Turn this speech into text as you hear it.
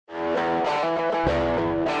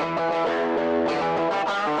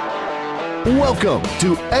Welcome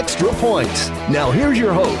to Extra Points. Now here's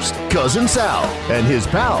your host, Cousin Sal, and his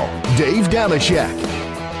pal, Dave Dameshek.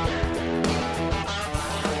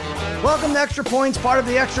 Welcome to Extra Points, part of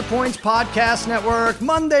the Extra Points Podcast Network.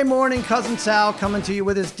 Monday morning, Cousin Sal coming to you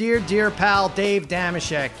with his dear pal, Dave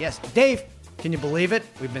Dameshek. Yes, Dave, can you believe it?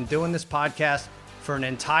 We've been doing this podcast for an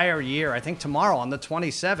entire year. I think tomorrow on the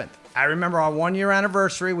 27th. I remember our 1-year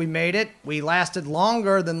anniversary. We made it. We lasted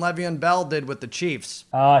longer than Le'Veon Bell did with the Chiefs.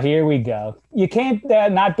 Oh, here we go. You can't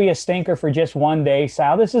not be a stinker for just one day,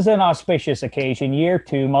 Sal. This is an auspicious occasion. Year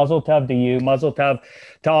 2, muzzle tov to you, muzzle tov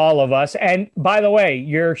to all of us. And by the way,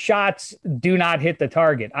 your shots do not hit the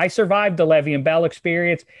target. I survived the Le'Veon Bell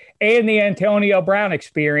experience and the Antonio Brown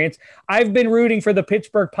experience. I've been rooting for the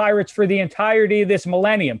Pittsburgh Pirates for the entirety of this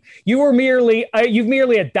millennium. You've merely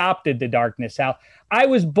adopted the darkness, Sal. I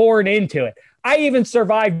was born into it. I even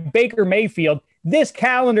survived Baker Mayfield this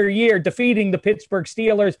calendar year defeating the Pittsburgh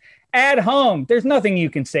Steelers at home. There's nothing you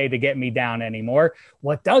can say to get me down anymore.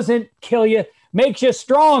 What doesn't kill you makes you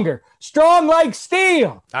stronger. Strong like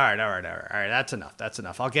steel. All right. That's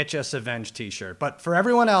enough. I'll get you a Savenge t-shirt. But for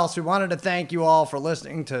everyone else, we wanted to thank you all for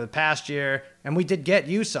listening to the past year. And we did get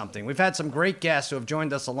you something. We've had some great guests who have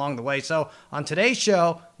joined us along the way. So on today's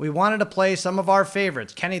show, we wanted to play some of our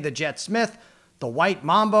favorites. Kenny the Jet Smith, the White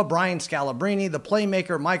Mamba, Brian Scalabrine, the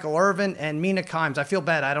Playmaker, Michael Irvin, and Mina Kimes. I feel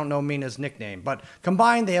bad I don't know Mina's nickname, but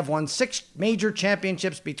combined they have won 6 major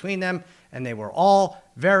championships between them, and they were all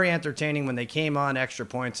very entertaining when they came on Extra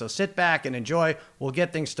Points. So sit back and enjoy. We'll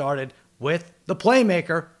get things started with the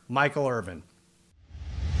Playmaker, Michael Irvin.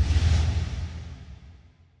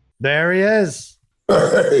 There he is.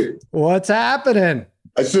 Hey. What's happening?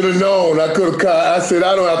 I should have known. I could have. I said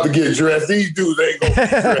I don't have to get dressed. These dudes ain't gonna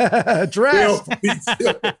get dressed.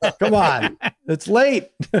 Come on, it's late.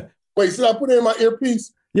 Wait, should I put in my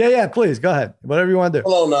earpiece? Yeah. Please go ahead. Whatever you want to do.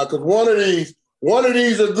 Hold on now, because one of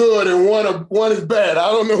these are good and one is bad.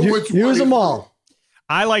 I don't know which one. Use them all.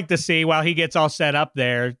 I like to see while he gets all set up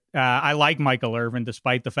there. I like Michael Irvin,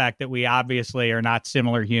 despite the fact that we obviously are not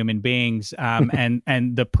similar human beings. And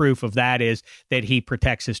the proof of that is that he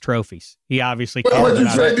protects his trophies. He obviously. What you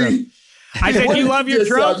say? I said you love your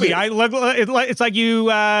trophy. It's like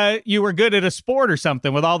you were good at a sport or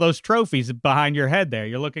something with all those trophies behind your head there.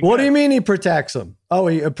 You're looking. What good. do you mean he protects them? Oh,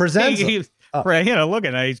 he presents them. Look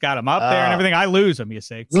at it. He's got them up there and everything. I lose them. You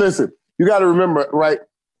see. Listen, you got to remember, right?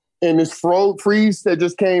 In this freeze that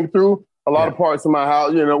just came through, a lot of parts of my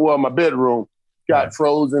house, my bedroom got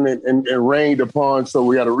frozen and rained upon, so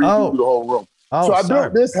we got to redo the whole room. So I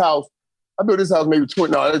built this house maybe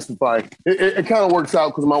 20. No, that's fine. It kind of works out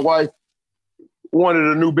because my wife wanted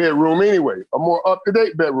a new bedroom anyway, a more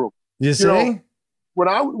up-to-date bedroom. You see? When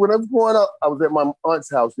I was growing up, I was at my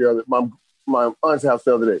aunt's house my aunt's house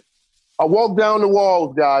the other day. I walked down the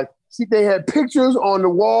walls, guys. See, they had pictures on the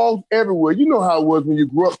walls everywhere. You know how it was when you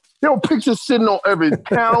grew up. There were pictures sitting on every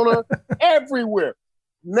counter, everywhere.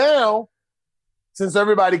 Now, since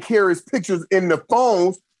everybody carries pictures in the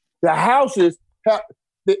phones, the houses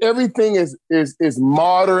everything is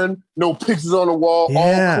modern. No pictures on the wall,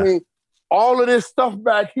 all clean. All of this stuff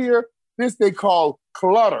back here, this they call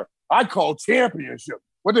clutter. I call championship.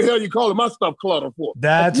 What the hell you calling my stuff clutter for?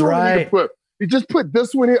 That's right. You just put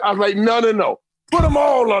this one here. I was like, no. Put them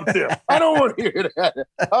all up there. I don't want to hear that.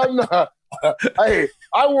 I'm not. Hey,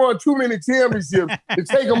 I won too many championships to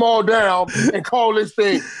take them all down and call this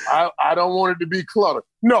thing. I don't want it to be clutter.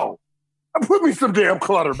 No, put me some damn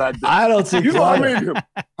clutter back there. I don't see. You know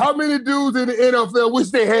how many dudes in the NFL wish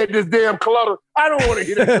they had this damn clutter? I don't want to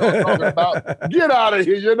hear that you're talking about. Get out of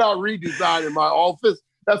here. You're not redesigning my office.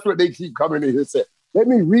 That's what they keep coming in here saying. Let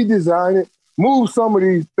me redesign it. Move some of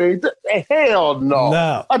these things. Hell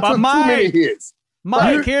no. I took too many hits.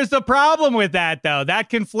 Mike, here's the problem with that, though. That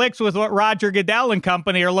conflicts with what Roger Goodell and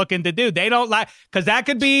company are looking to do. They don't like, because that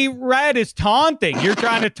could be read as taunting. You're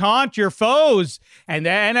trying to taunt your foes, and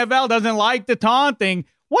the NFL doesn't like the taunting.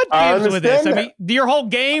 What gives with this? That. I mean, your whole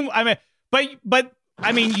game. I mean, but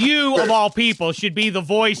you of all people should be the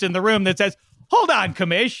voice in the room that says, "Hold on,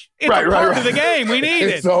 Commish. It's a part of the game. We need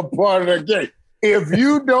it. It's a part of the game. If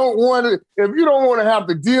you don't want to have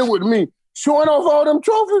to deal with me showing off all them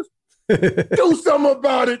trophies." Do something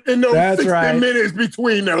about it in those 60 minutes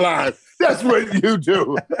between the lines. That's what you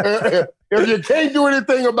do. If you can't do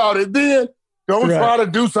anything about it then, don't try to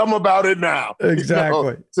do something about it now.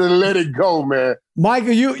 Exactly. So let it go, man.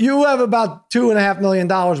 Michael, you have about $2.5 million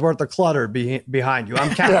worth of clutter behind you.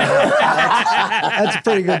 I'm counting. That's a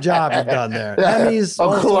pretty good job you've done there. Emmys,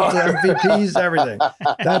 all sorts of MVPs, everything.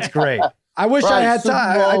 That's great. I wish I had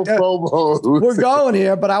time. We're going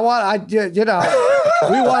here, but we want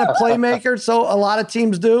a playmaker. So a lot of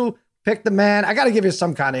teams do pick the man. I got to give you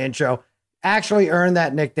some kind of intro. Actually earned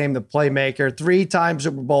that nickname, the playmaker. 3-time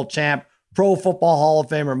Super Bowl champ, Pro Football Hall of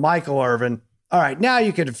Famer, Michael Irvin. All right, now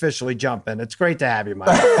you can officially jump in. It's great to have you,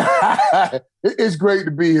 Mike. It's great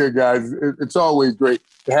to be here, guys. It's always great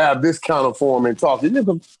to have this kind of forum and talk.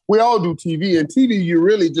 We all do TV, and TV, you're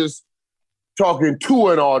really just talking to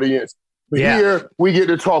an audience. But here, we get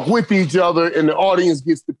to talk with each other, and the audience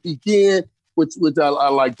gets to peek in, which I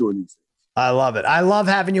like doing these things. I love it. I love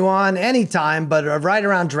having you on anytime, but right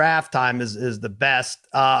around draft time is the best.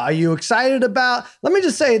 Are you excited about? Let me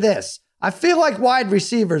just say this. I feel like wide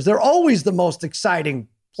receivers, they're always the most exciting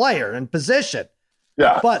player and position.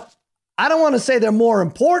 Yeah. But I don't want to say they're more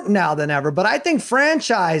important now than ever, but I think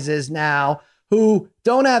franchises now who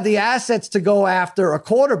don't have the assets to go after a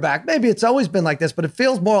quarterback, maybe it's always been like this, but it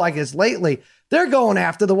feels more like it's lately, they're going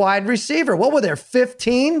after the wide receiver. What were there,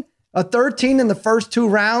 15? 13 in the first 2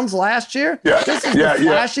 rounds last year? Yeah. This is the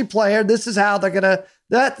flashy player. This is how they're gonna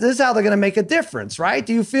make a difference, right?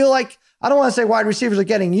 Do you feel like, I don't want to say wide receivers are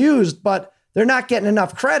getting used, but they're not getting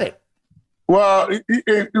enough credit? Well,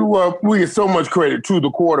 we get so much credit to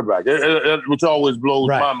the quarterback, which always blows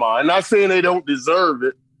my mind. Not saying they don't deserve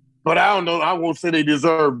it, but I don't know. I won't say they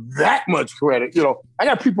deserve that much credit. I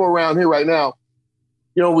got people around here right now.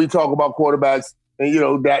 We talk about quarterbacks,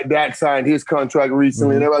 and Dak signed his contract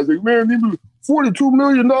recently, and everybody's like, "Man, they blew $42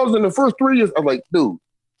 million in the first 3 years." I'm like, dude,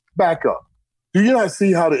 back up. Do you not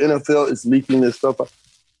see how the NFL is leaking this stuff up?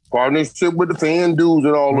 Partnership with the fan dudes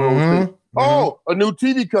and all those things. Oh, a new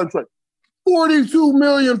TV contract. $42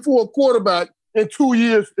 million for a quarterback in 2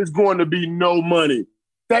 years is going to be no money.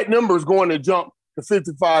 That number is going to jump to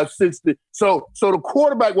 55, 60. So the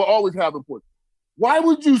quarterback will always have importance. Why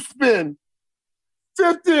would you spend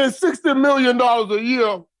 $50 and $60 million a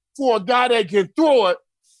year for a guy that can throw it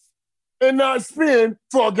and not spend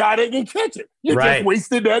for a guy that can catch it? You just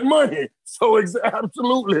wasted that money. So it's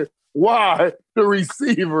absolutely why the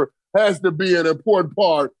receiver has to be an important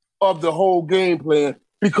part of the whole game plan,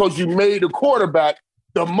 because you made the quarterback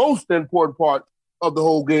the most important part of the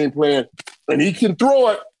whole game plan. And he can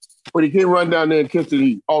throw it, but he can run down there and catch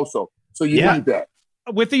it also. So you need that.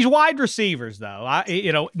 With these wide receivers, though,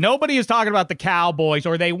 nobody is talking about the Cowboys,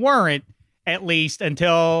 or they weren't, at least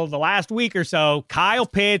until the last week or so. Kyle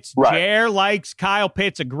Pitts, Jer likes Kyle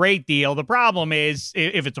Pitts a great deal. The problem is,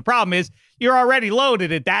 if it's a problem, is you're already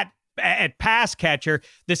loaded at pass catcher.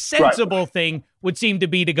 The sensible thing would seem to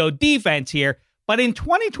be to go defense here. But in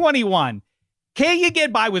 2021, can you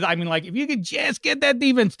get by with, if you could just get that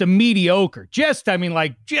defense to mediocre, just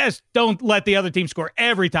don't let the other team score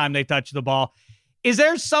every time they touch the ball. Is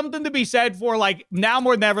there something to be said for, now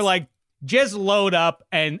more than ever, just load up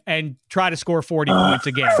and try to score 40 points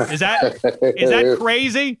a game? Is that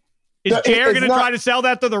crazy? Is Jer going to try to sell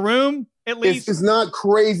that to the room at least? It's not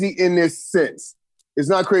crazy in this sense. It's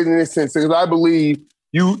not crazy in this sense, because I believe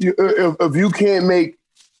if you can't make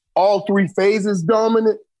all 3 phases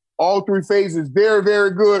dominant, all 3 phases very,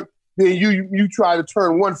 very good, then you try to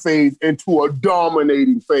turn one phase into a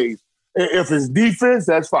dominating phase. If it's defense,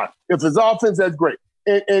 that's fine. If it's offense, that's great.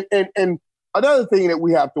 And another thing that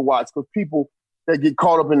we have to watch, because people that get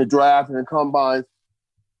caught up in the draft and the combines,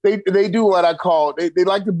 they do what I call, they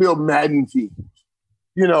like to build Madden teams.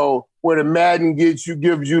 Where the Madden gives you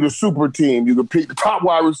the super team. You can pick the top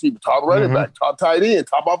wide receiver, top running back, top tight end,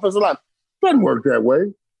 top offensive line. Doesn't work that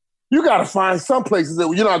way. You got to find some places that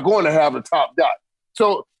you're not going to have a top guy.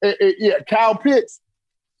 So, Kyle Pitts,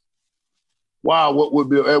 wow, what would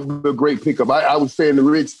be a great pickup. I was saying to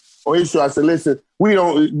Rich on his show, I said, listen,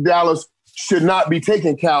 Dallas should not be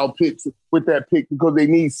taking Kyle Pitts with that pick because they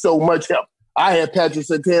need so much help. I had Patrick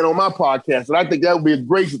Surtain on my podcast, and I think that would be a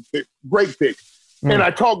great pick. And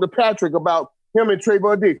I talked to Patrick about him and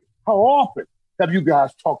Trayvon Diggs. How often have you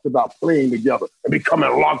guys talked about playing together and becoming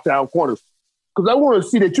lockdown corners? Because I want to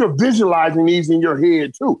see that you're visualizing these in your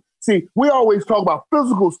head, too. See, we always talk about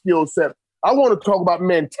physical skill set. I want to talk about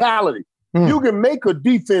mentality. You can make a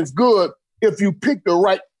defense good if you pick the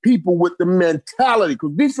right people with the mentality,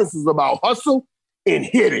 because defense is about hustle and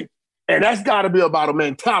hitting. And that's got to be about a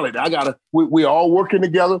mentality. We're all working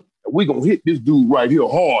together. We're going to hit this dude right here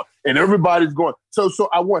hard. And everybody's going. So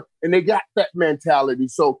and they got that mentality.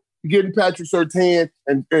 So getting Patrick Surtain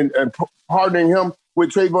and partnering him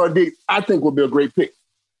with Trayvon Diggs, I think will be a great pick.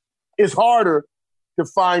 It's harder to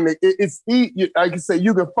find like I say,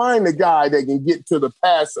 you can find the guy that can get to the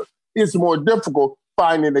passer. It's more difficult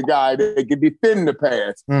finding the guy that can defend the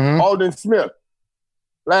pass. Alden Smith,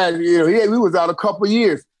 last year, he was out a couple of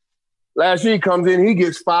years. Last year he comes in, he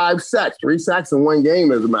gets 5 sacks, 3 sacks in one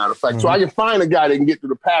game, as a matter of fact. So I can find a guy that can get to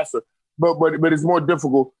the passer, but it's more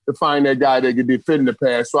difficult to find that guy that can defend the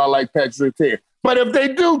pass. So I like Patrick Surtain. But if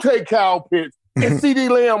they do take Kyle Pitts and CeeDee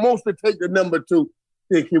Lamb wants to take the number 2,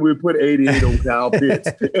 then can we put 88 on Kyle Pitts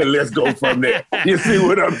and let's go from there? You see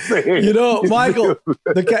what I'm saying? You know, Michael,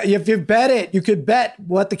 if you bet it, you could bet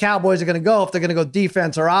what the Cowboys are going to go, if they're going to go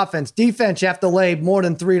defense or offense. Defense, you have to lay more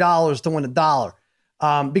than $3 to win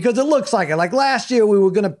 $1. Because it looks like it. Like last year, we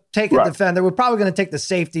were going to take a defender. We're probably going to take the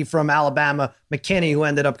safety from Alabama, McKinney, who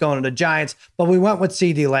ended up going to the Giants. But we went with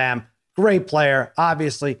CeeDee Lamb. Great player,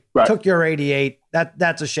 obviously. Took your 88.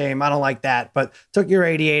 That's a shame. I don't like that. But took your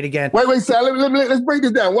 88 again. Wait, Sal. Let's break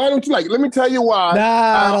this down. Why don't you like it? Let me tell you why.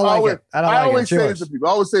 I don't like it. I always say this to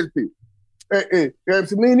people. Hey,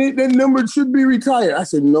 that number should be retired. I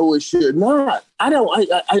said, no, it should not. I don't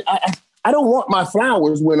want my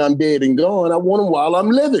flowers when I'm dead and gone. I want them while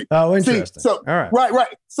I'm living. Oh, interesting. All right.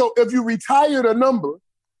 Right. So if you retire the number,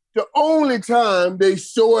 the only time they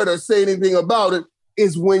show it or say anything about it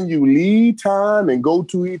is when you leave time and go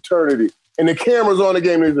to eternity. And the camera's on the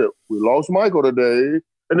game. They say, we lost Michael today.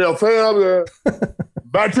 And they'll fail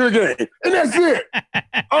back to the game. And that's it.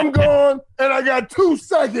 I'm gone, and I got 2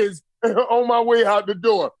 seconds on my way out the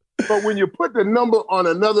door. But when you put the number on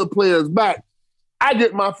another player's back, I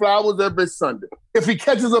get my flowers every Sunday. If he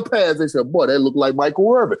catches a pass, they say, boy, that looked like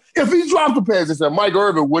Michael Irvin. If he dropped a pass, they say, Mike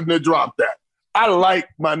Irvin wouldn't have dropped that. I like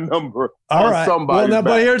my number on somebody's back.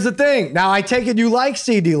 But here's the thing. Now, I take it you like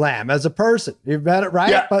CeeDee Lamb as a person. You bet it,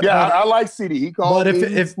 right? I like CeeDee. He called me.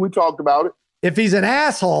 If we talked about it. If he's an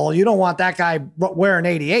asshole, you don't want that guy wearing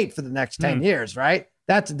 88 for the next 10 years, right?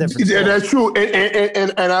 That's a different story. Yeah, that's true.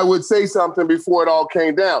 And I would say something before it all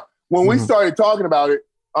came down. When we started talking about it,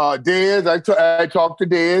 Dez, I talked to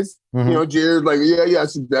Dez. You know, Jared's like,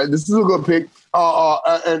 this is a good pick.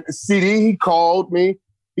 And CeeDee, he called me.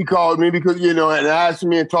 He called me because, and asked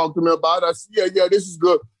me and talked to me about it. I said, this is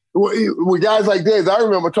good. With guys like Dez, I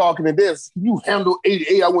remember talking to Dez. Can you handle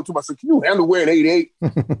 88? I went to him, I said, can you handle wearing 88?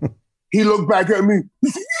 He looked back at me. He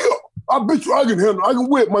said, I bet you I can handle. I can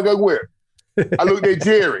wear it, Mike. I can wear it. I looked at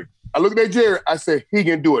Jerry. I said, he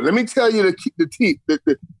can do it. Let me tell you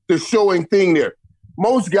the showing thing there.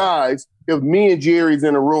 Most guys, if me and Jerry's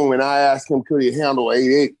in a room and I ask him, could he handle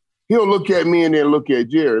 88? He'll look at me and then look at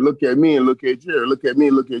Jerry. Look at me and look at Jerry. Look at me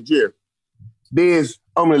and look at Jerry. Dez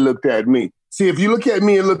only looked at me. See, if you look at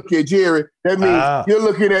me and look at Jerry, that means you're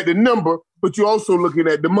looking at the number, but you're also looking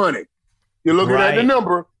at the money. You're looking at the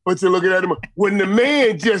number, but you're looking at the money. When the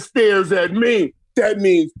man just stares at me, that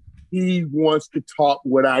means he wants to talk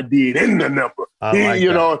what I did in the number.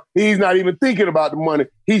 He's not even thinking about the money.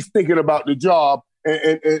 He's thinking about the job.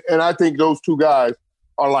 And I think those two guys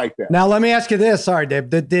are like that. Now, let me ask you this. Sorry, Dave.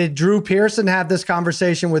 Did Drew Pearson have this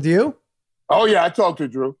conversation with you? Oh, yeah. I talked to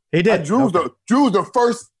Drew. He did. Drew's the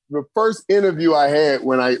first interview I had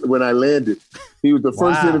when I landed. He was the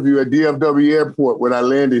first interview at DFW Airport when I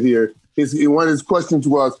landed here. One of his questions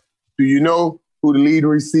was, do you know who the lead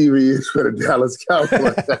receiver is for the Dallas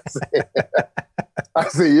Cowboys? I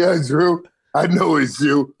said, yeah, Drew. I know it's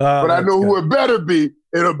you, but I know who it better be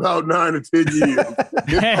in about 9 or 10 years.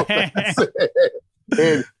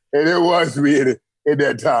 And it was me in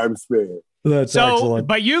that time span. That's excellent.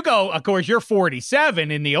 But you go, of course, you're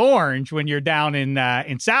 47 in the orange when you're down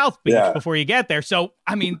in South Beach before you get there. So,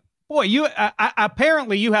 I mean, boy, you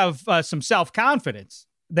apparently you have some self-confidence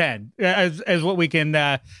then, as what we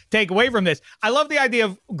can take away from this. I love the idea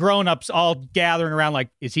of grown-ups all gathering around like,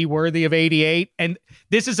 is he worthy of 88? And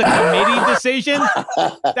this is a committee decision.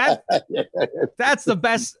 That's the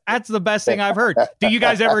best. That's the best thing I've heard. Do you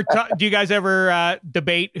guys ever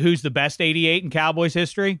debate who's the best 88 in Cowboys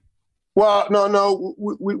history? Well, no,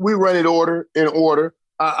 we run it in order.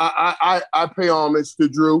 I pay homage to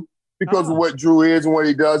Drew because of what Drew is and what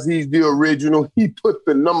he does. He's the original. He put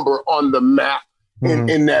the number on the map.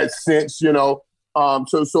 In that sense, so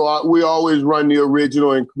we always run the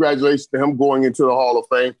original, and congratulations to him going into the Hall of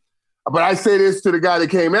Fame. But I say this to the guy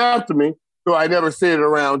that came after me, so I never say it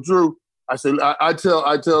around Drew. I said, I tell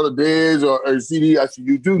the Dez or CeeDee, I said,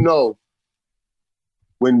 you do know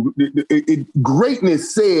when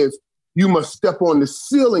greatness says you must step on the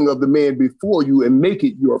ceiling of the man before you and make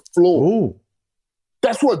it your floor. Ooh.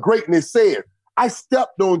 That's what greatness says. I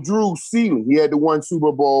stepped on Drew's ceiling. He had the 1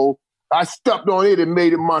 Super Bowl. I stepped on it and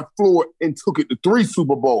made it my floor and took it to 3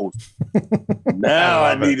 Super Bowls. Now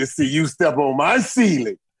I need to see you step on my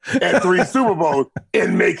ceiling at 3 Super Bowls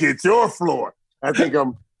and make it your floor. I think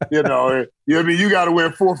you got to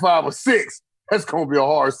win 4, 5, or 6. That's going to be a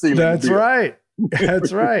hard ceiling. That's right.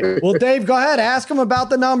 That's right. Well, Dave, go ahead. Ask him about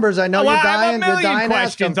the numbers. I know you're dying. I have a million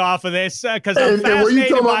questions off of this because I'm fascinated. And were you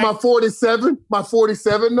talking about my 47? My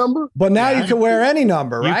 47 number? But now you can wear any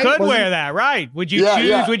number, right? You could wear that, right? Would you choose?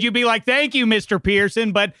 Yeah. Would you be like, thank you, Mr.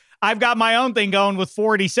 Pearson, but I've got my own thing going with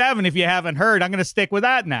 47. If you haven't heard, I'm going to stick with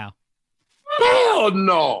that now. Hell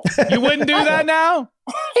no. You wouldn't do that now?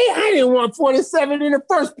 I didn't want 47 in the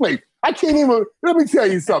first place. I can't even. Let me tell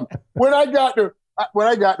you something. When I got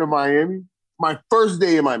to Miami, my first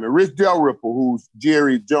day in Miami, Rich Dalrymple, who's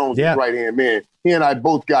Jerry Jones' right-hand man, he and I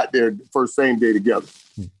both got there the same day together.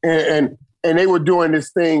 And they were doing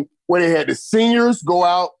this thing where they had the seniors go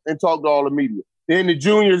out and talk to all the media. Then the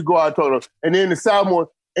juniors go out and talk to them. And then the sophomore,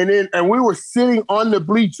 and we were sitting on the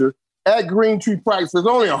bleacher at Green Tree practice. It's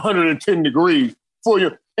only 110 degrees for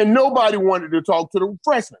you. And nobody wanted to talk to the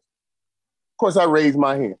freshmen. Of course, I raised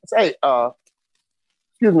my hand. I said, hey,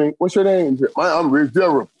 excuse me, what's your name? I'm Rich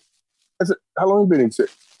Dalrymple. I said, how long have you been in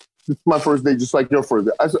six? This is my first day, just like your first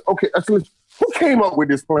day. I said, okay. I said, who came up with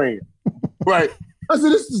this plan? Right. I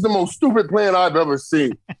said, this is the most stupid plan I've ever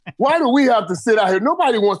seen. Why do we have to sit out here?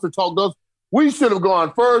 Nobody wants to talk to us. We should have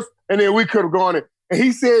gone first, and then we could have gone in. And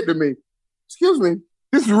he said to me, excuse me,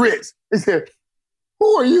 this is Rich. He said, who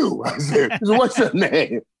are you? I said, what's your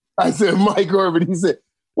name? I said, Mike Irvin. He said,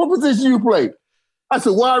 what position you play? I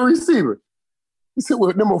said, wide receiver. He said,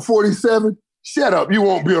 well, number 47. Shut up. You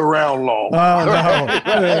won't be around long. Oh, no.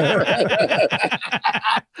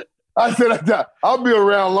 I said, I'll be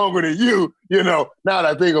around longer than you. You know, now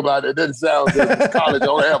that I think about it, it doesn't sound good. College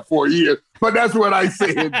only have 4 years. But that's what I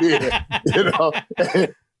said then. You know,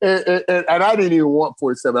 and I didn't even want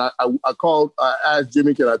 47. I called, I asked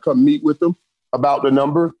Jimmy, can I come meet with him about the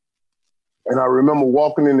number? And I remember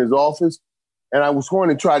walking in his office, and I was going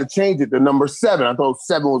to try to change it to number 7. I thought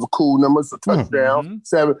 7 was a cool number, so touchdown,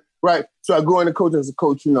 7. Right. So I go in the coach, I said,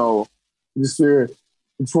 Coach, you know, I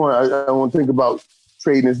want to think about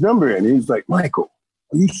trading his number in. And he's like, Michael,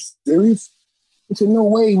 are you serious? I said, no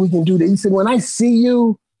way we can do that. He said, when I see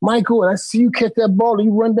you, Michael, and I see you catch that ball and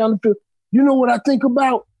you run down the field, you know what I think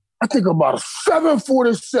about? I think about a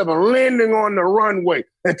 747 landing on the runway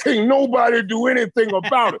and can't nobody do anything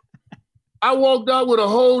about it. I walked out with a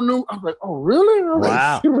whole new, I was like, oh, really?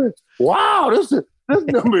 Wow. Like, wow, this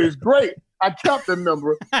number is great. I kept the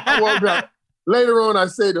number. I walked out. Later on, I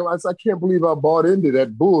said to him, I can't believe I bought into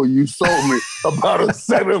that bull you sold me about a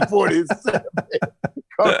 747.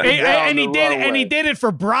 And he did it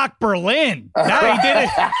for Brock Berlin. Now he did it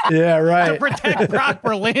yeah, right. to protect Brock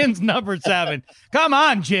Berlin's number 7. Come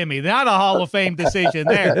on, Jimmy. Not a Hall of Fame decision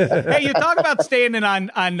there. Hey, you talk about standing on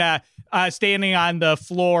the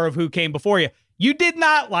floor of who came before you. You did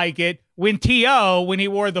not like it when T.O., when he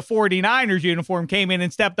wore the 49ers uniform, came in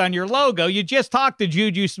and stepped on your logo. You just talked to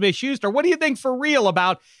Juju Smith-Schuster. What do you think for real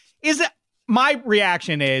about? My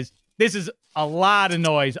reaction is this is a lot of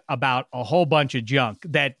noise about a whole bunch of junk.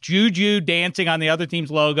 That Juju dancing on the other team's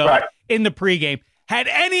logo in the pregame had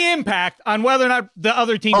any impact on whether or not the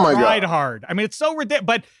other team tried hard. I mean, it's so ridiculous.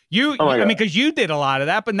 But because you did a lot of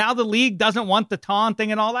that, but now the league doesn't want the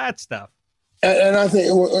taunting and all that stuff. And I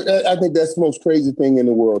think that's the most crazy thing in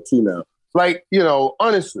the world too now. Like, you know,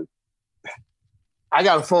 honestly, I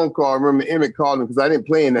got a phone call. I remember Emmett called me because I didn't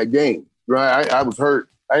play in that game, right? I was hurt.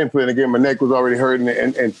 I didn't play in the game. My neck was already hurting.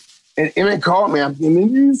 And Emmett called me. I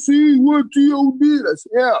mean, you see what T.O. did? I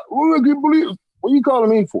said, yeah. Well, I can't believe it. What are you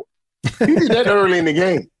calling me for? He did that early in the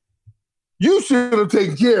game. You should have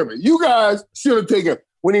taken care of it. You guys should have taken it.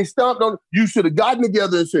 When he stomped on, you should have gotten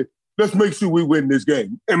together and said, let's make sure we win this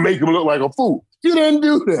game and make him look like a fool. You didn't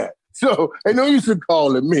do that. So, I know you should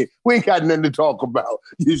call it me. We ain't got nothing to talk about.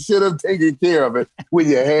 You should have taken care of it when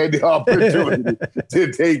you had the opportunity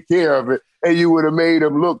to take care of it, and you would have made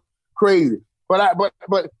him look crazy.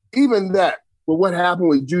 But even that, but what happened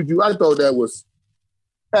with Juju, I thought that was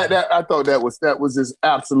just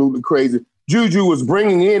absolutely crazy. Juju was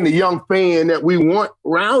bringing in the young fan that we want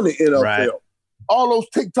around the NFL. Right. All those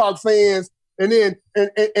TikTok fans. And then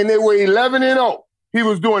and they were 11-0. He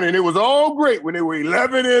was doing it. It was all great when they were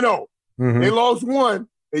 11-0. Mm-hmm. They lost one.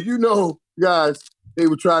 And you know, guys, they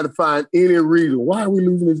were trying to find any reason. Why are we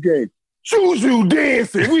losing this game? Juju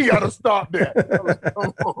dancing. We got to stop that.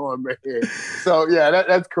 Come on, man. So, yeah,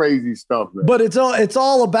 that's crazy stuff, man. But it's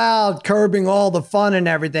all about curbing all the fun and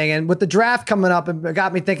everything. And with the draft coming up, it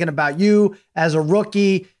got me thinking about you as a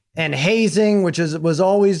rookie and hazing, which was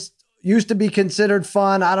always used to be considered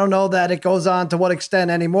fun. I don't know that it goes on to what extent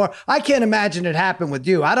anymore. I can't imagine it happened with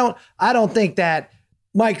you. I don't think that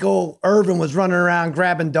Michael Irvin was running around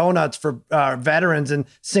grabbing donuts for veterans and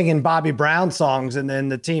singing Bobby Brown songs in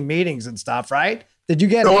the team meetings and stuff, right? Did you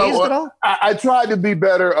get hazed at all? I tried to be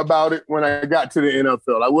better about it when I got to the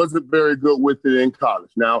NFL. I wasn't very good with it in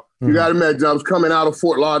college. Now, you got to imagine, I was coming out of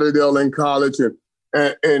Fort Lauderdale in college,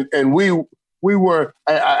 and we were,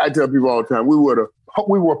 I tell people all the time, we were po.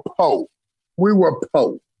 We were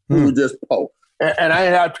po. We were just po. And I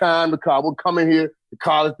didn't have time to come. We're coming here to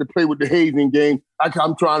college to play with the hazing game.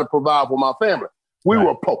 I'm trying to provide for my family. We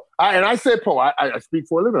were po. I said po. I speak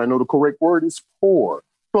for a living. I know the correct word is poor.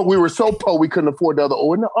 But we were so po, we couldn't afford the other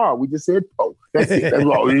O and the R. We just said po. That's it. That's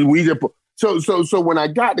all. We just po. So when I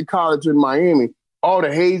got to college in Miami, all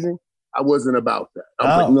the hazing, I wasn't about that.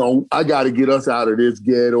 I'm like, no, I got to get us out of this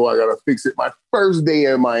ghetto. I got to fix it. My first day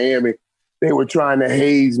in Miami, they were trying to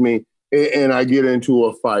haze me, and I get into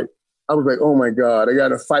a fight. I was like, oh, my God, I got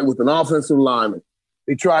to fight with an offensive lineman.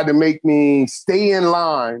 They tried to make me stay in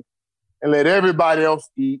line and let everybody else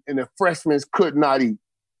eat, and the freshmen could not eat.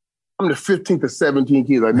 I'm the 15th or 17th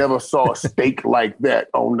kids. I never saw a steak like that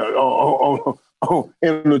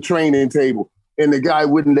in the training table. And the guy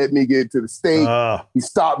wouldn't let me get to the steak. He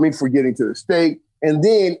stopped me from getting to the steak. And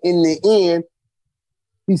then in the end,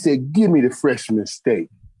 he said, give me the freshman steak.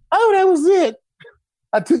 Oh, that was it.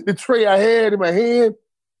 I took the tray I had in my hand,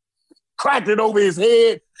 cracked it over his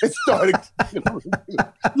head, and started,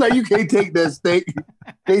 like, you can't take that steak.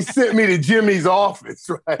 They sent me to Jimmy's office,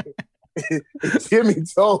 right? Jimmy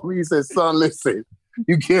told me, he said, son, listen,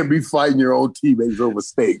 you can't be fighting your own teammates over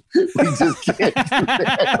steak. We just can't do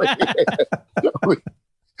that.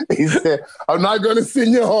 He said, I'm not going to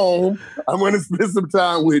send you home. I'm going to spend some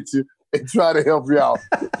time with you and try to help you out.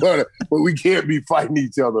 But we can't be fighting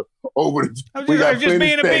each other over the I was just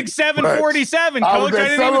being a big 747, Coach. I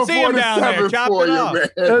didn't even see him down there. Chopped it up.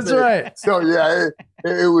 That's right. So, yeah,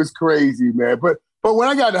 it was crazy, man. But when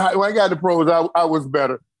I got to pros, I was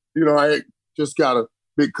better. You know, I just got a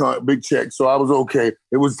big check, so I was okay.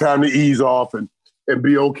 It was time to ease off and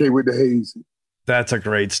be okay with the hazing. That's a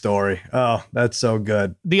great story. Oh, that's so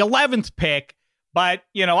good. The 11th pick, but,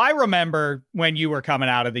 you know, I remember when you were coming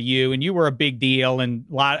out of the U and you were a big deal and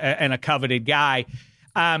a coveted guy.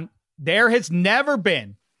 There has never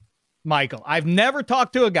been, Michael, I've never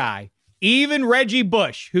talked to a guy, even Reggie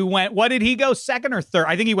Bush, who went, what did he go, second or third?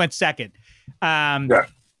 I think he went second. Yeah.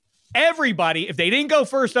 Everybody, if they didn't go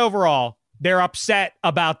first overall, they're upset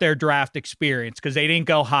about their draft experience because they didn't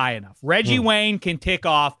go high enough. Reggie Wayne can tick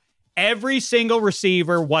off every single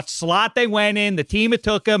receiver, what slot they went in, the team that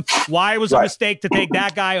took him, why it was a mistake to take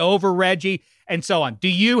that guy over Reggie, and so on. Do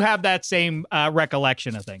you have that same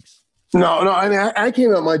recollection of things? No. I mean, I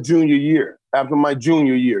came out my junior year. After my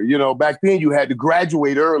junior year, you know, back then you had to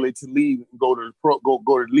graduate early to leave and go to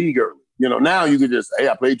the league early. You know, now you could just, hey,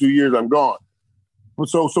 I played 2 years, I'm gone.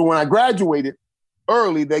 So when I graduated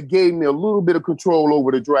early, that gave me a little bit of control over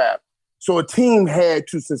the draft. So a team had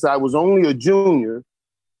to, since I was only a junior,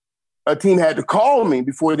 a team had to call me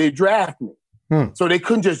before they draft me. So they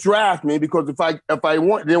couldn't just draft me because if I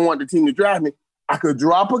didn't want the team to draft me, I could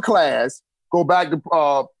drop a class, go back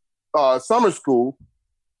to summer school,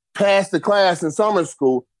 pass the class in summer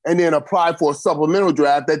school, and then apply for a supplemental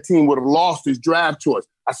draft. That team would have lost his draft choice.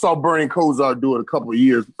 I saw Bernie Kosar do it a couple of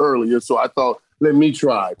years earlier, so I thought, let me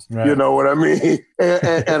try. Right. You know what I mean?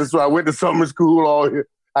 And so I went to summer school all year.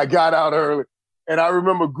 I got out early. And I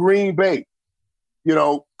remember Green Bay, you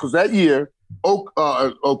know, because that year,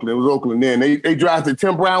 Oakland, it was Oakland then, they drafted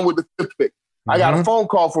Tim Brown with the 5th pick. I got a phone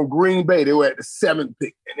call from Green Bay. They were at the 7th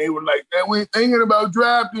pick. And they were like, man, we're thinking about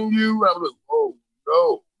drafting you. I was like, oh,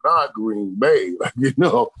 no, not Green Bay. Like, you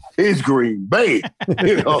know, it's Green Bay.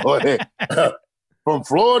 You know, from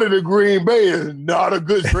Florida to Green Bay is not a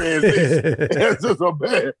good transition. It's just a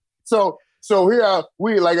bad. So here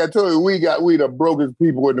we, like I told you, we the brokest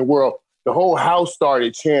people in the world. The whole house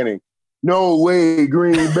started chanting, "No way,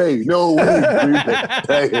 Green Bay! No way, Green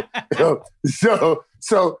Bay!"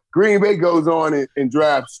 So Green Bay goes on and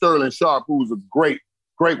drafts Sterling Sharp, who's a great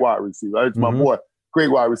wide receiver. That's my boy,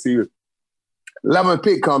 great wide receiver. 11th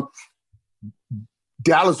pick comes.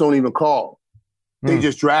 Dallas don't even call. They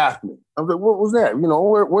just draft me. I was like, what was that? You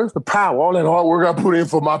know, where's the power? All that hard work I put in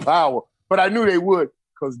for my power. But I knew they would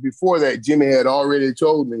because before that, Jimmy had already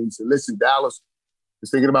told me, he said, listen, Dallas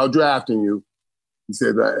is thinking about drafting you. He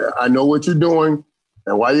said, I know what you're doing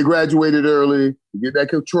and why you graduated early. You get that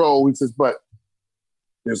control. He says, but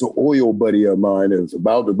there's an oil buddy of mine that's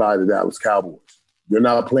about to buy the Dallas Cowboys. You're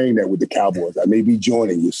not playing that with the Cowboys. I may be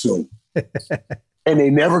joining you soon. And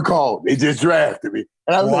they never called. They just drafted me.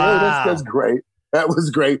 And I was like, hey, that's great. That was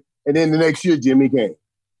great. And then the next year, Jimmy came.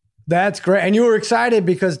 That's great. And you were excited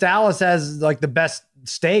because Dallas has like the best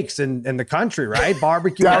steaks in the country, right?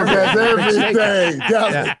 Barbecue. Dallas has everything.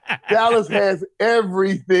 Dallas has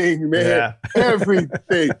everything, man. Yeah.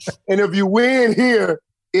 Everything. And if you win here,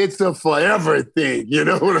 it's a forever thing. You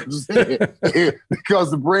know what I'm saying?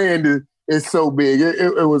 Because the brand is so big.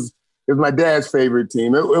 It was my dad's favorite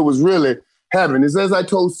team. It was really heaven. It's as I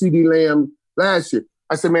told C.D. Lamb last year.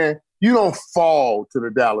 I said, man, you don't fall to the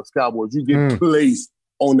Dallas Cowboys. You get placed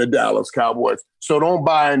on the Dallas Cowboys. So don't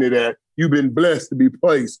buy into that. You've been blessed to be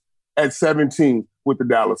placed at 17 with the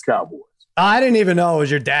Dallas Cowboys. I didn't even know it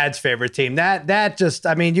was your dad's favorite team. That just,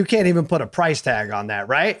 I mean, you can't even put a price tag on that,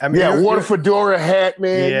 right? I mean, wore the fedora hat,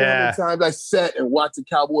 man. Yeah. You know how many times I sat and watched the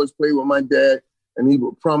Cowboys play with my dad, and he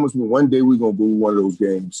would promise me one day we're going to go to one of those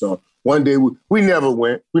games. So one day we never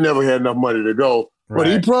went. We never had enough money to go. Right. But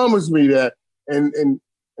he promised me that, and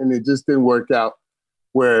it just didn't work out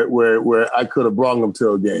where I could have brought him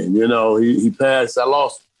to a game. You know, he passed. I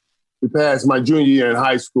lost. He passed my junior year in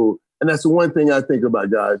high school. And that's the one thing I think about,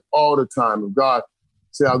 guys, all the time. If God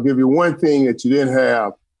said, I'll give you one thing that you didn't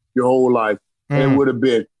have your whole life, and it would have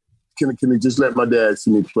been, can he just let my dad see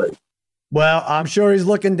me play? Well, I'm sure he's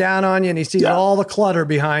looking down on you, and he sees all the clutter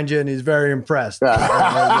behind you, and he's very impressed.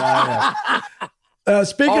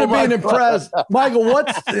 Speaking of being impressed, Michael,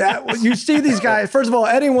 you see these guys? First of all,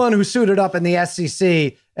 anyone who suited up in the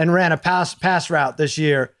SEC and ran a pass route this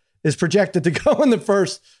year is projected to go in the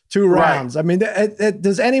first 2 rounds. Right. I mean,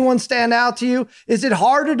 does anyone stand out to you? Is it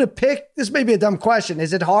harder to pick? This may be a dumb question.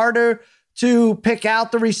 Is it harder to pick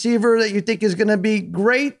out the receiver that you think is going to be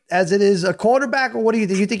great as it is a quarterback, or what do you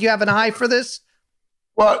think? You think you have an eye for this?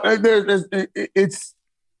 Well, it's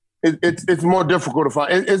more difficult to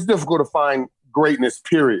find. It's difficult to find greatness,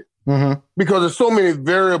 period, because there's so many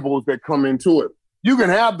variables that come into it. You can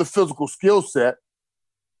have the physical skill set,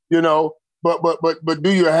 you know, but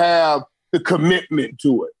do you have the commitment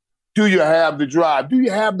to it? Do you have the drive? Do you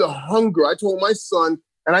have the hunger? I told my son,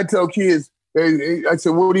 and I tell kids, I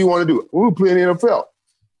said, what do you want to do? We play in the NFL.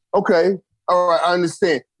 Okay, all right, I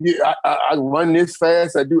understand. Yeah, I run this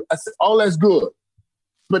fast. I said, all that's good.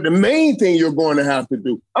 But the main thing you're going to have to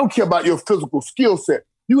do, I don't care about your physical skill set.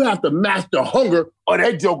 You have to master hunger, or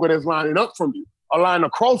that joker that's lining up from you or lining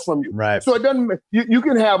across from you. Right. So it doesn't. You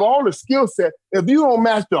can have all the skill set. If you don't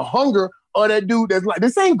master hunger, or that dude that's like,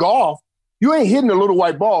 this ain't golf. You ain't hitting a little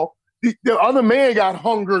white ball. The other man got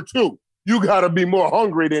hunger too. You got to be more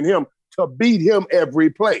hungry than him to beat him every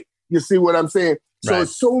play. You see what I'm saying? So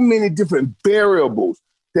it's so many different variables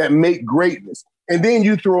that make greatness. And then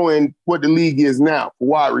you throw in what the league is now for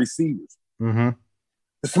wide receivers. The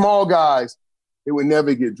small guys, they would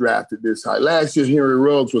never get drafted this high. Last year, Henry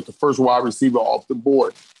Ruggs was the first wide receiver off the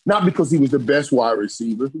board. Not because he was the best wide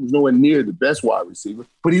receiver. He was nowhere near the best wide receiver,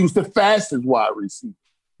 but he was the fastest wide receiver.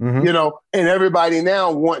 You know, and everybody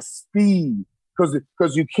now wants speed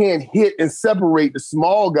because you can't hit and separate the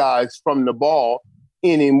small guys from the ball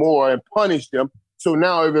anymore and punish them. So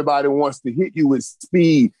now everybody wants to hit you with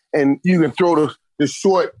speed, and you can throw the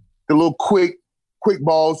little quick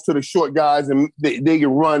balls to the short guys, and they can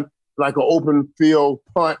run like an open field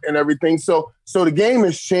punt and everything. So the game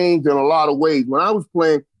has changed in a lot of ways. When I was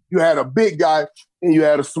playing, you had a big guy and you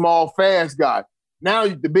had a small, fast guy. Now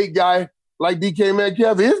the big guy, like DK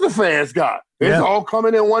Metcalf, is the fast guy. It's all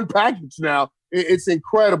coming in one package now. It's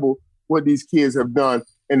incredible what these kids have done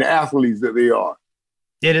and the athletes that they are.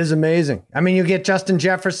 It is amazing. I mean, you get Justin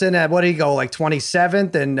Jefferson at, what do you go, like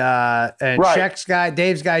 27th, and Shaq's guy,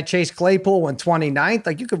 Dave's guy, Chase Claypool went 29th.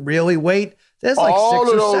 Like, you could really wait. There's like all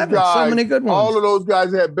 6 or 7. So many good ones. All of those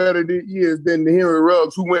guys had better years than the Henry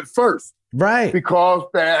Ruggs, who went first. Right. Because,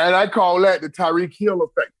 and I call that the Tyreek Hill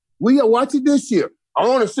effect. We got to watch it this year. I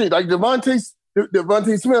want to see, like Devontae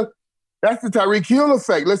Smith, that's the Tyreek Hill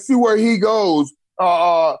effect. Let's see where he goes.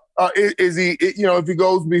 Is he, if he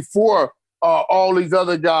goes before all these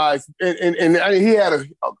other guys, and he had a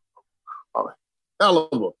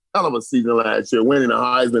hell of a season last year, winning the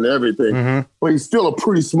Heisman and everything. But he's still a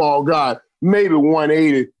pretty small guy, maybe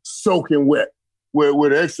 180, soaking wet,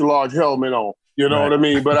 with an extra large helmet on. You know what I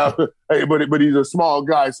mean? But but he's a small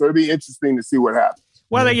guy, so it'd be interesting to see what happens.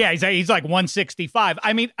 Well, yeah, he's like 165.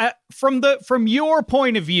 I mean, from your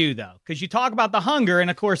point of view, though, because you talk about the hunger, and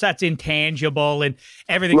of course that's intangible, and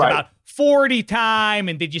everything's about 40 time,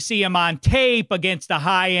 and did you see him on tape against the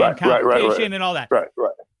high-end competition and all that. Right.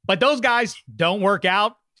 But those guys don't work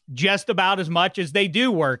out just about as much as they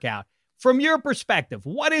do work out. From your perspective,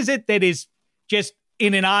 what is it that is just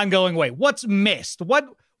in an ongoing way? What's missed?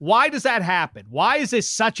 Why does that happen? Why is this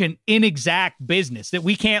such an inexact business that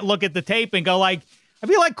we can't look at the tape and go like, I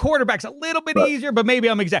feel like quarterback's a little bit easier, but maybe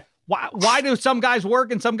I'm exact. Why do some guys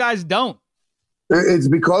work and some guys don't? It's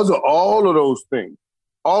because of all of those things.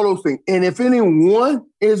 all those things. And if any one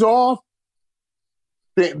is off,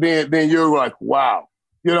 then you're like, wow.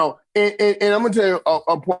 You know, and I'm going to tell you an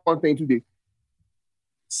important thing today.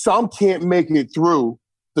 Some can't make it through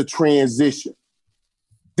the transition.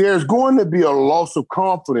 There's going to be a loss of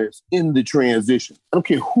confidence in the transition. I don't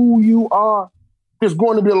care who you are. There's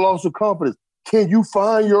going to be a loss of confidence. Can you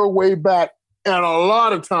find your way back? And a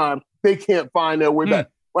lot of times, they can't find their way back.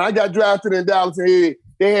 When I got drafted in Dallas, they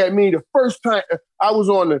had me the first time I was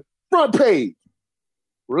on the front page,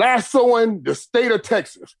 lassoing the state of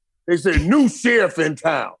Texas. They said, new sheriff in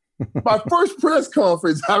town. My first press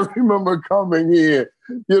conference, I remember coming in,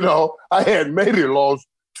 you know, I had maybe lost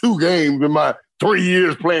 2 games in my 3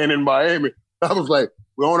 years playing in Miami. I was like,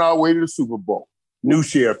 we're on our way to the Super Bowl. New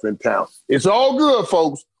sheriff in town. It's all good,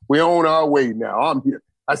 folks. We're on our way now. I'm here.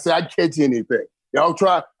 I said, I'd catch anything. Y'all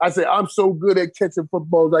try. I said, I'm so good at catching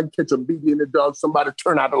footballs, I can catch a BB in the dark. Somebody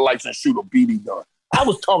turn out the lights and shoot a BB gun. I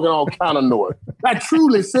was talking all kind of noise. I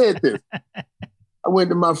truly said this. I went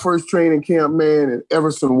to my first training camp, man, and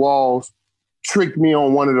Everson Walls tricked me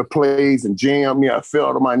on one of the plays and jammed me. I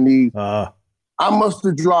fell to my knee. I must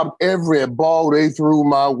have dropped every ball they threw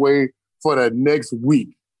my way for the next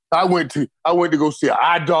week. I went to go see an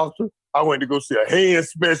eye doctor. I went to go see a hand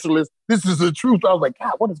specialist. This is the truth. I was like,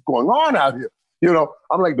 God, what is going on out here? You know,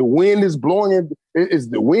 I'm like, the wind is blowing in. Is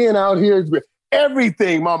the wind out here? It's been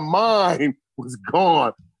everything. My mind was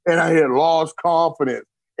gone, and I had lost confidence.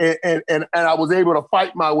 And I was able to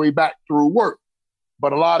fight my way back through work.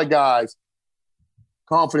 But a lot of guys,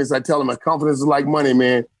 confidence, I tell them, confidence is like money,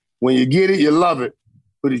 man. When you get it, you love it.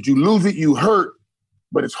 But if you lose it, you hurt.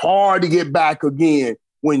 But it's hard to get back again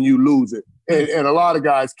when you lose it. And a lot of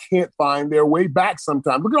guys can't find their way back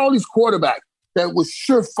sometimes. Look at all these quarterbacks that was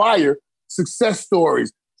surefire success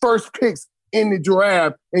stories, first picks in the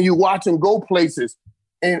draft, and you watch them go places.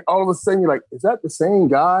 And all of a sudden, you're like, is that the same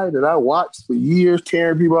guy that I watched for years,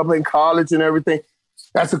 tearing people up in college and everything?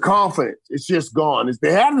 That's a confidence. It's just gone.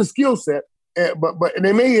 They have the skill set, but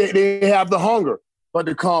they have the hunger, but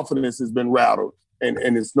the confidence has been rattled, and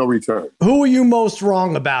it's no return. Who were you most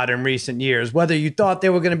wrong about in recent years? Whether you thought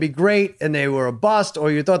they were going to be great and they were a bust,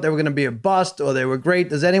 or you thought they were going to be a bust or they were great.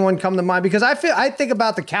 Does anyone come to mind? Because I think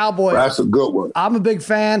about the Cowboys. That's a good one. I'm a big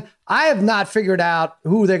fan. I have not figured out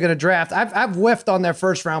who they're going to draft. I've whiffed on their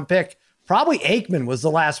first round pick. Probably Aikman was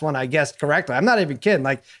the last one I guessed correctly. I'm not even kidding.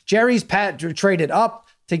 Like Jerry's traded up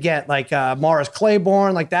to get like Morris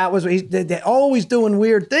Claiborne. Like that was, they're always doing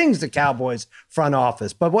weird things, the Cowboys front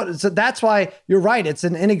office. But so that's why you're right. It's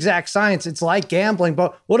an inexact science. It's like gambling.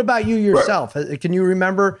 But what about you yourself? Right. Can you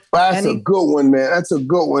remember? That's a good one, man. That's a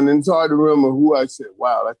good one. And it's hard to remember who I said,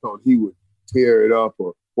 wow, I thought he would tear it up,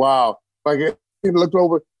 or wow. Like I looked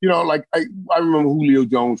over, you know, like I remember Julio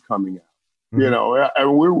Jones coming out. You know,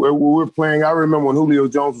 we were playing. I remember when Julio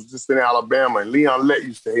Jones was just in Alabama, and Leon Lett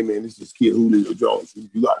used to say, hey, man, this is kid Julio Jones.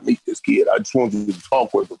 You got to meet this kid. I just want you to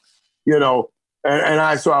talk with him. You know,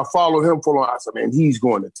 so I followed him for a long time. I said, man, he's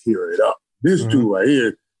going to tear it up. This dude right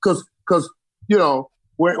here. Because you know,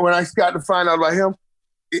 when I got to find out about him,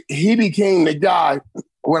 he became the guy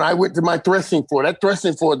when I went to my threshing floor. That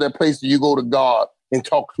threshing floor is that place that you go to God and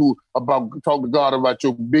talk to God about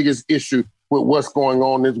your biggest issue with what's going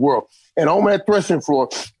on in this world. And on that threshing floor,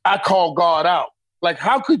 I called God out. Like,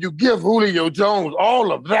 how could you give Julio Jones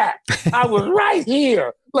all of that? I was right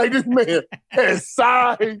here. Like, this man has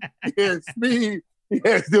size, he has speed, he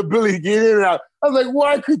has the ability to get in and out. I was like,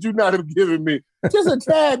 why could you not have given me just a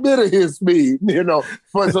tad bit of his speed? You know,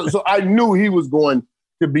 so I knew he was going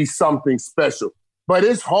to be something special. But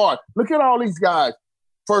it's hard. Look at all these guys,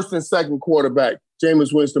 first and second quarterback,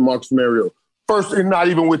 Jameis Winston, Marcus Mariota. First, and not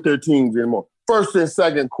even with their teams anymore. First and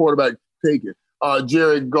second quarterback taken.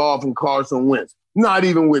 Jared Goff and Carson Wentz. Not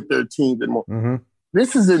even with their teams anymore.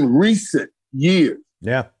 This is in recent years.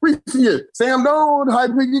 Yeah. Recent years. Sam Darnold, how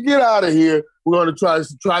did you get out of here? We're going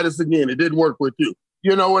to try this again. It didn't work with you.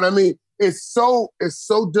 You know what I mean? It's so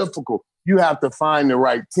difficult. You have to find the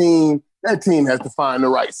right team. That team has to find the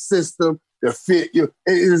right system to fit you.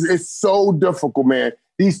 It's so difficult, man.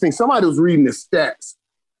 These things. Somebody was reading the stats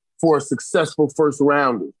for a successful first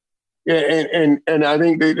rounder. And I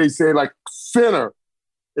think they say like center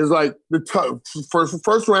is like the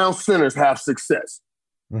first round centers have success.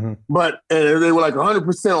 But they were like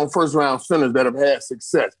 100% on first round centers that have had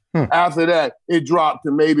success. After that, it dropped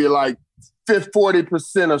to maybe like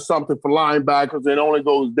 40% or something for linebackers, and it only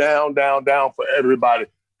goes down for everybody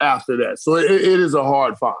after that. So it is a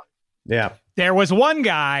hard find. Yeah. There was one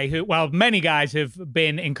guy who, well, many guys have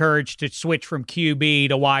been encouraged to switch from QB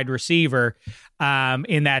to wide receiver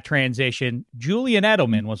in that transition. Julian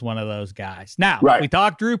Edelman was one of those guys. Now, we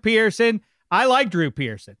talked Drew Pearson. I like Drew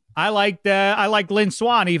Pearson. I like Lynn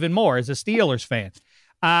Swann even more as a Steelers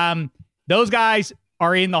fan. Those guys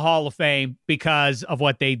are in the Hall of Fame because of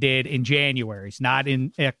what they did in January's, not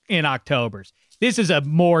in October's. This is a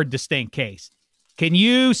more distinct case. Can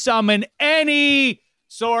you summon any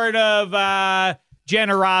sort of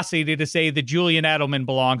generosity to say that Julian Edelman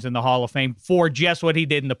belongs in the Hall of Fame for just what he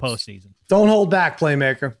did in the postseason? Don't hold back,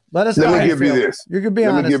 playmaker. Let me give you this. You can be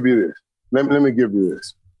honest. Let me give you this. Let me give you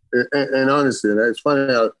this. And honestly, it's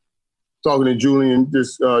funny. I was talking to Julian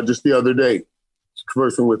just the other day,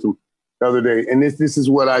 conversing with him the other day, and this is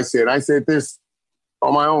what I said. I said this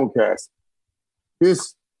on my own cast.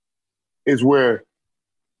 This is where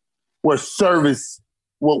service,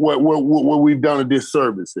 what we've done a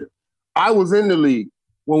disservice here. I was in the league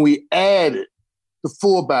when we added the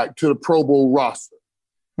fullback to the Pro Bowl roster.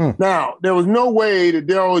 Now, there was no way that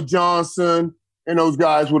Daryl Johnson and those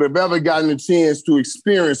guys would have ever gotten a chance to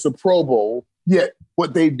experience a Pro Bowl, yet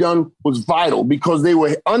what they've done was vital because they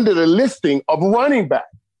were under the listing of running back.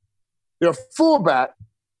 They're fullback,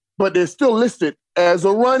 but they're still listed as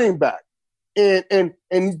a running back. And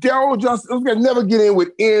Daryl Johnson, those guys never get in with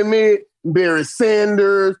Emmett, Barry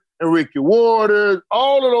Sanders, and Ricky Waters,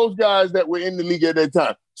 all of those guys that were in the league at that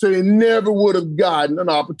time. So they never would have gotten an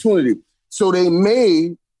opportunity. So they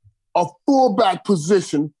made a fullback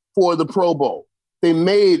position for the Pro Bowl. They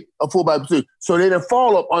made a fullback position. So they didn't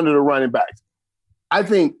fall up under the running backs. I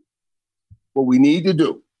think what we need to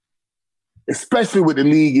do, especially what the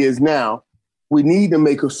league is now, we need to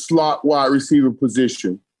make a slot wide receiver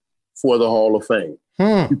position for the Hall of Fame.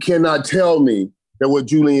 You cannot tell me that what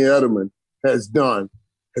Julian Edelman has done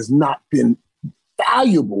has not been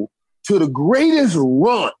valuable to the greatest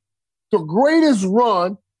run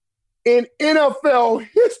in NFL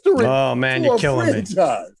history. Oh, man, you're killing me.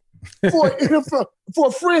 For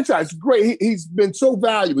a franchise, great. He's been so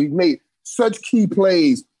valuable. He's made such key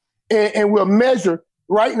plays. And we'll measure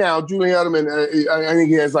right now, Julian Edelman, I think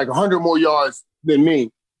he has like 100 more yards than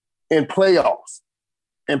me in playoffs.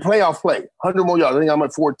 In playoff play, 100 more yards. I think I'm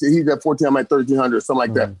at 14. He's at 14. I'm at 1,300, something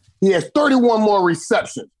like that. He has 31 more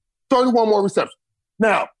receptions. 31 more receptions.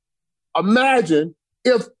 Now, imagine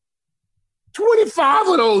if 25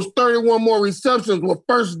 of those 31 more receptions were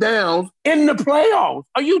first downs in the playoffs.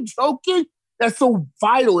 Are you joking? That's so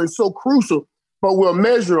vital and so crucial. But we'll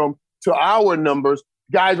measure them to our numbers,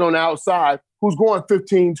 guys on the outside who's going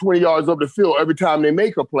 15, 20 yards up the field every time they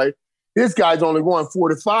make a play. This guy's only going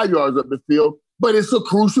 45 yards up the field, but it's a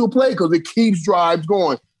crucial play because it keeps drives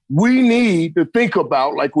going. We need to think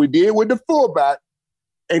about, like we did with the fullback,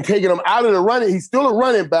 and taking him out of the running. He's still a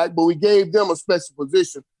running back, but we gave them a special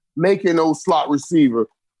position, making those slot receiver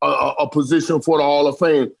a position for the Hall of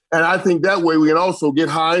Fame. And I think that way we can also get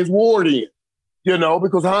Hines Ward in,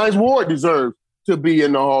 because Hines Ward deserves to be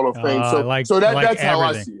in the Hall of Fame. So that's how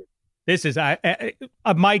I see it. This is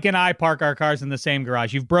Mike and I park our cars in the same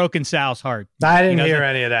garage. You've broken Sal's heart. I didn't hear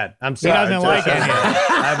any of that. I'm sorry. He doesn't like any of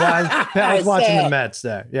that. I was watching the Mets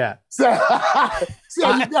there. Yeah.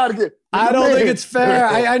 You gotta get. I don't think it's fair.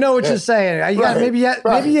 I know what you're saying. Maybe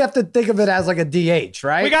you have to think of it as like a DH,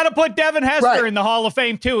 right? We got to put Devin Hester in the Hall of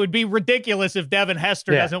Fame too. It'd be ridiculous if Devin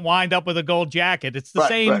Hester doesn't wind up with a gold jacket. It's the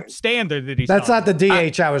same standard that he's. That's not the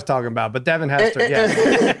DH I was talking about, but Devin Hester.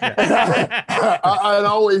 I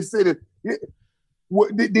always say that.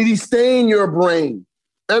 Did he stay in your brain?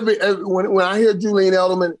 When I hear Julian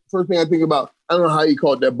Edelman, first thing I think about, I don't know how he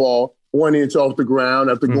caught that ball 1 inch off the ground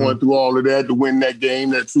after going through all of that to win that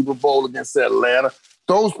game, that Super Bowl against Atlanta.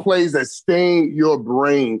 Those plays that stain your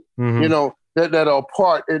brain, that are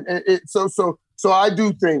part. So I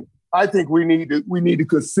do think we need to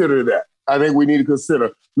consider that. I think we need to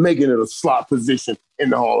consider making it a slot position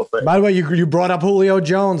in the Hall of Fame. By the way, you brought up Julio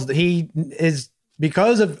Jones. He is,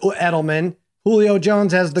 because of Edelman, Julio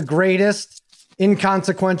Jones has the greatest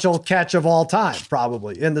inconsequential catch of all time,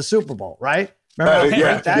 probably, in the Super Bowl, right? Remember how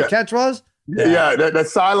great that catch was? Yeah, that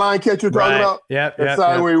sideline catch you're talking about? Yeah.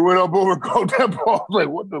 Where he went up over and caught that ball. Like,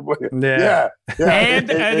 what the fuck? Yeah. And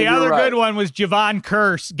the other good one was Javon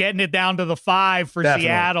Curse getting it down to the 5 for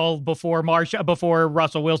Seattle before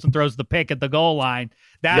Russell Wilson throws the pick at the goal line.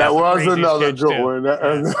 That was another good one.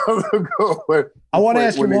 I want to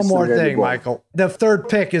ask you one more thing, Michael. The third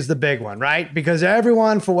pick is the big one, right? Because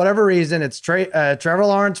everyone, for whatever reason, it's Trevor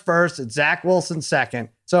Lawrence first, it's Zach Wilson second.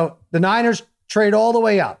 So the Niners trade all the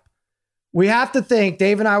way up. We have to think,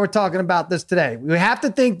 Dave and I were talking about this today, we have to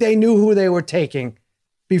think they knew who they were taking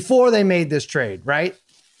before they made this trade, right?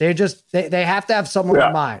 They have to have someone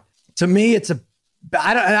in mind. To me,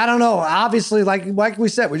 I don't know. Obviously, like we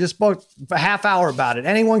said, we just spoke for a half hour about it.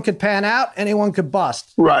 Anyone could pan out, anyone could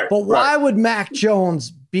bust. Right. But why would Mac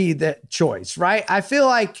Jones be the choice, right? I feel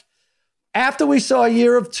like after we saw a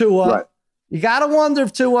year of Tua, right. You got to wonder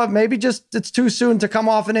if Tua, maybe just it's too soon to come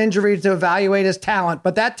off an injury to evaluate his talent,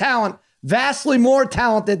 but that talent, vastly more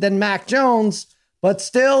talented than Mac Jones, but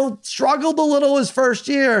still struggled a little his first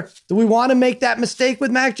year. Do we want to make that mistake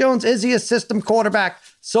with Mac Jones? Is he a system quarterback?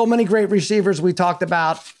 So many great receivers we talked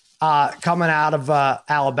about coming out of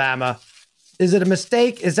Alabama. Is it a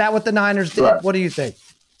mistake? Is that what the Niners did? Right. What do you think?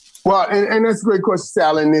 Well, and that's a great question,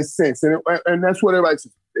 Sal, in this sense. And that's what everybody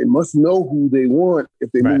says. They must know who they want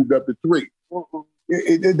if they moved up to 3.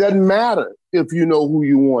 It doesn't matter if you know who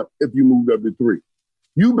you want if you moved up to 3.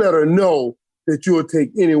 You better know that you'll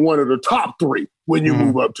take any one of the top 3 when you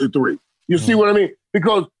move up to 3. You see what I mean?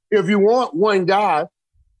 Because if you want one guy,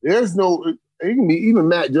 there's no – it can be even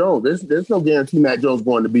Matt Jones. There's no guarantee Matt Jones is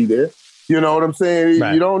going to be there. You know what I'm saying?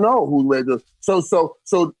 Right. You don't know who's Matt Jones.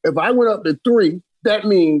 So if I went up to 3, that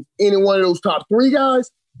means any one of those top 3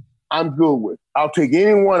 guys, I'm good with. I'll take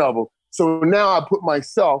any one of them. So now I put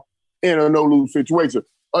myself in a no-lose situation.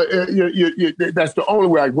 That's the only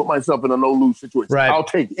way I can put myself in a no-lose situation. Right. I'll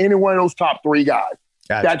take any one of those top 3 guys.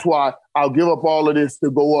 Gotcha. That's why I'll give up all of this to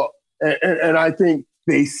go up. And I think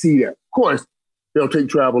they see that. Of course, they'll take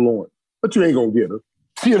Travel on, but you ain't going to get them.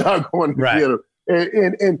 You're not going to get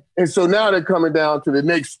them. And so now they're coming down to the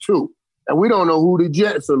next 2. And we don't know who the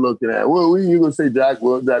Jets are looking at. Well, you're going to say Zach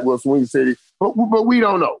Wilson, we can say but we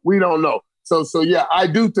don't know. We don't know. So yeah, I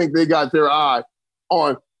do think they got their eye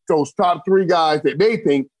on those top 3 guys that they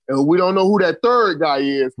think, and we don't know who that third guy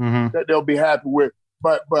is that they'll be happy with.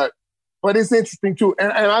 But it's interesting too,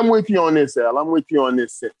 and I'm with you on this, Al. I'm with you on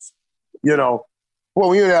this sense. You know, well,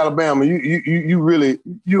 when you're in Alabama, you really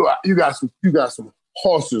got some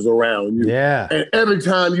horses around you. Yeah. And every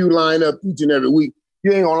time you line up each and every week,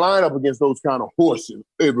 you ain't gonna line up against those kind of horses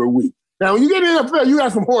every week. Now, when you get in the NFL, you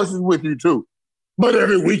got some horses with you too. But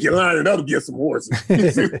every week you're lining up against some horses.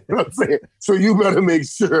 You see what I'm saying? So you better make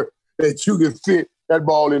sure that you can fit that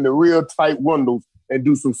ball in the real tight windows and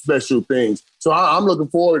do some special things. So I'm looking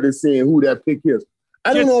forward to seeing who that pick is.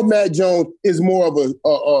 I don't know if Matt Jones is more of a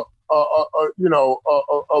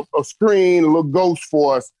screen, a little ghost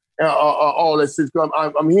for us, all that shit.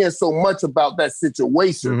 I'm hearing so much about that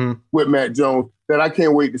situation with Matt Jones that I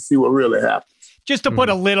can't wait to see what really happens. Just to put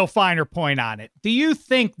a little finer point on it, do you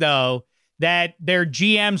think, though, that there are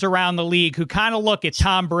GMs around the league who kind of look at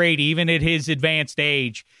Tom Brady, even at his advanced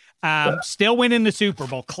age, still winning the Super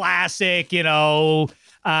Bowl, classic, stand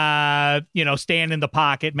in the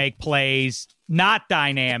pocket, make plays, not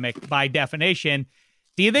dynamic by definition.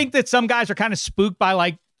 Do you think that some guys are kind of spooked by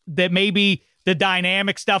like that maybe the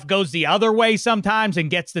dynamic stuff goes the other way sometimes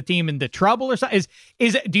and gets the team into trouble or something?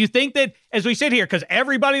 Do you think that as we sit here, because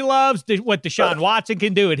everybody loves what Deshaun Watson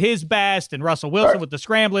can do at his best and Russell Wilson with the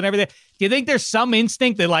scramble and everything, do you think there's some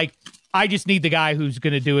instinct that like, I just need the guy who's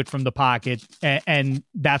going to do it from the pocket, and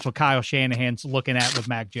that's what Kyle Shanahan's looking at with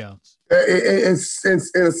Mac Jones? In a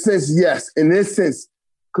sense, yes. In this sense,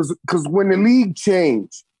 because when the league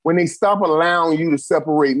changed, when they stop allowing you to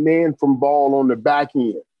separate man from ball on the back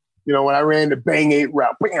end, when I ran the bang 8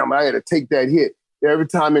 route, bam, I had to take that hit. Every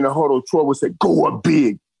time in the huddle, Troy would say, go up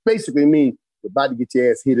big. Basically mean you're about to get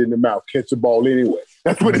your ass hit in the mouth, catch the ball anyway.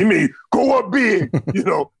 That's what he means. Go up big.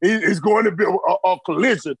 It's going to be a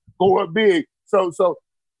collision. Go up big. So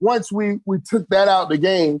once we took that out of the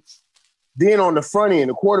game, then on the front end,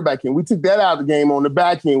 the quarterback end, we took that out of the game on the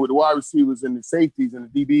back end with the wide receivers and the safeties and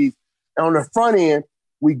the DBs. And on the front end,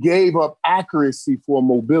 we gave up accuracy for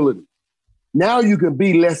mobility. Now you can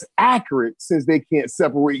be less accurate since they can't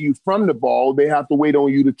separate you from the ball. They have to wait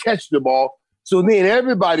on you to catch the ball. So then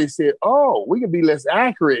everybody said, oh, we can be less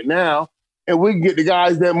accurate now, and we can get the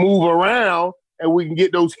guys that move around, and we can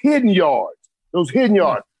get those hidden yards.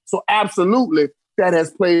 So absolutely, that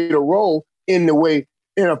has played a role in the way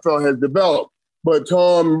NFL has developed. But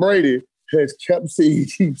Tom Brady has kept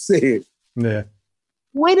saying,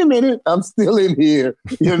 wait a minute, I'm still in here,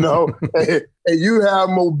 and you have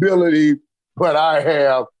mobility, but I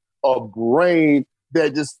have a brain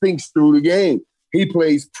that just thinks through the game. He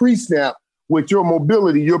plays pre-snap. With your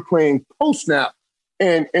mobility, you're playing post-snap.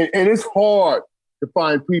 And it's hard to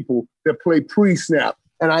find people that play pre-snap.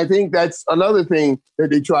 And I think that's another thing that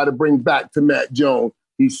they try to bring back to Matt Jones.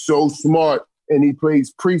 He's so smart, and he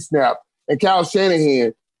plays pre-snap. And Kyle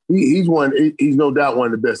Shanahan, he's no doubt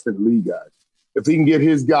one of the best in the league, guys. If he can get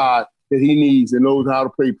his guy that he needs and knows how to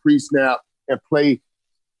play pre-snap and play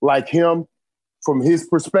like him from his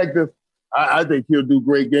perspective, I think he'll do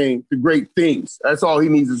great things. That's all he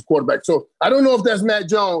needs as a quarterback. So I don't know if that's Matt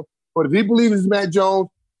Jones, but if he believes it's Matt Jones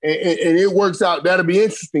and it works out, that'll be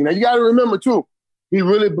interesting. Now, you got to remember, too, he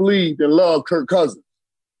really believed and loved Kirk Cousins.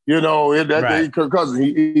 You know, Kirk Cousins.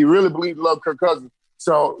 He really believes love Kirk Cousins.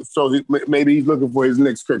 So maybe he's looking for his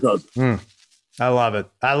next Kirk Cousins. I love it.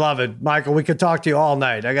 I love it. Michael, we could talk to you all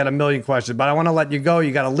night. I got a million questions, but I want to let you go.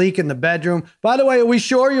 You got a leak in the bedroom. By the way, are we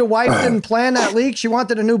sure your wife didn't plan that leak? She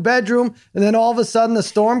wanted a new bedroom, and then all of a sudden the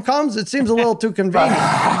storm comes? It seems a little too convenient.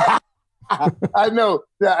 I know.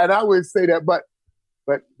 Yeah, and I would say that, but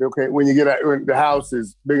okay, when the house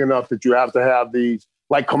is big enough that you have to have these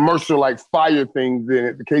like commercial, like fire things in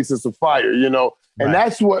it, in case it's a fire, you know, and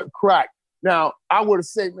that's what cracked. Now, I would have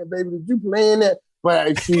said, man, baby, did you plan that?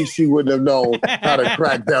 But she wouldn't have known how to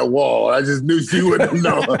crack that wall. I just knew she wouldn't have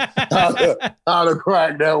known how to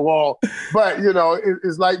crack that wall. But, you know,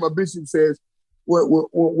 it's like my bishop says,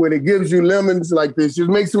 when it gives you lemons like this,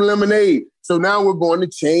 just make some lemonade. So now we're going to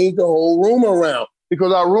change the whole room around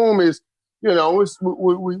because our room is, you know,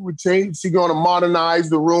 we changed. She's going to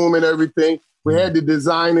modernize the room and everything. We had the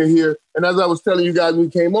designer here. And as I was telling you guys when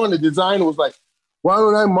we came on, the designer was like, why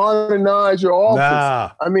don't I modernize your office?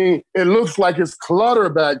 Nah. I mean, it looks like it's clutter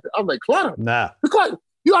back there. I'm like, clutter? Nah. It's like,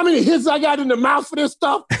 you know how many hits I got in the mouth for this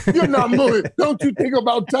stuff? You're not moving. Don't you think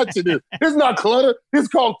about touching this. It's not clutter. It's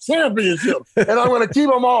called championship. And I'm going to keep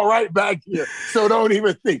them all right back here. So don't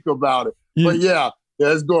even think about it. But yeah,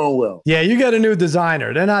 it's going well. Yeah, you got a new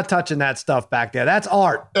designer. They're not touching that stuff back there. That's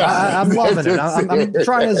art. I'm loving it. I'm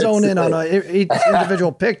trying to zone in on each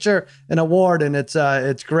individual picture and award, and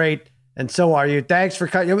it's great. And so are you. Thanks for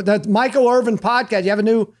cutting. That's Michael Irvin podcast. You have a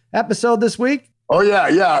new episode this week? Oh,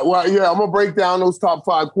 yeah. Well, yeah, I'm going to break down those top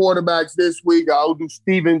 5 quarterbacks this week. I'll do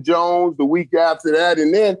Stephen Jones the week after that,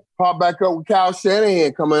 and then pop back up with Kyle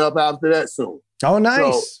Shanahan coming up after that soon. Oh,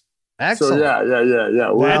 nice. Excellent. So,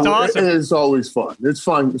 yeah. Well, that's awesome. It's always fun. It's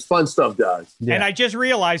fun. It's fun stuff, guys. Yeah. And I just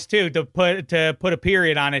realized, too, to put a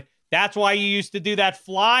period on it, that's why you used to do that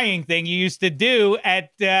flying thing you used to do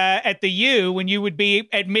at the U when you would be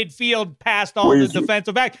at midfield past all the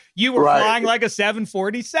defensive back. You were flying like a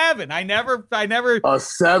 747. I never. A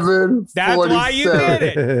 747. That's why you did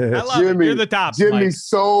it. I love it. You're the top. Jimmy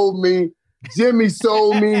sold me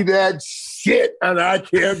that shit, and I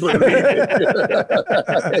can't believe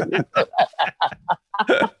it.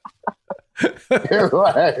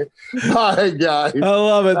 Right. All right, guys. I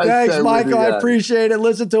love it. Thanks, Michael. I appreciate it.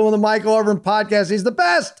 Listen to him on the Michael Irvin podcast. He's the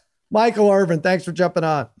best. Michael Irvin, thanks for jumping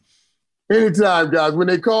on. Anytime, guys. When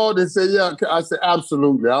they called and said, yeah, I said,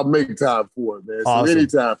 absolutely. I'll make time for it, man. Awesome. So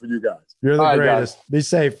anytime for you guys. You're the greatest. Guys. Be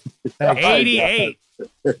safe. 88.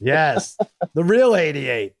 Yes. The real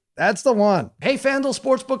 88. That's the one. Hey, FanDuel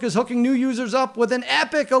Sportsbook is hooking new users up with an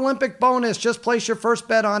epic Olympic bonus. Just place your first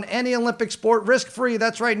bet on any Olympic sport risk-free.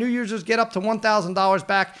 That's right. New users get up to $1,000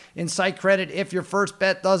 back in site credit if your first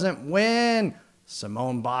bet doesn't win.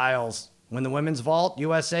 Simone Biles. Win the women's vault,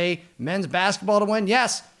 USA men's basketball to win.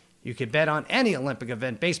 Yes, you can bet on any Olympic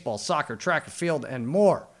event, baseball, soccer, track and field, and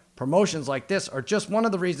more. Promotions like this are just one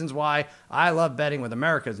of the reasons why I love betting with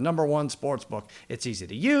America's #1 sportsbook. It's easy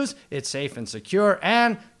to use, it's safe and secure,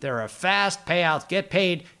 and there are fast payouts. Get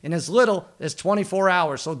paid in as little as 24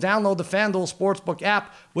 hours. So download the FanDuel Sportsbook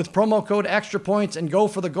app with promo code Extra Points and go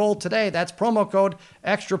for the gold today. That's promo code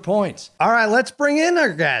Extra Points. All right, let's bring in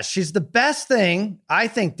our guest. She's the best thing, I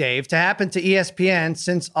think, Dave, to happen to ESPN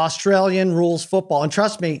since Australian rules football. And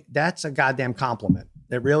trust me, that's a goddamn compliment.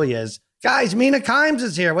 It really is. Guys, Mina Kimes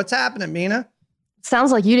is here. What's happening, Mina?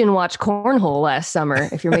 Sounds like you didn't watch Cornhole last summer,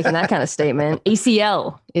 if you're making that kind of statement.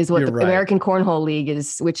 ACL is what American Cornhole League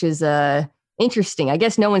is, which is interesting. I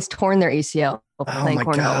guess no one's torn their ACL playing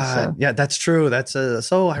Cornhole. God. So. Yeah, that's true. That's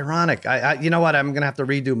so ironic. I you know what? I'm going to have to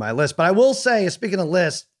redo my list. But I will say, speaking of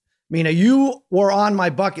lists, Mina, you were on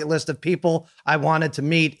my bucket list of people I wanted to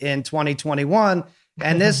meet in 2021.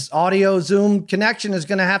 And this audio Zoom connection is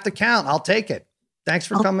going to have to count. I'll take it. Thanks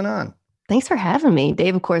for coming on. Thanks for having me.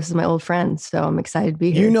 Dave, of course, is my old friend, so I'm excited to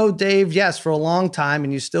be here. You know Dave, yes, for a long time,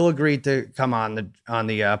 and you still agreed to come on the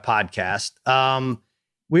podcast.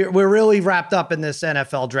 We're really wrapped up in this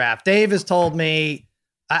NFL draft. Dave has told me,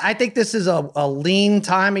 I think this is a lean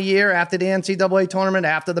time of year after the NCAA tournament,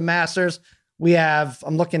 after the Masters. We have,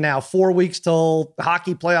 I'm looking now, 4 weeks till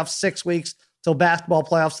hockey playoffs, 6 weeks till basketball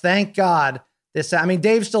playoffs. Thank God.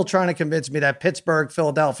 Dave's still trying to convince me that Pittsburgh,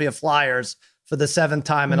 Philadelphia Flyers for the 7th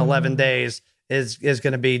time in 11 days is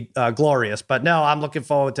going to be glorious. But no, I'm looking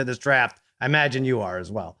forward to this draft. I imagine you are as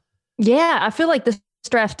well. Yeah, I feel like this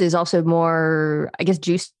draft is also more, I guess,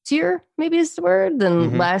 juicier, maybe is the word,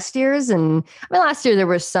 than last year's. And last year there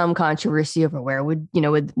was some controversy over what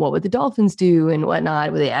would the Dolphins do and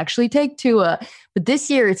whatnot. Would they actually take Tua? But this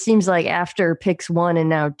year it seems like after picks 1 and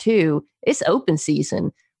now 2, it's open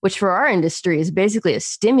season, which for our industry is basically a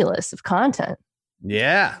stimulus of content.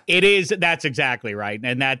 Yeah, it is. That's exactly right.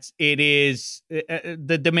 And it is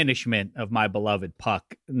the diminishment of my beloved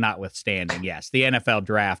puck notwithstanding. Yes, the NFL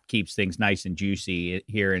draft keeps things nice and juicy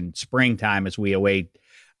here in springtime as we await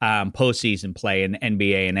postseason play in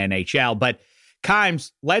NBA and NHL. But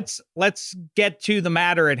Kimes, let's get to the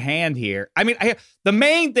matter at hand here. I mean, the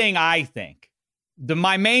main thing I think,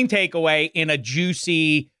 my main takeaway in a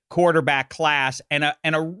juicy quarterback class and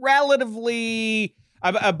a relatively,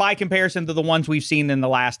 by comparison to the ones we've seen in the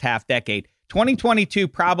last half decade, 2022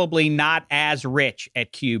 probably not as rich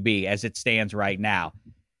at QB as it stands right now.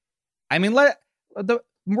 I mean,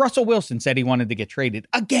 Russell Wilson said he wanted to get traded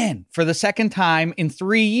again for the second time in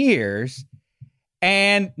 3 years.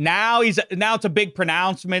 And now it's a big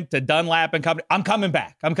pronouncement to Dunlap and company. I'm coming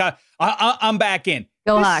back. I'm back in.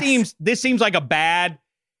 This seems like a bad.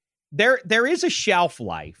 There is a shelf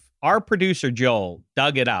life. Our producer Joel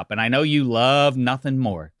dug it up, and I know you love nothing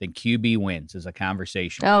more than QB wins as a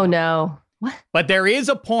conversation. Oh no! What? But there is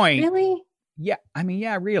a point. Really? Yeah, I mean,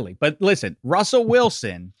 yeah, really. But listen, Russell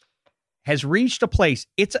Wilson has reached a place.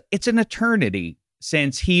 It's an eternity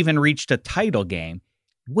since he even reached a title game.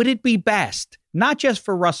 Would it be best, not just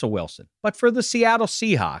for Russell Wilson, but for the Seattle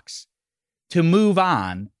Seahawks, to move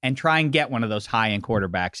on and try and get one of those high-end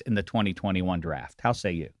quarterbacks in the 2021 draft? How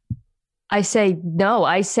say you? I say no.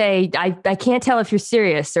 I say I can't tell if you're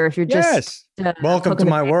serious or if you're just welcome to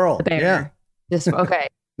my world. Yeah. Just okay.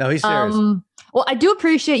 No, he's serious. Well, I do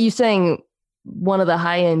appreciate you saying one of the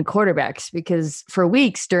high-end quarterbacks, because for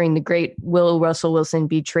weeks during the great will Russell Wilson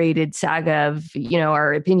be traded saga of,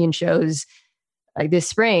 our opinion shows like this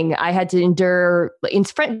spring, I had to endure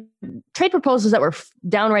trade proposals that were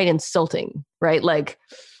downright insulting, right? Like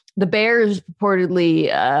the Bears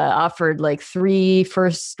purportedly offered like 3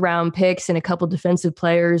 first-round picks and a couple defensive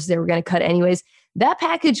players they were going to cut anyways. That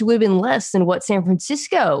package would have been less than what San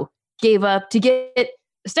Francisco gave up to get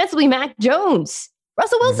ostensibly Mac Jones.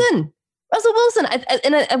 Russell Wilson.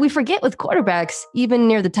 And we forget with quarterbacks, even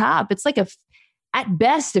near the top, it's like at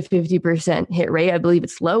best a 50% hit rate. I believe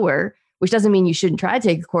it's lower, which doesn't mean you shouldn't try to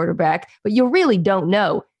take a quarterback, but you really don't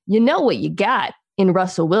know. You know what you got in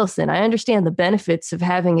Russell Wilson. I understand the benefits of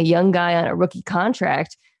having a young guy on a rookie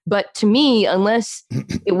contract, but to me, unless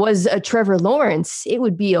it was a Trevor Lawrence, it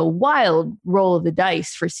would be a wild roll of the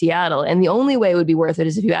dice for Seattle. And the only way it would be worth it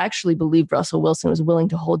is if you actually believed Russell Wilson was willing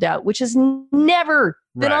to hold out, which has never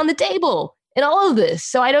been on the table in all of this.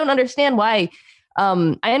 So I don't understand why.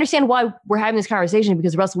 I understand why we're having this conversation,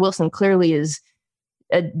 because Russell Wilson clearly is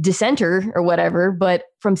a dissenter or whatever, but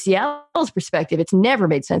from Seattle's perspective, it's never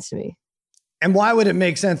made sense to me. And why would it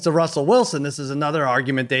make sense to Russell Wilson? This is another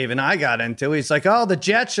argument Dave and I got into. He's like, oh, the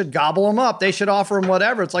Jets should gobble him up. They should offer him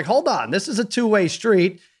whatever. It's like, hold on. This is a two-way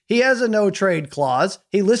street. He has a no-trade clause.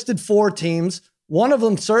 He listed 4 teams. One of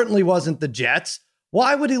them certainly wasn't the Jets.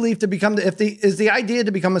 Why would he leave to become is the idea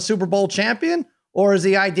to become a Super Bowl champion? Or is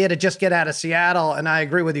the idea to just get out of Seattle? And I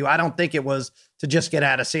agree with you. I don't think it was to just get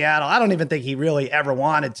out of Seattle. I don't even think he really ever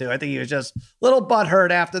wanted to. I think he was just a little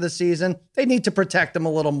butthurt after the season. They need to protect him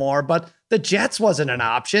a little more. But the Jets wasn't an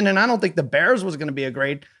option. And I don't think the Bears was going to be a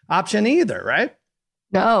great option either, right?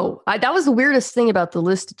 No, that was the weirdest thing about the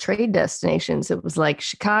list of trade destinations. It was like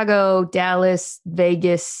Chicago, Dallas,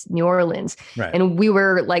 Vegas, New Orleans. Right. And we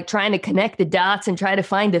were like trying to connect the dots and try to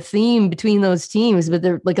find a theme between those teams. But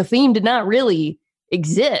a theme did not really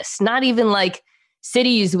exist. Not even like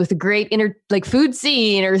cities with a great food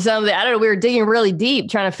scene or something. I don't know. We were digging really deep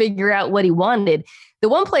trying to figure out what he wanted. The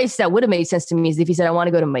one place that would have made sense to me is if he said, I want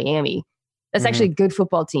to go to Miami. That's actually a good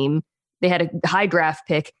football team. They had a high draft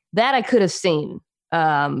pick that I could have seen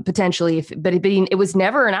potentially, but it was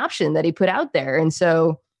never an option that he put out there. And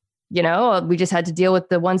so, we just had to deal with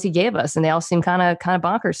the ones he gave us, and they all seem kind of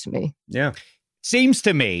bonkers to me. Yeah. Seems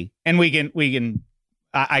to me, and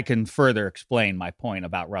I can further explain my point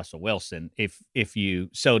about Russell Wilson if you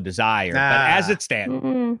so desire. But as it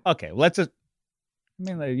stands, okay,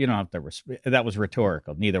 you don't have to. That was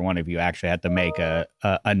rhetorical. Neither one of you actually had to make a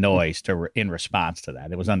noise in response to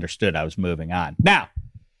that. It was understood. I was moving on. Now,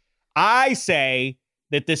 I say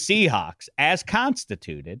that the Seahawks, as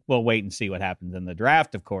constituted, we'll wait and see what happens in the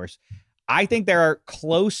draft, of course. I think they're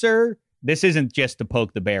closer. This isn't just to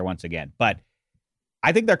poke the bear once again, but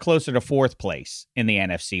I think they're closer to 4th place in the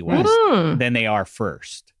NFC West than they are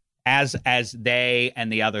first, as they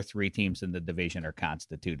and the other 3 teams in the division are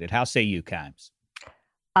constituted. How say you, Kimes?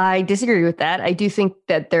 I disagree with that. I do think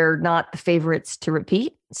that they're not the favorites to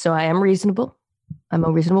repeat, so I am reasonable. I'm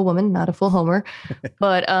a reasonable woman, not a full homer.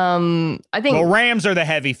 But I think Rams are the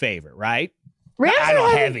heavy favorite, right? Rams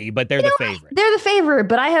are heavy, but they're the favorite. They're the favorite,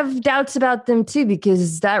 but I have doubts about them too,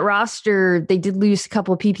 because that roster, they did lose a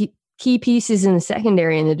couple of key key pieces in the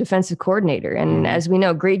secondary and the defensive coordinator. And as we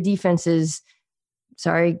know, great defenses,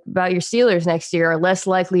 sorry about your Steelers next year, are less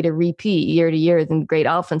likely to repeat year to year than great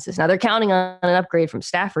offenses. Now they're counting on an upgrade from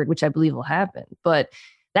Stafford, which I believe will happen, but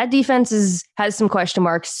that defense has some question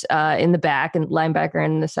marks in the back and linebacker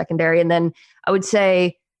and the secondary. And then I would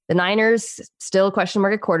say the Niners, still a question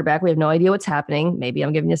mark at quarterback. We have no idea what's happening. Maybe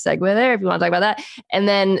I'm giving you a segue there if you want to talk about that. And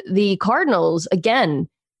then the Cardinals, again,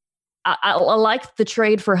 I like the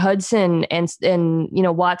trade for Hudson and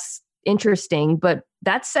Watt's interesting, but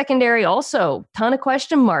that secondary also ton of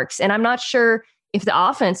question marks. And I'm not sure if the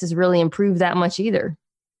offense has really improved that much either.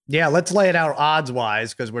 Yeah, let's lay it out odds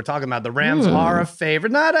wise, because we're talking about the Rams are a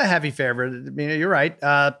favorite, not a heavy favorite. I mean, you're right.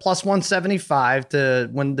 Plus 175 to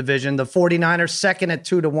win the division. The 49ers second at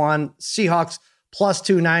 2-1. Seahawks plus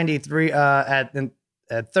 293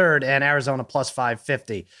 at third, and Arizona plus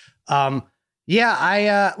 550.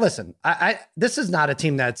 Listen, I this is not a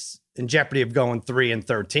team that's in jeopardy of going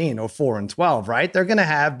 3-13 or 4-12, right? They're going to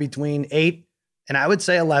have between 8 and I would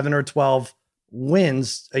say 11 or 12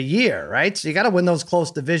 wins a year, right? So you got to win those close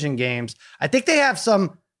division games. I think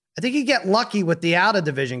you get lucky with the out of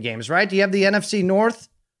division games, right? Do you have the NFC North?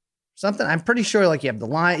 Something? I'm pretty sure like you have the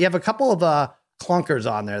line, you have a couple of clunkers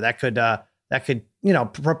on there that could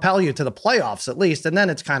propel you to the playoffs at least. And then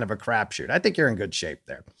it's kind of a crapshoot. I think you're in good shape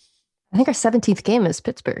there. I think our 17th game is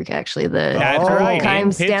Pittsburgh, actually. That's right.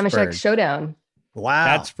 Kimes-Damashek showdown. Wow.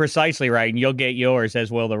 That's precisely right. And you'll get yours,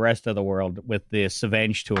 as will the rest of the world, with this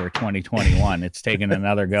Avenge Tour 2021. It's taken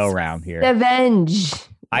another go round here. Avenge.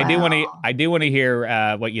 I do want to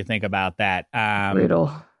hear what you think about that.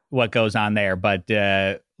 Brutal. What goes on there. But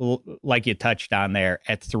like you touched on there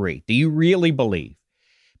at 3, do you really believe?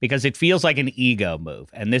 Because it feels like an ego move.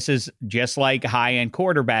 And this is just like high-end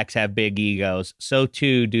quarterbacks have big egos. So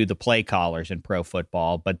too do the play callers in pro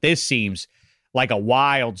football. But this seems like a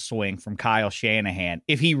wild swing from Kyle Shanahan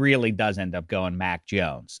if he really does end up going Mac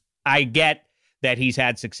Jones. I get that he's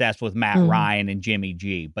had success with Matt Ryan and Jimmy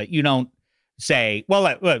G, but you don't say,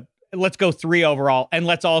 well, let's go 3 overall, and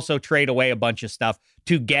let's also trade away a bunch of stuff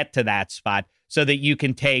to get to that spot so that you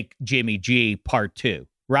can take Jimmy G part 2.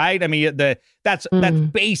 Right? I mean, that's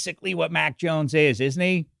basically what Mac Jones is, isn't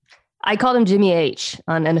he? I called him Jimmy H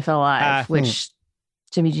on NFL Live, which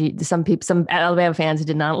Jimmy G, some Alabama fans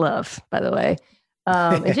did not love, by the way.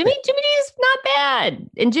 And Jimmy G is not bad.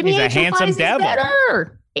 And Jimmy He's H a handsome devil. Is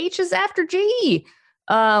better. H is after G.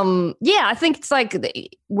 I think it's like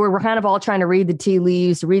we're kind of all trying to read the tea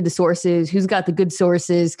leaves, to read the sources, who's got the good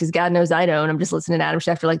sources, because God knows I don't. I'm just listening to Adam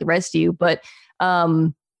Schefter like the rest of you. But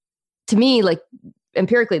to me, like,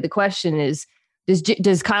 empirically, the question is,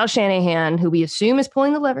 does Kyle Shanahan, who we assume is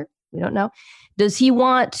pulling the lever, we don't know, does he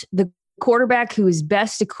want the quarterback who is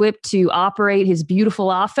best equipped to operate his beautiful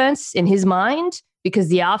offense in his mind because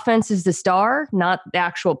the offense is the star, not the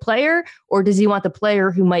actual player? Or does he want the player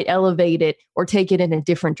who might elevate it or take it in a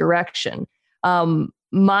different direction?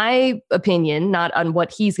 My opinion, not on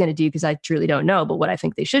what he's going to do, because I truly don't know, but what I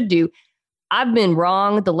think they should do. I've been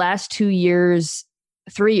wrong the last 2 years,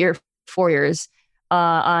 3 or 4 years,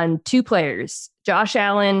 on 2 players, Josh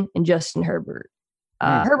Allen and Justin Herbert.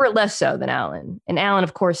 Herbert less so than Allen. And Allen,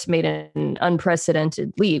 of course, made an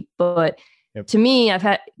unprecedented leap. But to me,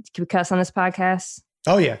 can we cuss on this podcast?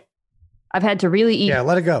 Oh, yeah. I've had to really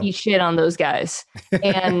let it go. Eat shit on those guys.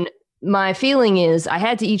 And my feeling is I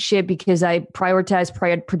had to eat shit because I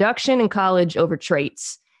prioritized production in college over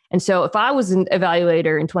traits. And so if I was an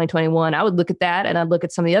evaluator in 2021, I would look at that and I'd look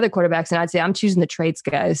at some of the other quarterbacks and I'd say, I'm choosing the traits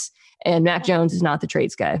guys. And Mac Jones is not the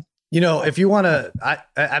traits guy. You know, if you want to,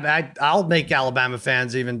 I'll make Alabama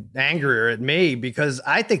fans even angrier at me because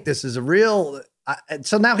I think this is a real.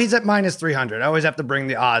 So now he's at minus 300. I always have to bring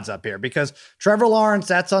the odds up here because Trevor Lawrence,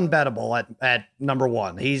 that's unbettable at number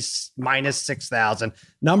 1. He's minus 6,000.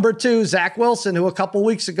 Number 2, Zach Wilson, who a couple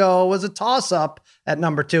weeks ago was a toss up at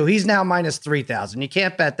number 2. He's now minus 3,000. You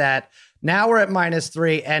can't bet that. Now we're at minus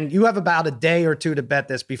 3, and you have about a day or two to bet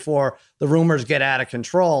this before the rumors get out of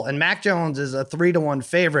control. And Mac Jones is a 3-1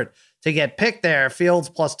 favorite to get picked there. Fields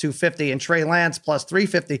plus 250 and Trey Lance plus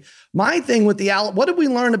 350. My thing with what did we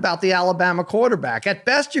learn about the Alabama quarterback? At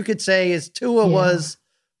best, you could say is Tua was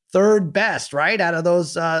third best, right? Out of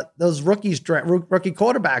those rookie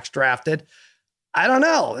quarterbacks drafted. I don't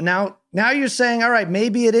know. Now you're saying, all right,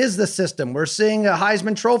 maybe it is the system. We're seeing a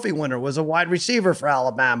Heisman Trophy winner was a wide receiver for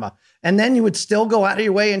Alabama. And then you would still go out of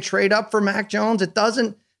your way and trade up for Mac Jones. It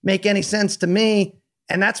doesn't make any sense to me.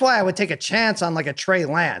 And that's why I would take a chance on like a Trey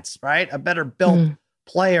Lance, right? A better built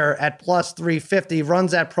player at plus 350,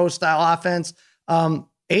 runs that pro style offense.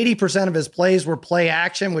 80% of his plays were play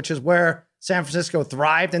action, which is where San Francisco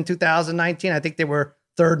thrived in 2019. I think they were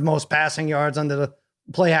third most passing yards under the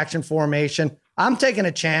play action formation. I'm taking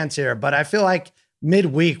a chance here, but I feel like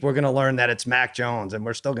midweek we're going to learn that it's Mac Jones, and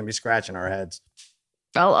we're still going to be scratching our heads.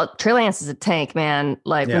 Well, Trey Lance is a tank, man.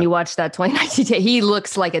 Like when you watch that 2019, he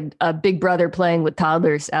looks like a big brother playing with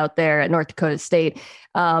toddlers out there at North Dakota State.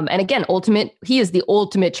 And again, he is the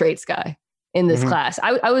ultimate traits guy in this class.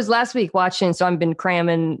 I was last week watching, so I've been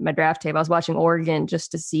cramming my draft tape. I was watching Oregon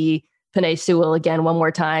just to see Penei Sewell again one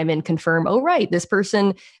more time and confirm, oh, right, this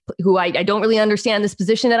person who I don't really understand this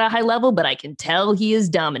position at a high level, but I can tell he is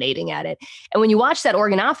dominating at it. And when you watch that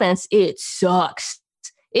Oregon offense, it sucks.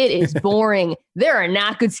 It is boring. There are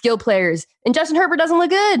not good skill players. And Justin Herbert doesn't look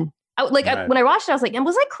good. When I watched it, I was like,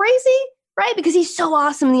 was I crazy? Right? Because he's so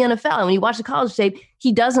awesome in the NFL. And when you watch the college tape,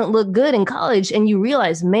 he doesn't look good in college. And you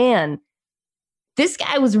realize, man, this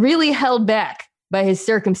guy was really held back by his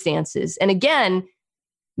circumstances. And again,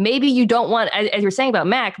 maybe you don't want, as you're saying about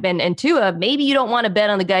Mac and Tua, maybe you don't want to bet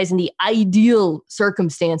on the guys in the ideal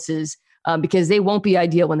circumstances because they won't be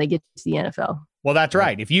ideal when they get to the NFL. Well, that's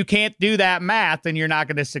right. If you can't do that math, then you're not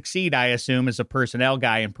going to succeed, I assume, as a personnel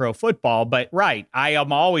guy in pro football. But right, I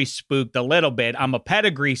am always spooked a little bit. I'm a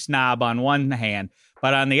pedigree snob on one hand,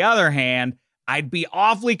 but on the other hand, I'd be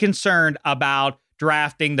awfully concerned about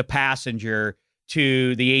drafting the passenger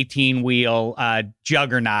to the 18-wheel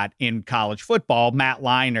juggernaut in college football. Matt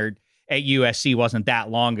Leinart at USC wasn't that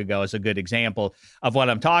long ago is a good example of what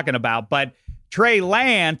I'm talking about. But Trey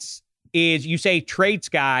Lance is, you say, traits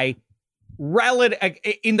guy, relative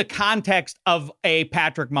in the context of a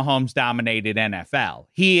Patrick Mahomes dominated NFL.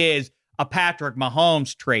 He is a Patrick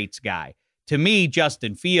Mahomes traits guy. To me,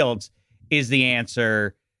 Justin Fields is the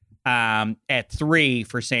answer at 3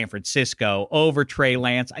 for San Francisco over Trey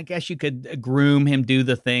Lance. I guess you could groom him, do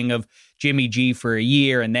the thing of Jimmy G for a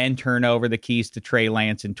year and then turn over the keys to Trey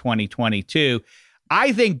Lance in 2022.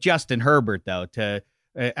 I think Justin Herbert, though,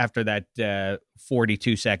 after that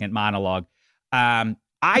 42-second monologue,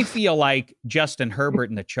 I feel like Justin Herbert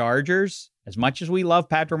and the Chargers, as much as we love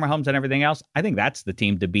Patrick Mahomes and everything else, I think that's the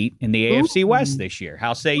team to beat in the AFC West this year.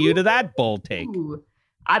 How say you to that bold take?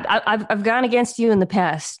 I've gone against you in the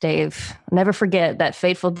past, Dave. I'll never forget that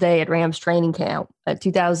fateful day at Rams training camp at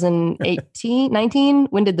 2018, 19.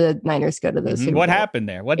 When did the Niners go to the Super Bowl? What happened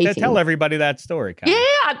there? Tell everybody that story, Kyle.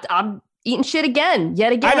 Yeah, I'm eating shit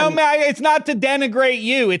yet again. I know, man. It's not to denigrate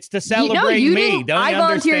you. It's to celebrate me. Don't you I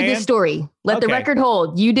volunteered this story. Let the record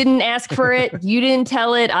hold. You didn't ask for it. You didn't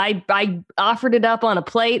tell it. I offered it up on a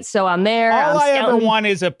plate, so I'm there. All I ever want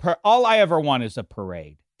is a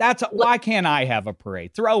parade. Why can't I have a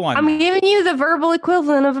parade? Throw one. I'm giving you the verbal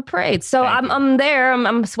equivalent of a parade. So I'm there.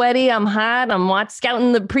 I'm sweaty. I'm hot. I'm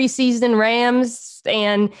scouting the preseason Rams.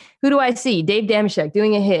 And who do I see? Dave Dameshek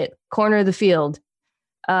doing a hit, corner of the field.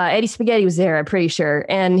 Eddie Spaghetti was there, I'm pretty sure.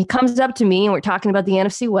 And he comes up to me and we're talking about the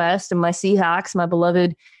NFC West and my Seahawks, my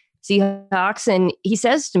beloved Seahawks. And he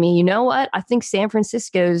says to me, you know what? I think San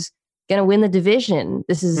Francisco's going to win the division.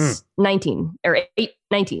 This is 19. Yeah.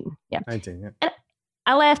 19, yeah. And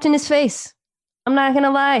I laughed in his face. I'm not going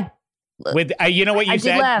to lie. With you know what you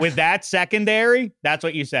said? With that secondary, that's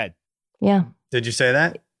what you said. Yeah. Did you say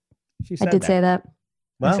that? I did say that.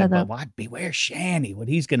 Well, beware Shanny, what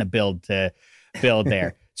he's going to build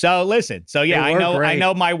there. So listen. So yeah, I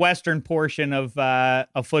know my Western portion of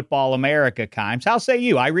Football America Kimes. How say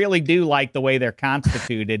you? I really do like the way they're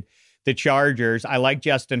constituted. The Chargers. I like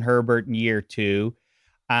Justin Herbert in year 2.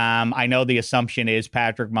 I know the assumption is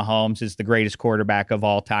Patrick Mahomes is the greatest quarterback of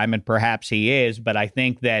all time, and perhaps he is, but I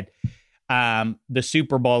think that the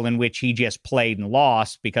Super Bowl in which he just played and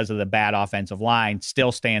lost because of the bad offensive line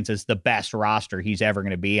still stands as the best roster he's ever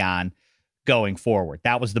going to be on going forward.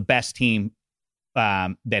 That was the best team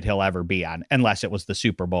that he'll ever be on, unless it was the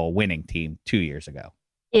Super Bowl winning team 2 years ago.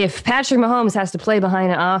 If Patrick Mahomes has to play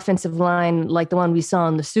behind an offensive line like the one we saw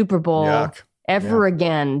in the Super Bowl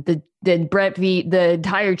again, the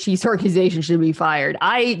entire Chiefs organization should be fired.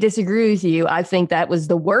 I disagree with you. I think that was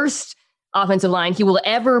the worst offensive line he will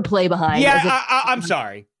ever play behind. Yeah, I'm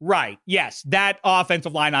sorry. Right. Yes, that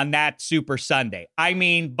offensive line on that Super Sunday. I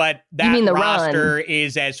mean, but that roster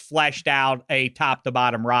is as fleshed out a top to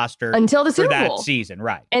bottom roster until the Super Bowl that season.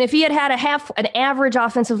 Right. And if he had an average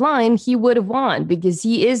offensive line, he would have won because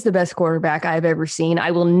he is the best quarterback I've ever seen.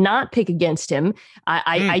 I will not pick against him.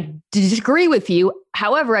 I disagree with you.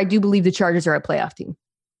 However, I do believe the Chargers are a playoff team.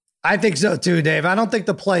 I think so too, Dave. I don't think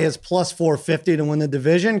the play is plus 450 to win the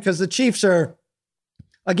division because the Chiefs are,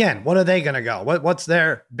 again, what are they going to go? What's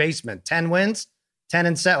their basement? 10 wins?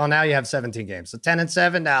 10-7. Well, now you have 17 games. So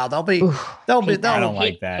 10-7 now. I don't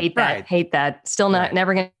like that. Hate that. Still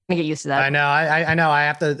never going to get used to that. I know. I know. I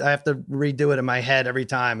have to redo it in my head every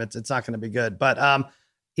time. It's not going to be good. But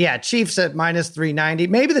Yeah, Chiefs at minus 390.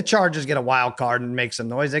 Maybe the Chargers get a wild card and make some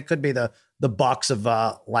noise. It could be the Bucks of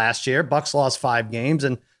last year. Bucks lost 5 games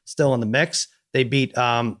and still in the mix. They beat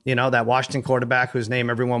that Washington quarterback whose name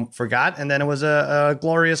everyone forgot, and then it was a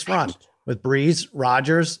glorious run with Breeze,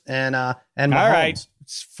 Rodgers, and Mahomes. All right.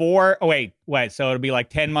 It's 4. Oh, wait. So it'll be like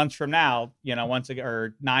 10 months from now,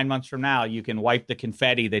 or 9 months from now, you can wipe the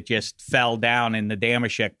confetti that just fell down in the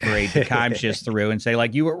Damashek parade that Kimes just threw and say,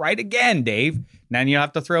 like, you were right again, Dave. And then you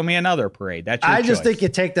have to throw me another parade. That's your choice. Just think you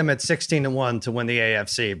take them at 16-1 to win the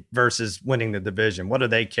AFC versus winning the division. What do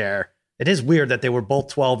they care? It is weird that they were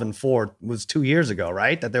both 12-4. It was 2 years ago,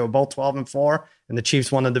 right? That they were both 12-4 and the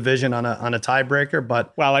Chiefs won the division on a tiebreaker.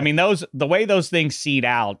 But well, I mean, the way those things seed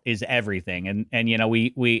out is everything. And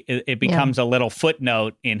it becomes a little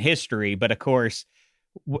footnote in history. But of course,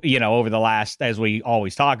 over the last, as we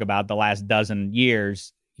always talk about, the last dozen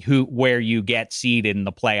years, where you get seeded in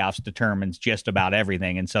the playoffs determines just about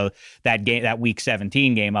everything. And so that week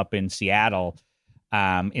 17 game up in Seattle,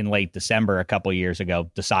 in late December a couple years ago,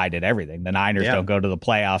 decided everything. The Niners don't go to the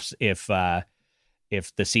playoffs if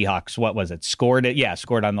the Seahawks, what was it, scored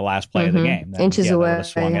on the last play of the game. Then, inches away. That would have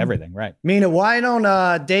swung everything, right? Mina, why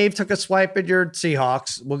don't Dave took a swipe at your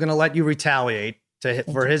Seahawks? We're going to let you retaliate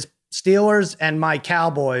for his Steelers and my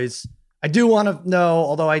Cowboys. I do want to know,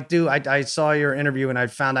 although I saw your interview and I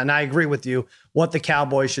found out, and I agree with you, what the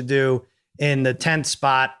Cowboys should do in the 10th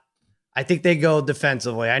spot. I think they go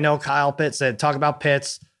defensively. I know Kyle Pitts said, talk about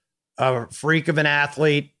Pitts, a freak of an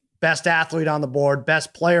athlete, best athlete on the board,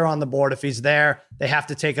 best player on the board. If he's there, they have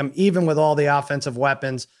to take him, even with all the offensive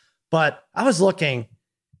weapons. But I was looking,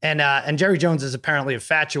 and Jerry Jones is apparently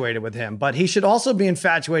infatuated with him, but he should also be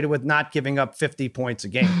infatuated with not giving up 50 points a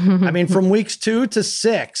game. I mean, from weeks 2 to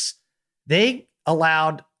 6, they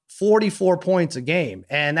allowed 44 points a game,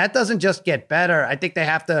 and that doesn't just get better. I think they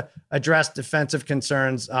have to address defensive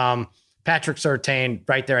concerns. Patrick Surtain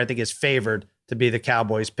right there, I think, is favored to be the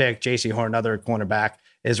Cowboys pick. J.C. Horn, another cornerback,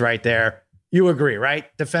 is right there. You agree, right?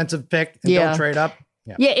 Defensive pick and don't trade up.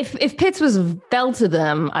 Yeah. If Pitts fell to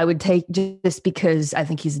them, I would take, just because I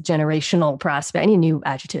think he's a generational prospect. I need a new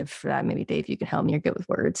adjective for that. Maybe Dave, you can help me. You're good with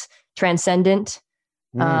words. Transcendent.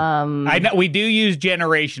 I know we do use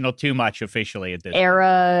generational too much officially at this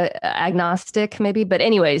era point. Agnostic, maybe. But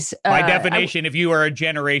anyways, by definition, if you are a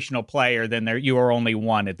generational player, then you are only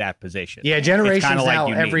one at that position. Yeah, generations now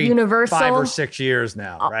like every universal 5 or 6 years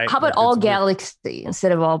now, right? How about all galaxy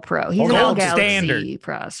instead of all pro? He's an all galaxy standard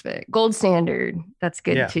prospect. Gold standard. That's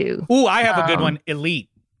good too. Ooh, I have a good one. Elite.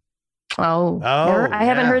 I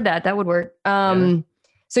haven't heard that. That would work.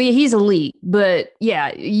 So yeah, he's elite, but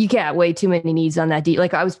yeah, you got way too many needs on that.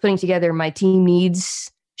 Like I was putting together my team needs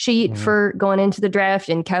sheet for going into the draft,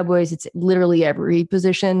 and Cowboys, it's literally every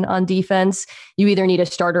position on defense. You either need a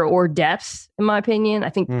starter or depth, in my opinion. I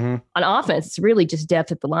think on offense, it's really just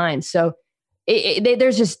depth at the line. So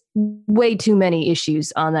there's just way too many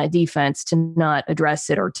issues on that defense to not address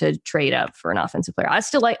it or to trade up for an offensive player.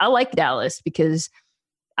 I like Dallas because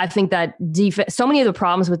I think that defense, so many of the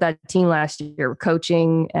problems with that team last year were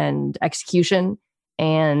coaching and execution.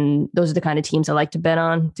 And those are the kind of teams I like to bet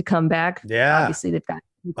on to come back. Yeah. Obviously, they've got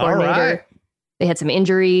a coordinator. Right. They had some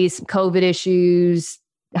injuries, some COVID issues,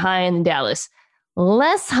 high in Dallas.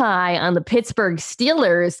 Less high on the Pittsburgh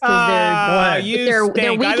Steelers because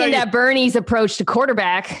they're weakened at Bernie's approach to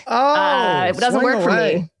quarterback. It doesn't work for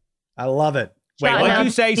me. I love it. Wait, what did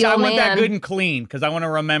you say? So I want that good and clean because I want to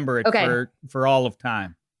remember it for all of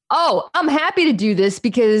time. Oh, I'm happy to do this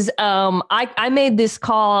because I made this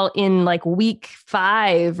call in like week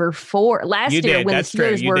 5 or 4 last year when the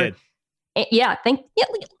Steelers were. Yeah,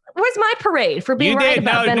 where's my parade for being right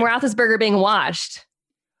about Ben Roethlisberger being washed?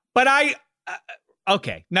 But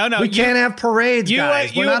okay, no, we can't have parades,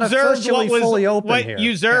 guys. We're not officially fully open here.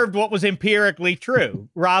 You observed what was empirically true.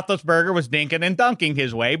 Roethlisberger was dinking and dunking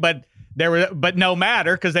his way, but no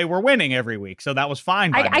matter because they were winning every week, so that was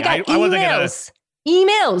fine. I got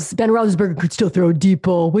emails. Ben Roethlisberger could still throw a deep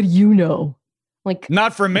ball. What do you know? Like,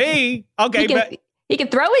 not for me. Okay, he can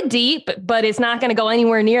throw it deep, but it's not going to go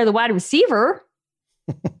anywhere near the wide receiver.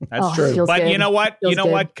 That's true. But you know what?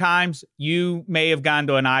 What, Kimes? You may have gone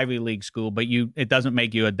to an Ivy League school, but it doesn't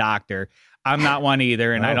make you a doctor. I'm not one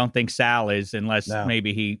either, and I don't think Sal is, unless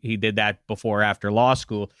maybe he did that before or after law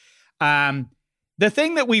school. The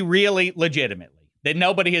thing that we really legitimately, that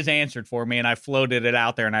nobody has answered for me, and I've floated it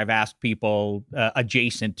out there, and I've asked people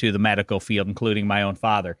adjacent to the medical field, including my own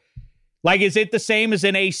father. Like, is it the same as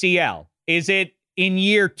an ACL? Is it in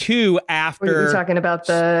year 2 after... You're talking about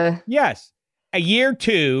the... Yes. A year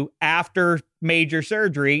 2 after major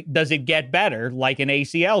surgery, does it get better like an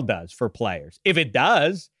ACL does for players? If it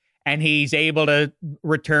does, and he's able to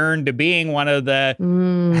return to being one of the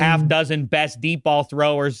half dozen best deep ball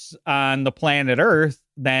throwers on the planet Earth,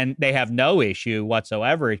 then they have no issue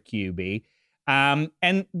whatsoever at QB.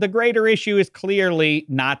 And the greater issue is clearly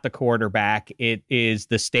not the quarterback. It is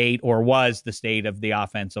the state, or was the state, of the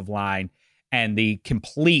offensive line and the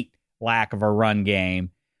complete lack of a run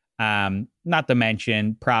game. Not to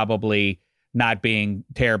mention probably not being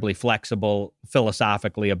terribly flexible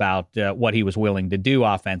philosophically about what he was willing to do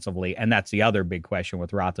offensively. And that's the other big question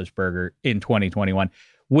with Roethlisberger in 2021.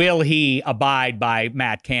 Will he abide by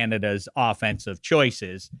Matt Canada's offensive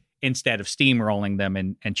choices instead of steamrolling them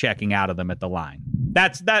and checking out of them at the line?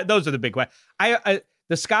 Those are the big questions.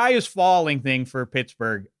 The sky is falling thing for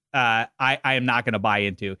Pittsburgh. I am not going to buy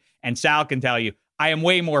into. And Sal can tell you, I am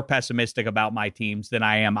way more pessimistic about my teams than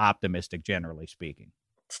I am optimistic, generally speaking.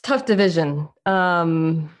 It's a tough division.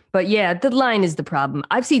 But yeah, the line is the problem.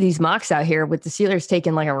 I've seen these mocks out here with the Steelers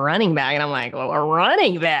taking like a running back, and I'm like, well, a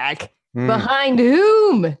running back behind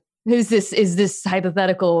whom? Is this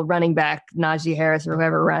hypothetical running back, Najee Harris or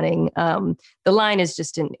whoever running? The line is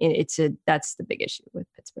just that's the big issue with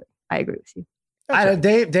Pittsburgh. I agree with you.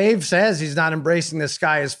 Dave says he's not embracing the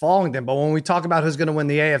sky is falling thing, but when we talk about who's going to win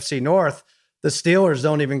the AFC North, the Steelers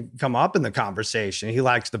don't even come up in the conversation. He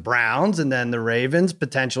likes the Browns, and then the Ravens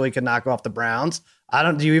potentially could knock off the Browns.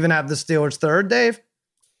 Do you even have the Steelers third, Dave?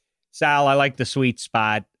 Sal, I like the sweet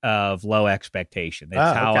spot of low expectation. It's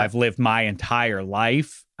how I've lived my entire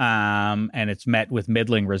life, and it's met with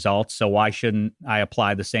middling results. So why shouldn't I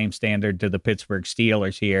apply the same standard to the Pittsburgh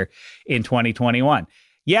Steelers here in 2021?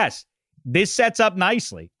 Yes, this sets up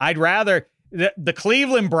nicely. I'd rather... The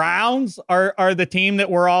Cleveland Browns are the team that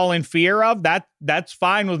we're all in fear of. That's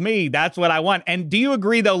fine with me. That's what I want. And do you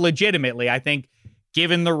agree, though, legitimately, I think,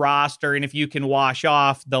 given the roster, and if you can wash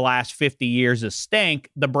off the last 50 years of stink,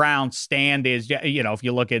 the Browns stand is, if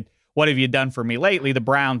you look at what have you done for me lately, the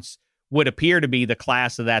Browns would appear to be the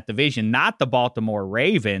class of that division, not the Baltimore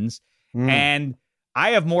Ravens. And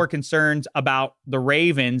I have more concerns about the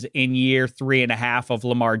Ravens in year 3.5 of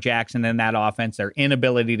Lamar Jackson and that offense, their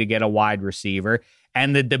inability to get a wide receiver,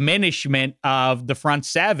 and the diminishment of the front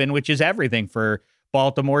seven, which is everything for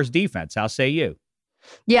Baltimore's defense. How say you?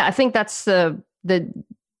 Yeah, I think that's the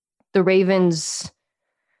Ravens.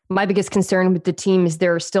 My biggest concern with the team is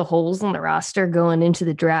there are still holes in the roster going into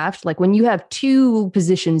the draft. Like when you have two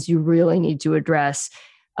positions you really need to address,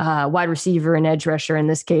 wide receiver and edge rusher, in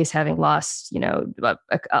this case, having lost,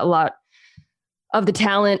 a lot of the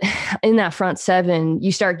talent in that front seven,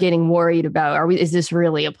 you start getting worried about, is this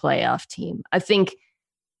really a playoff team? I think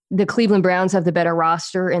the Cleveland Browns have the better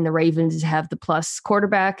roster, and the Ravens have the plus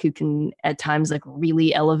quarterback who can at times like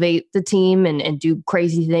really elevate the team and do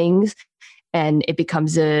crazy things. And it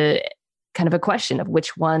becomes a kind of a question of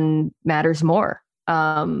which one matters more.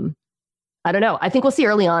 I don't know. I think we'll see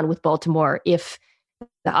early on with Baltimore if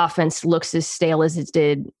the offense looks as stale as it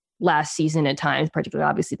did last season at times, particularly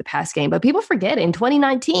obviously the pass game. But people forget in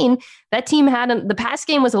 2019, that team the pass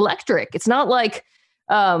game was electric. It's not like,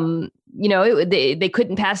 they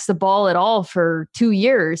couldn't pass the ball at all for 2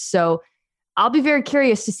 years. So I'll be very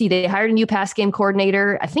curious to see. They hired a new pass game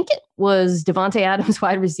coordinator. I think it was Devontae Adams,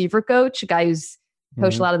 wide receiver coach, a guy who's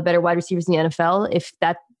coached a lot of the better wide receivers in the NFL. If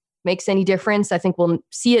that makes any difference, I think we'll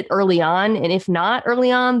see it early on. And if not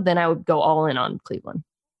early on, then I would go all in on Cleveland.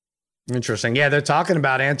 Interesting. Yeah, they're talking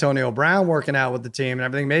about Antonio Brown working out with the team and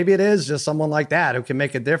everything. Maybe it is just someone like that who can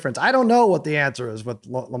make a difference. I don't know what the answer is with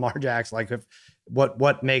Lamar Jackson. Like,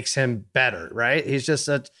 what makes him better, right? He's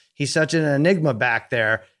such an enigma back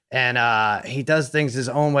there, and he does things his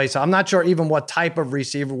own way. So I'm not sure even what type of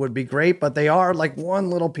receiver would be great, but they are like one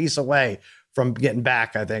little piece away from getting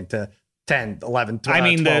back, I think, to 10, 11, 12. I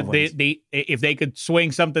mean, if they could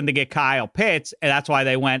swing something to get Kyle Pitts, and that's why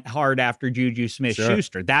they went hard after Juju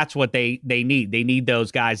Smith-Schuster. Sure. That's what they need. They need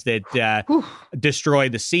those guys that destroy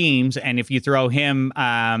the seams. And if you throw him,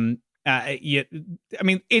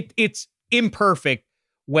 it's imperfect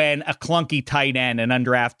when a clunky tight end, an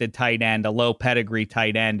undrafted tight end, a low pedigree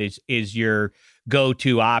tight end is your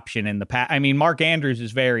go-to option in the past. I mean, Mark Andrews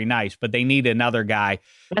is very nice, but they need another guy.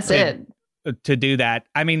 To do that.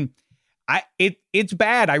 I mean, it's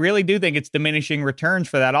bad. I really do think it's diminishing returns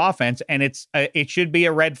for that offense, and it should be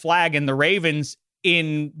a red flag. And the Ravens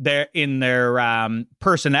in their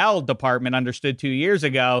personnel department understood 2 years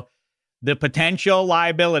ago the potential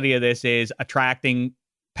liability of this is attracting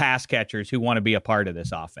pass catchers who want to be a part of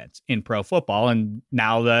this offense in pro football. And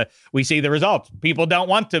now we see the results. People don't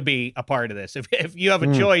want to be a part of this. If you have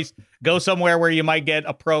a choice, go somewhere where you might get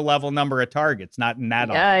a pro level number of targets, not in that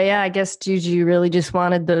offense. Yeah. I guess Juju really just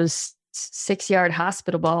wanted those 6-yard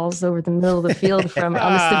hospital balls over the middle of the field from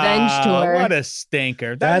on the Sevenge tour. What a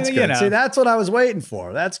stinker. That's good. See, that's what I was waiting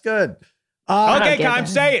for. That's good. Okay, Kime,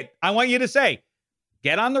 say it. I want you to say,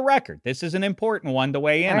 get on the record. This is an important one to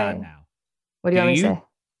weigh in on now. What do you want me to say?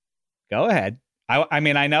 Go ahead. I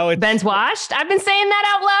mean, I know it's... Ben's washed? I've been saying that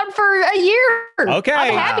out loud for a year. Okay.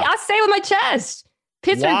 I'm happy. I'll say it with my chest.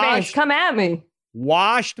 Pittsburgh fans, come at me.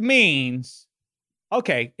 Washed means,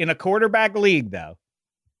 okay, in a quarterback league, though,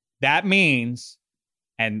 that means,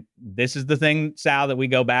 and this is the thing, Sal, that we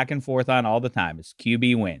go back and forth on all the time, is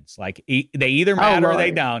QB wins. Like, they either matter or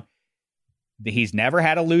they don't. He's never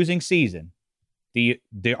had a losing season.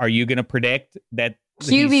 Are you going to predict that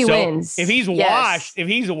QB wins? If he's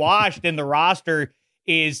washed, and the roster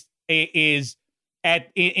is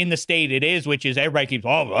in the state it is, which is everybody keeps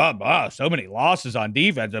so many losses on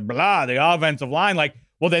defense and the offensive line, like,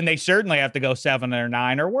 well, then they certainly have to go 7 or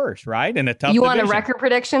 9 or worse, right? In a tough You division. Want a record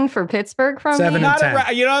prediction for Pittsburgh from 7 and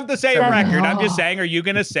 10. You don't have to say a record. I'm just saying, are you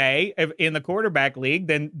going to say if in the quarterback league,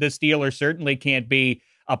 then the Steelers certainly can't be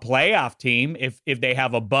a playoff team if they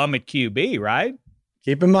have a bum at QB, right?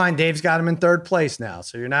 Keep in mind, Dave's got him in 3rd place now,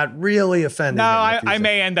 so you're not really offended. No, I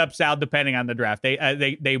may end up, Sal, depending on the draft.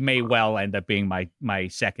 They may well end up being my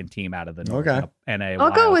second team out of the North. Okay. And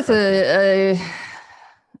I'll go with a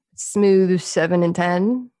smooth 7 and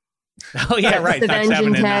 10. Oh yeah, right. 7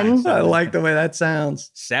 and 10. I like the way that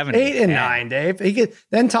sounds. 7, 8 and 9, Dave.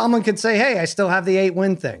 Then Tomlin could say, "Hey, I still have the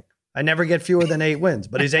 8-win thing. I never get fewer than 8 wins,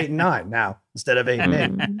 but he's 8 and 9 now instead of 8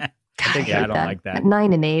 and 8." I don't like that.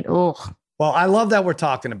 9 and 8. Oh. Well, I love that we're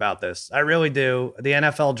talking about this. I really do. The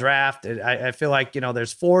NFL draft, I feel like,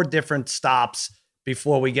 there's 4 different stops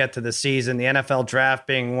before we get to the season. The NFL draft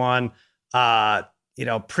being one,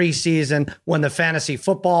 preseason, when the fantasy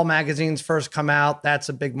football magazines first come out, that's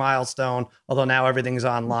a big milestone, although now everything's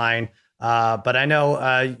online. But I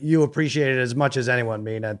know you appreciate it as much as anyone,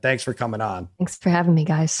 Mina. Thanks for coming on. Thanks for having me,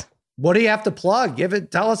 guys. What do you have to plug?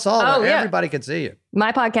 Tell us all. Everybody can see you.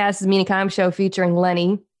 My podcast is Mina Kime Show featuring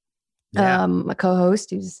Lenny. A co-host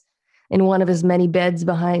who's in one of his many beds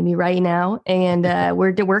behind me right now. And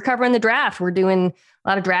we're covering the draft. We're doing a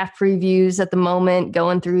lot of draft previews at the moment,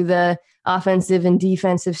 going through the offensive and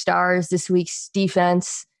defensive stars. This week's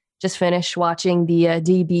defense, just finished watching the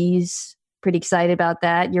DBs. Pretty excited about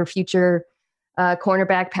that. Your future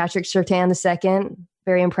cornerback, Patrick Surtain II.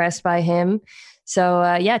 Very impressed by him. So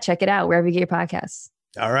check it out wherever you get your podcasts.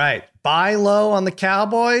 All right. Buy low on the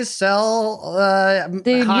Cowboys, sell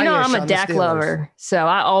dude, I'm a Dak lover. So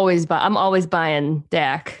I'm always buying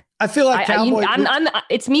Dak. I feel like Cowboys.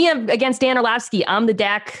 It's me against Dan Orlovsky. I'm the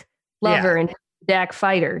Dak lover and Dak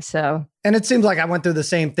fighter. So, and it seems like I went through the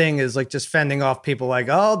same thing as like just fending off people like,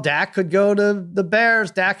 oh, Dak could go to the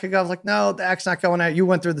Bears. Dak could go. I was like, no, Dak's not going out. You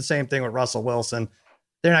went through the same thing with Russell Wilson.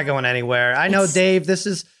 They're not going anywhere. I know, Dave, this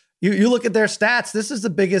is, you look at their stats. This is the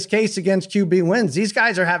biggest case against QB wins. These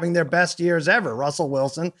guys are having their best years ever, Russell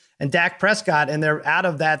Wilson and Dak Prescott, and they're out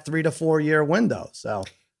of that 3 to 4 year window. So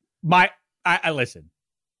my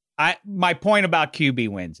point about QB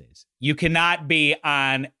wins is you cannot be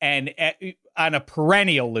on a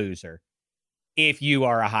perennial loser if you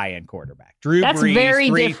are a high-end quarterback. Drew That's Brees,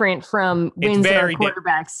 very different from wins on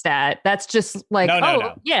quarterback stat. That's just like,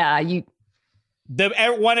 no.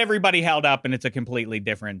 The one everybody held up, and it's a completely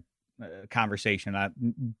different conversation. I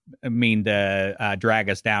mean to drag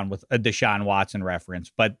us down with a Deshaun Watson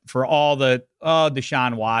reference, but for all the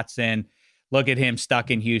Deshaun Watson, look at him stuck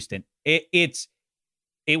in Houston. It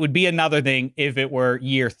would be another thing if it were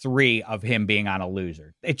year 3 of him being on a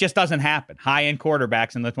loser. It just doesn't happen. High-end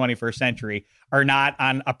quarterbacks in the 21st century are not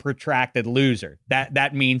on a protracted loser.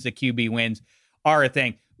 That means the QB wins are a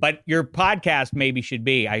thing. But your podcast maybe should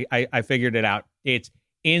be, I figured it out. It's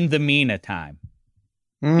In the Mina Time.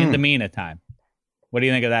 In the Mina Time. What do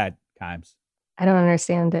you think of that, Kimes? I don't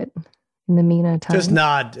understand it. In the Mina Time. Just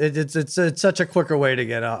nod. It's such a quicker way to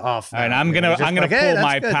get off. All right, I'm gonna pull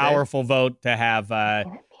my powerful vote to have.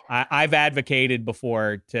 I've advocated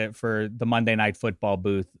before for the Monday Night Football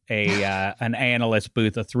booth, an analyst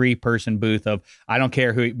booth, a 3-person booth of, I don't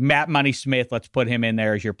care who, Matt Money Smith, let's put him in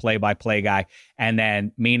there as your play-by-play guy, and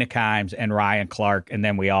then Mina Kimes and Ryan Clark, and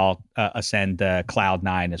then we all ascend Cloud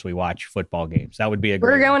 9 as we watch football games. That would be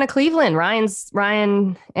We're going to Cleveland.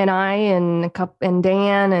 Ryan and I and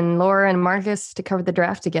Dan and Laura and Marcus to cover the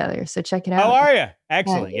draft together. So check it out. How are you?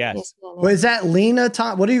 Excellent. Yes. Well, is that Lena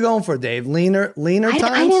time? What are you going for, Dave? Leaner times?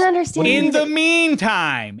 I didn't understand. In the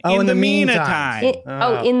meantime. Oh, in the Mina time.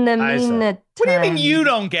 time. In the Mina time. What do you mean you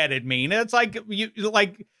don't get it, Mina? It's like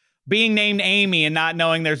being named Amy and not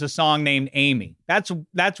knowing there's a song named Amy. That's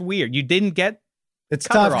weird. You didn't get It's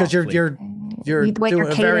tough because you're doing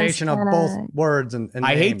a variation of both words and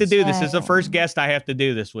I hate to do this. This is the first guest I have to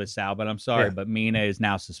do this with, Sal, but I'm sorry. But Mina is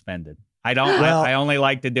now suspended. I only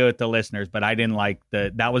like to do it to listeners, but I didn't like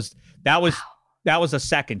that was a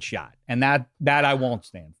second shot, and that I won't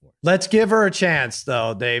stand for. Let's give her a chance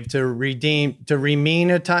though, Dave, to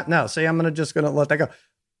remean a time. No, see, I'm just gonna let that go.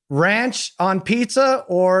 Ranch on pizza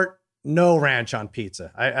or no ranch on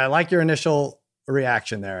pizza? I like your initial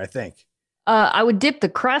reaction there, I think. I would dip the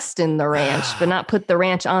crust in the ranch, but not put the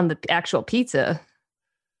ranch on the actual pizza.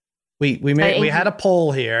 We had a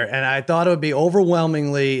poll here, and I thought it would be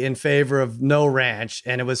overwhelmingly in favor of no ranch,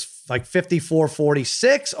 and it was like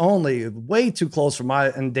 54-46 only, way too close for my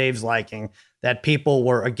and Dave's liking, that people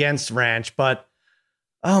were against ranch. But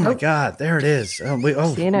oh my God, there it is. Seen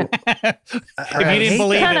it. If you didn't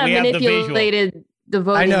believe it, we have the visual. The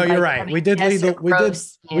voting. I know you're right. We did lead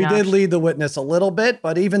the witness a little bit,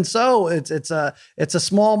 but even so, it's a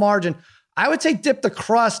small margin. I would say dip the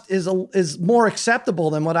crust is more acceptable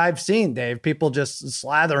than what I've seen, Dave. People just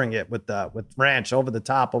slathering it with ranch over the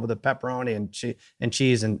top, over the pepperoni and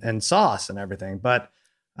cheese and sauce and everything. But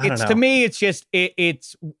I don't know. To me, it's just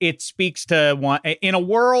it speaks to one in a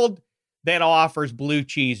world that offers blue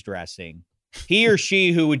cheese dressing. He or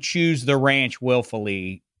she who would choose the ranch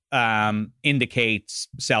willfully indicates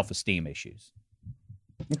self-esteem issues.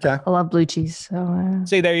 Okay. I love blue cheese. So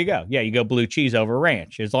see, there you go. Yeah, you go blue cheese over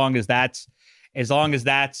ranch. As long as that's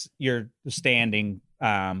your standing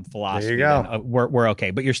philosophy. There you go. Then, we're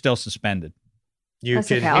okay, but you're still suspended. You that's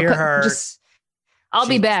can hear her. I'll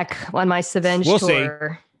be back on my Savenge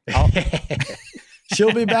tour. See.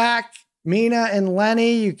 She'll be back. Mina and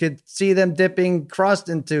Lenny, you could see them dipping crust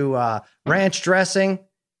into ranch dressing.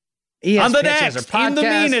 On the next, in the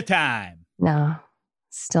Mina time. No,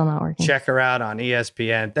 still not working. Check her out on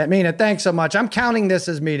ESPN. Mina, thanks so much. I'm counting this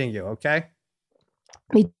as meeting you, okay?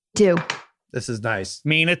 Me too. This is nice.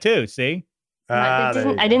 Mina too, see?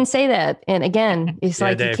 I didn't say that. And again, it's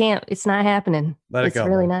like Dave. You can't, it's not happening. Let it go. It's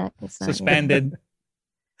really not. It's not suspended.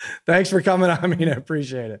 Thanks for coming on, Mina.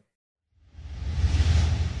 Appreciate it.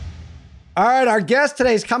 All right, our guest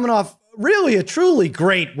today is coming off really a truly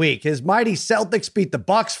great week. His mighty Celtics beat the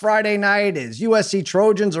Bucks Friday night. His USC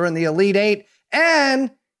Trojans are in the Elite Eight.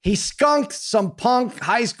 And he skunked some punk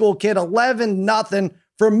high school kid 11-0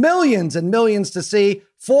 for millions and millions to see.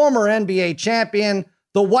 Former NBA champion,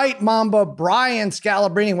 the White Mamba, Brian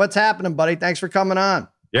Scalabrine. What's happening, buddy? Thanks for coming on.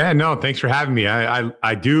 Yeah, no, thanks for having me.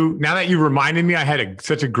 I do. Now that you reminded me, I had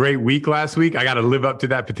such a great week last week. I got to live up to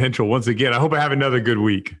that potential once again. I hope I have another good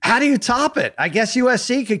week. How do you top it? I guess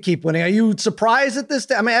USC could keep winning. Are you surprised at this?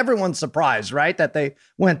 I mean, everyone's surprised, right, that they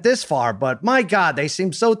went this far. But my God, they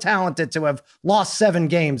seem so talented to have lost 7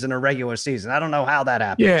 games in a regular season. I don't know how that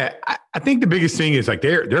happened. Yeah, I think the biggest thing is like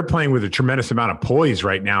they're playing with a tremendous amount of poise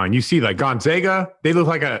right now. And you see like Gonzaga, they look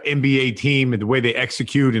like an NBA team and the way they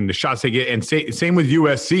execute and the shots they get. And same with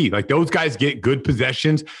USC. Like those guys get good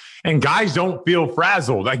possessions and guys don't feel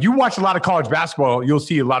frazzled. Like you watch a lot of college basketball, you'll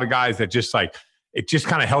see a lot of guys that just like, it just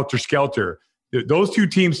kind of helter-skelter. Those two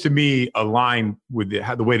teams to me align with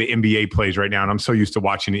the way the NBA plays right now. And I'm so used to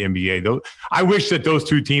watching the NBA. I wish that those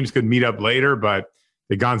two teams could meet up later, but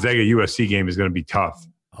the Gonzaga USC game is going to be tough.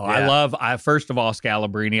 Oh, yeah. First of all,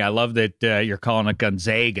 Scalabrine, I love that you're calling it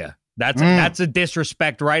Gonzaga. That's a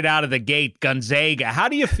disrespect right out of the gate, Gonzaga. How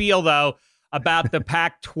do you feel, though, about the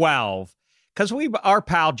Pac-12? Because our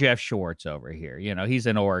pal Jeff Schwartz over here, he's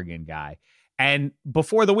an Oregon guy. And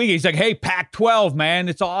before the week, he's like, hey, Pac-12, man,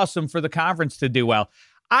 it's awesome for the conference to do well.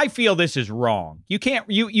 I feel this is wrong. You can't,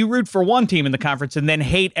 you root for one team in the conference and then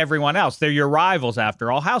hate everyone else. They're your rivals after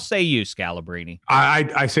all. How say you, Scalabrine?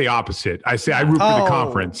 I say opposite. I say I root for the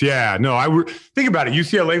conference. Yeah, no, think about it.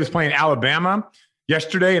 UCLA was playing Alabama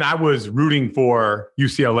yesterday, and I was rooting for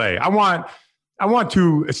UCLA. I want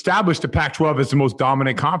to establish the Pac-12 as the most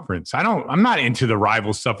dominant conference. I'm not into the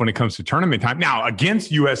rival stuff when it comes to tournament time. Now,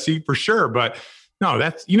 against USC for sure, but no,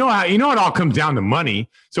 that's it all comes down to money.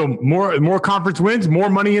 So more conference wins,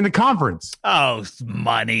 more money in the conference. Oh,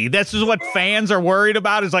 money. This is what fans are worried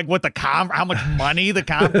about, is like what how much money the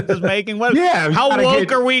conference is making. How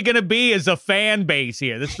woke are we going to be as a fan base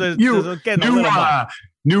here? This is getting a little much.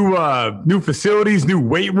 New facilities, new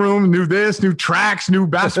weight room, new this, new tracks, new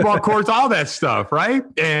basketball courts, all that stuff, right?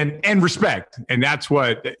 And respect. And that's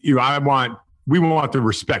what I want. We want the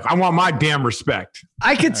respect. I want my damn respect.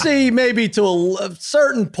 I could see maybe to a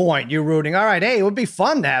certain point you rooting. All right, hey, it would be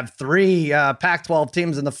fun to have 3 Pac-12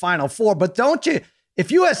 teams in the Final Four, but don't you? If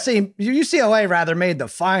UCLA rather made the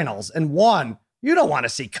finals and won, You don't want to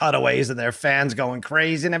see cutaways of their fans going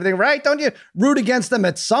crazy and everything, right? Don't you root against them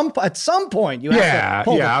at some point? You have to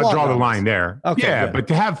pull the plug I'll draw the on line this. there. Okay, yeah, good. but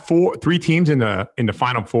to have three teams in the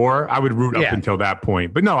Final Four, I would root up until that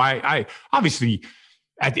point. But no, I obviously,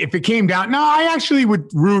 if it came down, I actually would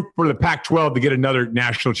root for the Pac-12 to get another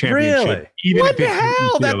national championship. Really? Even What if the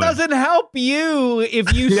hell? That UCLA. doesn't help you if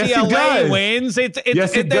UCLA wins. Then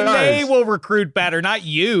they will recruit better, not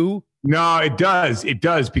you. No, it does. It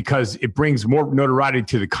does because it brings more notoriety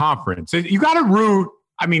to the conference. You got to root.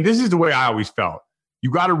 I mean, this is the way I always felt. You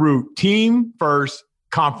got to root team first,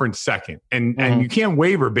 conference second, and you can't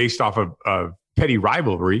waver based off of petty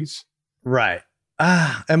rivalries. Right.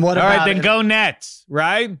 And what All about right, then go Nets,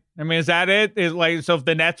 right? I mean, is that it? Is like, so if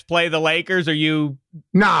the Nets play the Lakers, are you?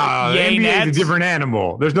 No, the NBA Nets? is a different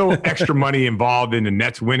animal. There's no extra money involved in the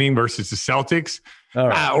Nets winning versus the Celtics. All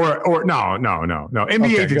right. Or no.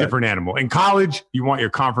 NBA is a different animal. In college, you want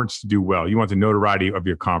your conference to do well. You want the notoriety of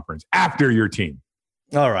your conference after your team.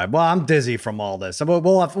 All right. Well, I'm dizzy from all this. So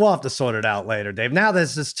we'll have to sort it out later, Dave. Now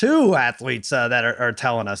there's just two athletes that are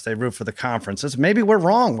telling us they root for the conferences. Maybe we're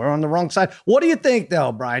wrong. We're on the wrong side. What do you think,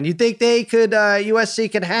 though, Brian? You think they could USC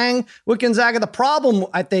could hang with Gonzaga? The problem,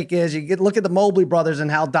 I think, is you look at the Mobley brothers and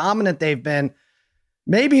how dominant they've been.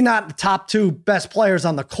 Maybe not the top two best players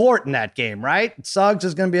on the court in that game, right? Suggs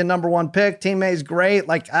is going to be a number one pick. Teammate's great.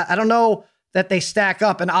 Like, I don't know that they stack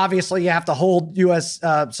up. And obviously you have to hold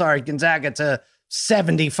Gonzaga to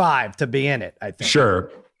 75 to be in it, I think.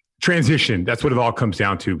 Sure. Transition. That's what it all comes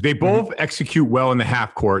down to. They both execute well in the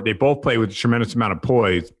half court. They both play with a tremendous amount of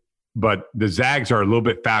poise, but the Zags are a little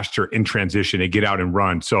bit faster in transition. They get out and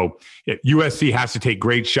run. So USC has to take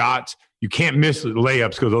great shots. You can't miss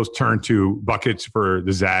layups because those turn to buckets for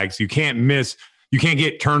the Zags. You can't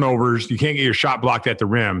get turnovers. You can't get your shot blocked at the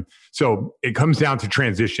rim. So it comes down to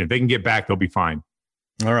transition. If they can get back, they'll be fine.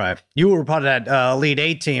 All right. You were part of that Elite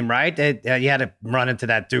Eight team, right? You had to run into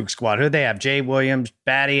that Duke squad. Who they have? Jay Williams,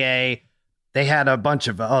 Battier. They had a bunch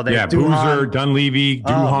of Boozer, Dunleavy,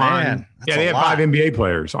 Duhon. Man, They had 5 NBA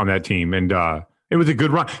players on that team, and it was a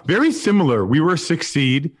good run. Very similar. We were 6th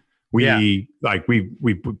seed. We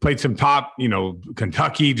played some top,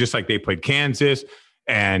 Kentucky, just like they played Kansas,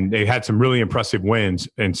 and they had some really impressive wins.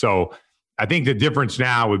 And so I think the difference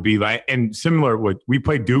now would be similar. We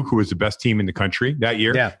played Duke, who was the best team in the country that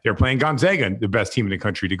year. Yeah. They're playing Gonzaga, the best team in the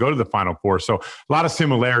country, to go to the Final Four. So a lot of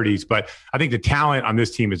similarities, but I think the talent on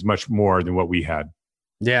this team is much more than what we had.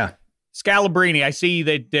 Yeah. Scalabrine, I see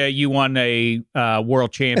that you won a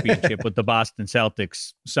world championship with the Boston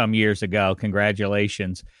Celtics some years ago.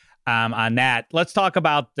 Congratulations on that. Let's talk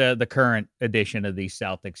about the current edition of these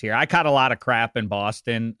Celtics here. I caught a lot of crap in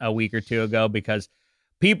Boston a week or two ago because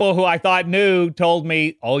people who I thought knew told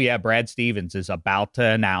me, oh, yeah, Brad Stevens is about to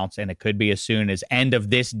announce, and it could be as soon as end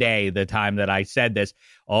of this day, the time that I said this.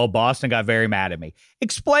 Oh, Boston got very mad at me.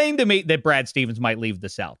 Explain to me that Brad Stevens might leave the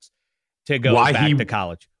Celts to go back to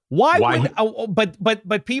college.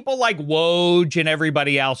 But people like Woj and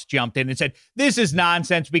everybody else jumped in and said, this is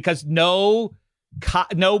nonsense because no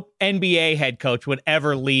NBA head coach would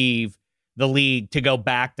ever leave the league to go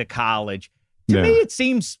back to college. To me, it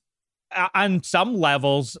seems on some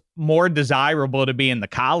levels more desirable to be in the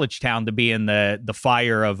college town to be in the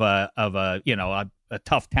fire of a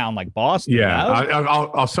tough town like Boston. Yeah,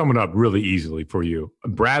 I'll sum it up really easily for you.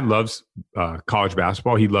 Brad loves college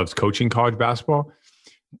basketball. He loves coaching college basketball.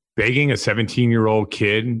 Begging a 17-year-old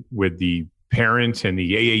kid with the parents and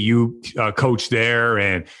the AAU coach there,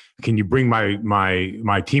 and can you bring my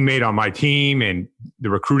teammate on my team, and the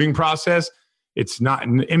recruiting process, it's not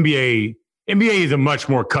an NBA. NBA is a much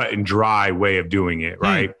more cut and dry way of doing it,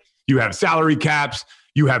 right? You have salary caps,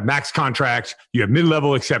 you have max contracts, you have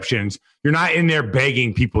mid-level exceptions. You're not in there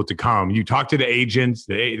begging people to come. You talk to the agents,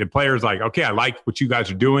 the players like, okay, I like what you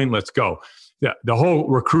guys are doing. Let's go. The whole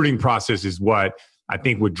recruiting process is what I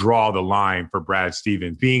think would draw the line for Brad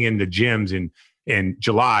Stevens, being in the gyms in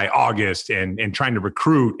July, August, and trying to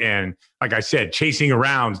recruit. And like I said, chasing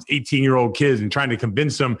around 18-year-old kids and trying to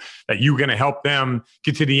convince them that you're going to help them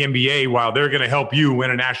get to the NBA while they're going to help you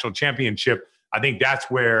win a national championship. I think that's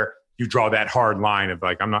where you draw that hard line of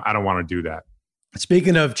like, I don't want to do that.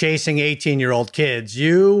 Speaking of chasing 18-year-old kids,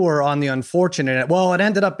 you were on the unfortunate, well, it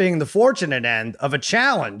ended up being the fortunate end of a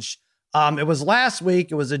challenge. It was last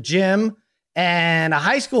week. It was a gym and a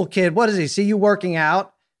high school kid. What does he see you working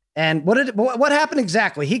out? And what happened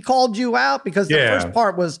exactly? He called you out because the first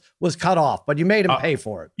part was cut off, but you made him pay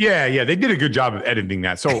for it. Yeah. They did a good job of editing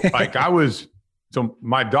that. So like so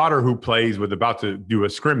my daughter who plays was about to do a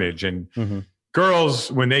scrimmage, and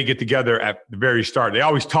girls, when they get together at the very start, they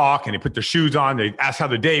always talk and they put their shoes on. They ask how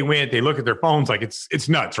the day went. They look at their phones like it's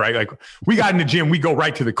nuts, right? Like we got in the gym, we go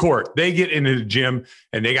right to the court. They get into the gym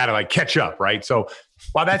and they got to like catch up, right? So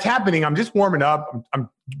while that's happening, I'm just warming up. I'm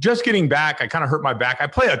just getting back. I kind of hurt my back. I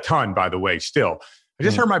play a ton, by the way, still. I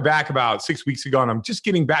just hurt my back about 6 weeks ago, and I'm just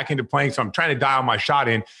getting back into playing. So I'm trying to dial my shot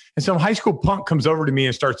in. And some high school punk comes over to me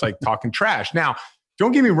and starts like talking trash. Now,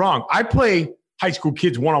 don't get me wrong. I play high school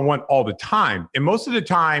kids one-on-one all the time. And most of the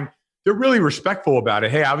time, they're really respectful about it.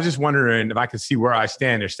 Hey, I was just wondering if I could see where I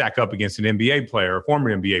stand or stack up against an NBA player, a former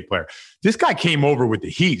NBA player. This guy came over with the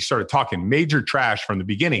heat, started talking major trash from the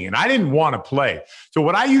beginning, and I didn't want to play. So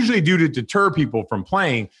what I usually do to deter people from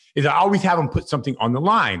playing is I always have them put something on the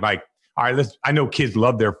line. Like, all right, I know kids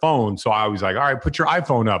love their phones. So I was like, all right, put your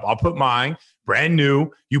iPhone up. I'll put mine, brand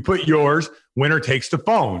new. You put yours. Winner takes the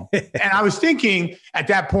phone. And I was thinking at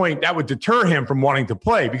that point that would deter him from wanting to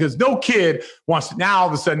play because no kid wants to now all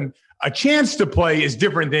of a sudden a chance to play is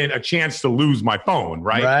different than a chance to lose my phone.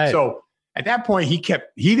 Right. So at that point he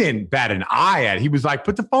didn't bat an eye at it. He was like,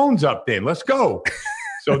 put the phones up then, let's go.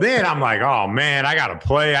 So then I'm like, oh man, I got to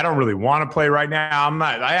play. I don't really want to play right now.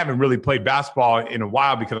 I haven't really played basketball in a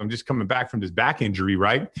while because I'm just coming back from this back injury.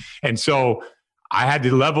 Right. And so I had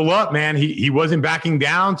to level up, man. He wasn't backing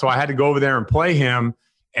down. So I had to go over there and play him.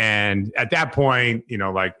 And at that point,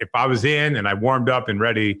 like if I was in and I warmed up and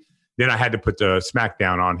ready, then I had to put the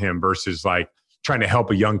smackdown on him versus like trying to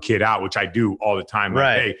help a young kid out, which I do all the time.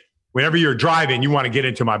 Like, hey, whenever you're driving, you want to get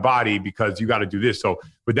into my body because you got to do this. So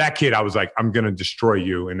with that kid, I was like, I'm going to destroy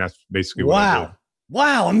you. And that's basically what I did.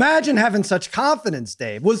 Wow. Imagine having such confidence,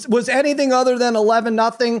 Dave. Was anything other than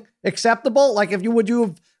 11-0 acceptable? Like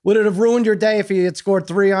would it have ruined your day if he had scored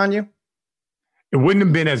 3 on you? It wouldn't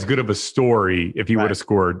have been as good of a story if he would have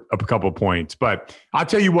scored a couple of points. But I'll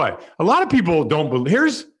tell you what, a lot of people don't believe.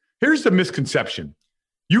 Here's the misconception.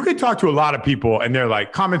 You can talk to a lot of people and they're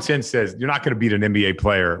like, common sense says you're not going to beat an NBA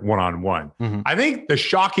player one-on-one. Mm-hmm. I think the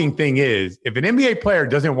shocking thing is if an NBA player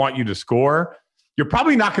doesn't want you to score, you're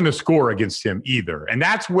probably not going to score against him either. And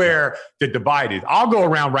that's where the divide is. I'll go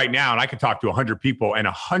around right now and I can talk to 100 people and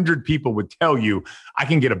 100 people would tell you I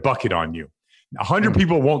can get a bucket on you. 100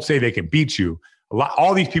 people won't say they can beat you.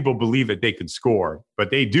 All these people believe that they can score,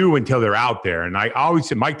 but they do until they're out there. And I always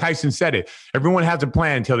said, Mike Tyson said it, everyone has a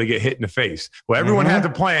plan until they get hit in the face. Well, everyone has a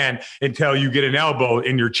plan until you get an elbow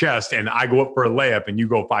in your chest and I go up for a layup and you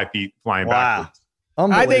go 5 feet flying backwards.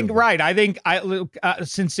 I think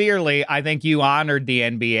sincerely, I think you honored the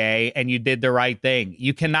NBA and you did the right thing.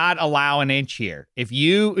 You cannot allow an inch here. If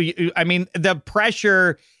the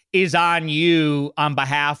pressure is on you on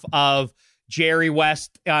behalf of Jerry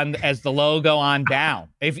West as the logo on down.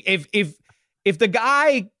 If the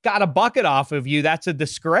guy got a bucket off of you, that's a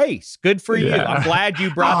disgrace. Good for you. I'm glad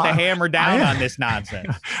you brought the hammer down on this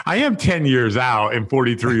nonsense. I am 10 years out and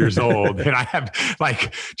 43 years old. And I have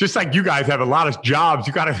just like you guys have a lot of jobs.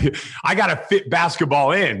 I got to fit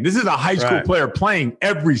basketball in. This is a high school player playing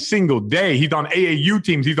every single day. He's on AAU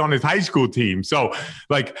teams. He's on his high school team. So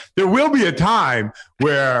there will be a time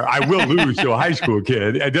where I will lose to a high school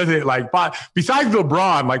kid. It doesn't besides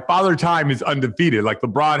LeBron, Father Time is undefeated.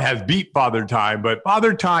 LeBron has beat Father Time, but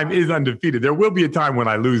Father Time is undefeated. There will be a time when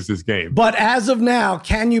I lose this game. But as of now,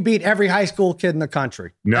 can you beat every high school kid in the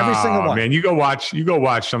country? No, every single one. Man, you go watch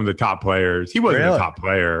some of the top players. He wasn't a top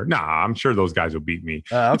player. No, I'm sure those guys will beat me.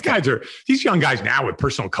 These young guys now with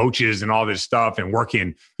personal coaches and all this stuff and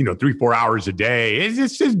working, 3-4 hours a day.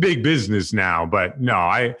 It's just big business now. But no,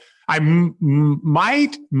 I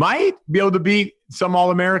might be able to beat some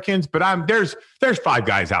All-Americans, but there's 5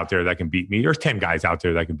 guys out there that can beat me. There's 10 guys out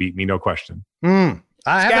there that can beat me, no question.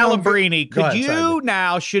 Scalabrini,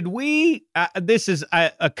 should we, this is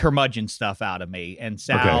a curmudgeon stuff out of me, and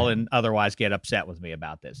Sal and otherwise get upset with me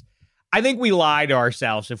about this. I think we lie to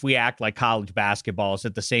ourselves if we act like college basketball is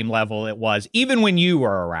at the same level it was, even when you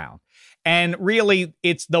were around. And really,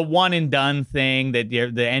 it's the one and done thing that the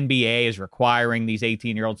NBA is requiring these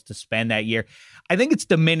 18-year-olds to spend that year. I think it's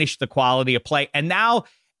diminished the quality of play. And now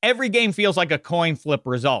every game feels like a coin flip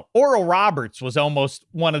result. Oral Roberts was almost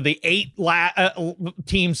one of the 8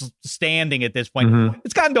 teams standing at this point. Mm-hmm.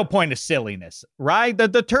 It's gotten to a point of silliness, right?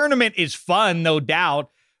 The tournament is fun, no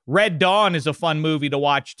doubt. Red Dawn is a fun movie to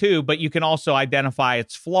watch too, but you can also identify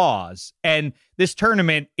its flaws. And this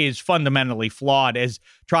tournament is fundamentally flawed as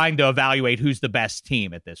trying to evaluate who's the best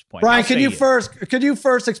team at this point. Brian, could you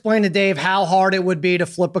first explain to Dave how hard it would be to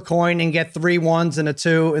flip a coin and get 3 1s and a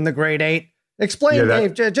 2 in the grade 8? Explain,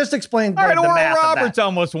 Dave. Just explain. All right, the Oral math Roberts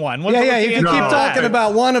almost won. You can keep talking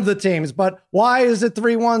about one of the teams, but why is it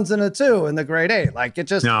 3 1s and a 2 in the grade 8?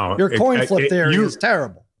 Your coin flip theory is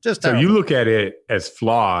terrible. Just so terrible. you look at it as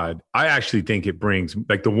flawed. I actually think it brings,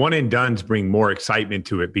 like, the one and dones bring more excitement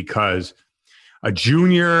to it because a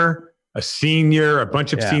junior, a senior, a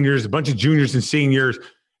bunch of seniors, a bunch of juniors and seniors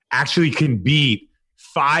actually can beat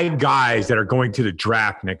 5 guys that are going to the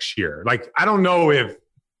draft next year. Like, I don't know if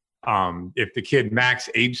the kid Max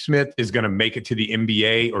Abesmith is going to make it to the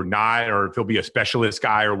NBA or not, or if he'll be a specialist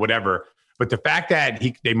guy or whatever. But the fact that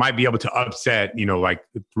they might be able to upset, like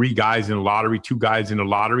 3 guys in the lottery, 2 guys in the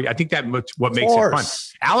lottery, I think what makes it fun.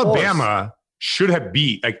 Alabama should have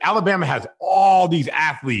beat. Like, Alabama has all these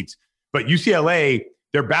athletes, but UCLA,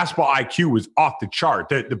 their basketball IQ was off the chart.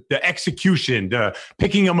 The execution, the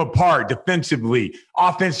picking them apart defensively,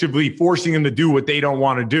 offensively, forcing them to do what they don't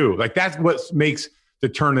want to do. Like, that's what makes the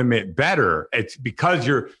tournament better. It's because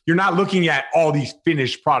you're not looking at all these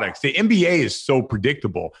finished products. The NBA is so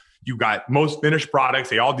predictable. You got most finished products.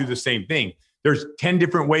 They all do the same thing. There's 10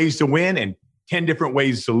 different ways to win and 10 different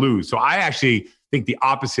ways to lose. So I actually think the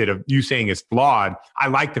opposite of you saying is flawed. I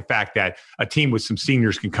like the fact that a team with some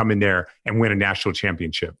seniors can come in there and win a national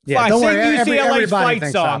championship. Yeah, don't worry. UCLA's fight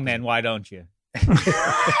song, then. Why don't you?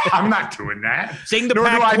 I'm not doing that. Sing the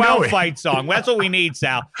Pac-12 fight song. That's what we need,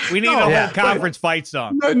 Sal. We need a whole conference fight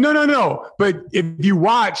song. No. But if you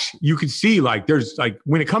watch, you can see, like, there's, like,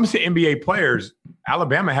 when it comes to NBA players,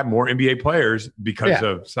 Alabama had more NBA players because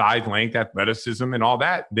of size, length, athleticism, and all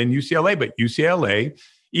that than UCLA. But UCLA,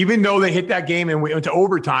 even though they hit that game and we went to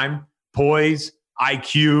overtime, poise,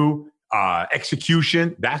 IQ,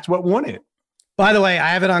 execution, that's what won it. By the way, I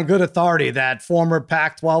have it on good authority that former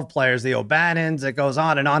Pac-12 players, the O'Bannons, it goes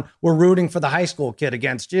on and on, were rooting for the high school kid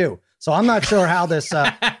against you. So I'm not sure how this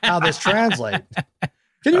translates.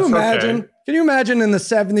 Can you imagine? Okay. Can you imagine in the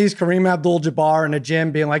 70s, Kareem Abdul-Jabbar in a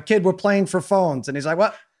gym being like, "Kid, we're playing for phones," and he's like,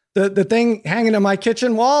 "What? The thing hanging in my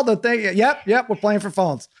kitchen wall? The thing? Yep, we're playing for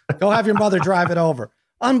phones. Go have your mother drive it over."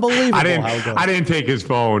 Unbelievable. I didn't take his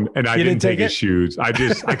phone and I didn't take his shoes. I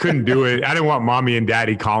couldn't do it. I didn't want mommy and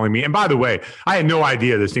daddy calling me. And by the way, I had no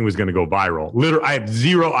idea this thing was going to go viral. Literally, I have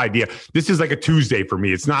zero idea. This is like a Tuesday for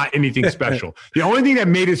me. It's not anything special. The only thing that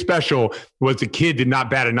made it special was the kid did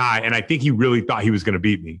not bat an eye. And I think he really thought he was going to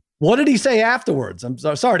beat me. What did he say afterwards? I'm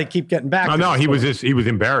so sorry to keep getting back. No, he was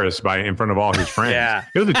embarrassed in front of all his friends.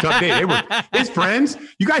 It was a tough day. They were his friends.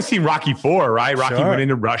 You guys seen Rocky IV, right? Rocky went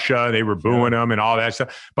into Russia. They were booing him and all that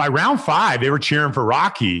stuff. By round 5, they were cheering for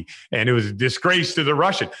Rocky, and it was a disgrace to the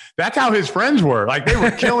Russian. That's how his friends were. Like, they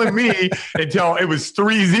were killing me until it was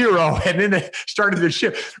 3-0, and then they started the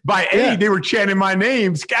shift. By 8, they were chanting my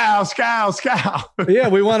name, Scow, Scow, Scow. Yeah,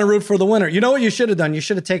 we want to root for the winner. You know what you should have done? You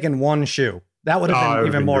should have taken one shoe. That would have been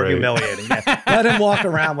even more humiliating. Yeah. Let him walk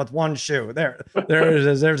around with one shoe.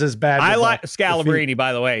 There's his badge. I like Scalabrine,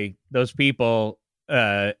 by the way. Those people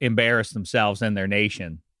embarrassed themselves and their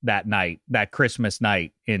nation that night, that Christmas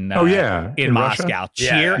night in Moscow.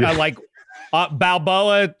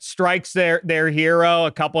 Balboa strikes their hero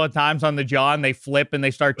a couple of times on the jaw, and they flip and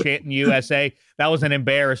they start chanting USA. That was an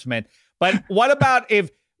embarrassment. But what about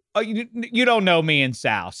if? You don't know me and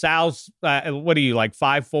Sal. Sal's, what are you, like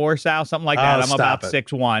 5'4", Sal? Something like that. I'm about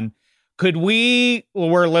 6'1".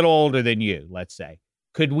 We're a little older than you, let's say.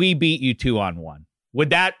 Could we beat you 2-on-1? Would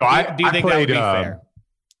that, do you think that would be fair?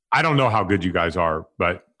 I don't know how good you guys are,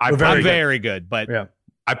 but I'm very good. But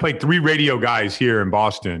I played 3 radio guys here in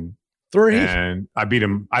Boston. 3? And I beat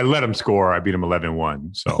them. I let them score. I beat them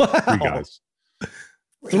 11-1. So 3 guys.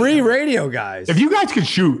 3 radio guys. If you guys could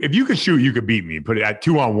shoot, you could beat me. Put it at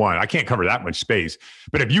 2-on-1. I can't cover that much space.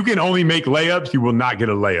 But if you can only make layups, you will not get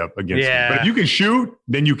a layup against me. But if you can shoot,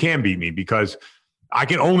 then you can beat me because I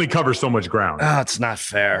can only cover so much ground. Oh, it's not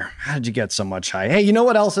fair. How did you get so much height? Hey, you know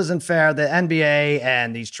what else isn't fair? The NBA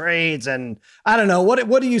and these trades, and I don't know.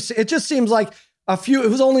 What do you see? It just seems like it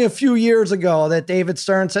was only a few years ago that David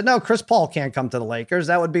Stern said, no, Chris Paul can't come to the Lakers.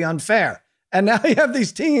 That would be unfair. And now you have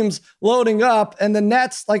these teams loading up, and the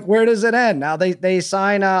Nets, like, where does it end? Now they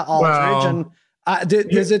sign Aldridge, and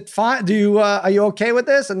is it fine? Are you okay with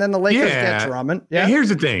this? And then the Lakers get Drummond. Yeah. Here's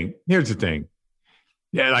the thing.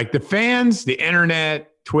 Yeah, like the fans, the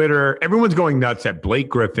internet, Twitter, everyone's going nuts that Blake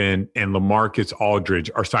Griffin and LaMarcus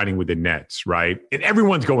Aldridge are signing with the Nets, right? And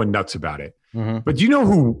everyone's going nuts about it. Mm-hmm. But do you know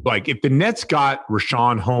who? Like, if the Nets got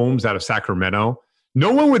Richaun Holmes out of Sacramento,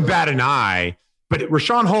 no one would bat an eye. But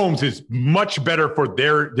Richaun Holmes is much better for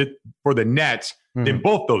the Nets than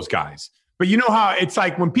both those guys. But you know how it's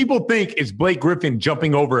like when people think it's Blake Griffin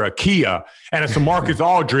jumping over a Kia and it's Marcus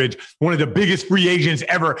Aldridge, one of the biggest free agents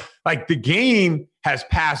ever. Like, the game has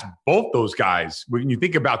passed both those guys when you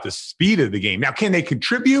think about the speed of the game. Now, can they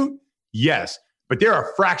contribute? Yes. but they're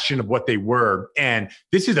a fraction of what they were. And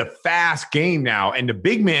this is a fast game now. And the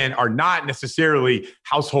big men are not necessarily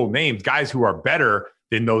household names, guys who are better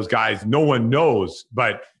than those guys. No one knows,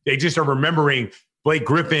 but they just are remembering Blake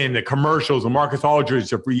Griffin, the commercials, LaMarcus Aldridge,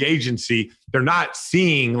 the free agency. They're not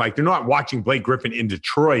watching Blake Griffin in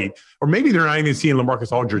Detroit, or maybe they're not even seeing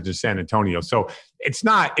LaMarcus Aldridge in San Antonio. So it's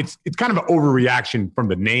kind of an overreaction from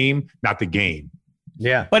the name, not the game.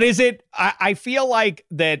 Yeah. But is it, I feel like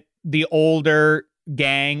that the older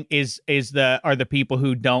gang are the people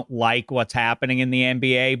who don't like what's happening in the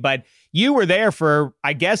NBA, but you were there for,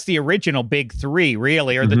 I guess, the original Big Three,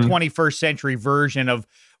 really, or the 21st century version of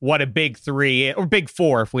what a Big Three, or Big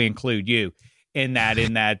Four, if we include you in that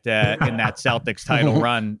Celtics title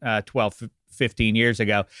run 12, 15 years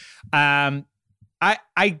ago.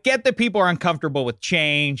 I get that people are uncomfortable with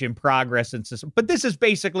change and progress and system, but this is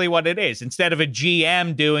basically what it is. Instead of a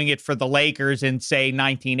GM doing it for the Lakers in, say,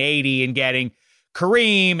 1980 and getting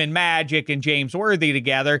Kareem and Magic and James Worthy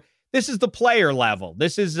together, this is the player level.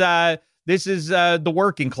 This is the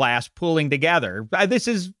working class pulling together. This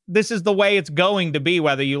is the way it's going to be,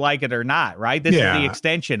 whether you like it or not, right? This is the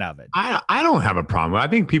extension of it. I don't have a problem. I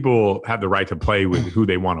think people have the right to play with who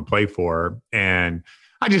they want to play for. And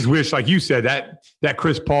I just wish, like you said, that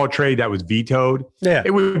Chris Paul trade that was vetoed. Yeah,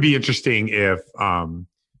 it would be interesting if,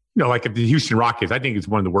 like if the Houston Rockets, I think it's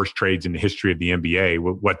one of the worst trades in the history of the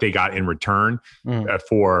NBA, what they got in return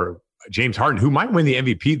for James Harden, who might win the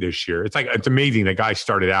MVP this year. It's amazing. That guy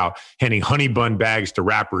started out handing honey bun bags to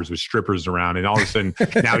rappers with strippers around, and all of a sudden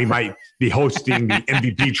now he might be hosting the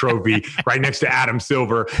MVP trophy right next to Adam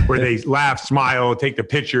Silver, where they laugh, smile, take the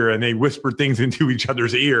picture, and they whisper things into each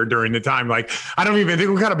other's ear during the time. Like, I don't even think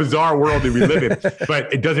what kind of bizarre world did we live in,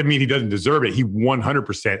 but it doesn't mean he doesn't deserve it. He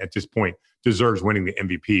 100% at this point deserves winning the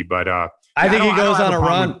MVP. But I think he goes on a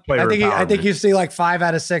run. I think you see like 5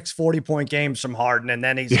 out of 6 40-point games from Harden, and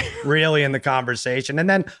then he's really in the conversation. And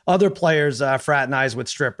then other players fraternize with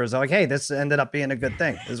strippers. They're like, hey, this ended up being a good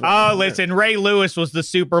thing. Listen, Ray Lewis was the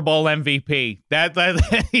Super Bowl MVP. That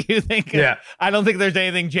you think? Yeah. I don't think there's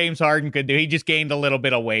anything James Harden could do. He just gained a little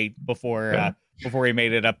bit of weight before he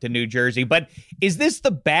made it up to New Jersey. But is this the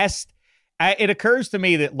best? It occurs to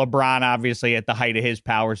me that LeBron, obviously, at the height of his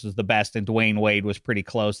powers, was the best, and Dwayne Wade was pretty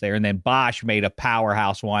close there. And then Bosh made a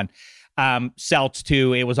powerhouse one. Celts,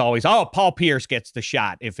 too, it was always, Paul Pierce gets the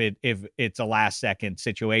shot if it's a last-second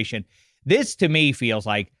situation. This, to me, feels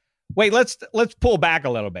like, wait, let's pull back a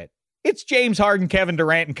little bit. It's James Harden, Kevin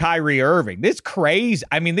Durant, and Kyrie Irving. This is crazy.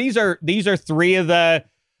 I mean, these are 3 of the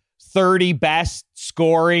 30 best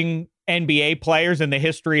scoring NBA players in the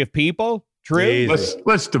history of people. True.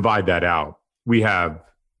 Let's divide that out. We have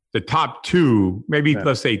the top 2, maybe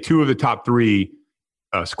let's say 2 of the top 3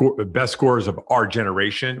 best scorers of our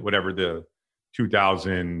generation, whatever the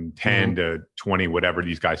 2010 to 20, whatever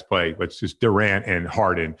these guys play. Let's just Durant and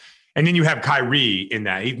Harden. And then you have Kyrie in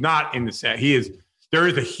that. He's not in the set. There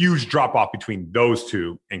is a huge drop off between those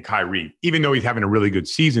 2 and Kyrie. Even though he's having a really good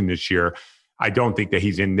season this year, I don't think that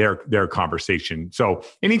he's in their conversation. So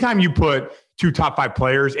anytime you put 2 top 5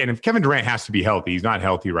 players, and if Kevin Durant has to be healthy, he's not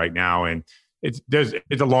healthy right now, and it's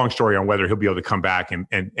a long story on whether he'll be able to come back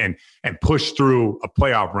and push through a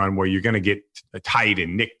playoff run where you're going to get tight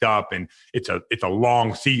and nicked up, and it's a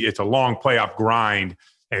long playoff grind.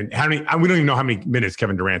 And we don't even know how many minutes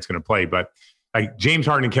Kevin Durant's going to play, but like James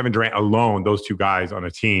Harden and Kevin Durant alone, those 2 guys on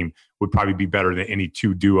a team would probably be better than any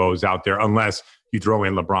 2 duos out there, unless you throw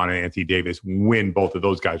in LeBron and Anthony Davis when both of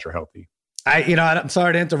those guys are healthy. I'm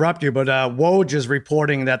sorry to interrupt you, but Woj is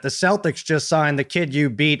reporting that the Celtics just signed the kid you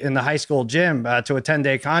beat in the high school gym to a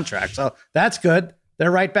 10-day contract. So that's good.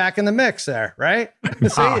 They're right back in the mix there, right?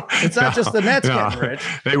 See, it's not just the Nets getting rich.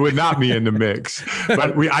 They would not be in the mix.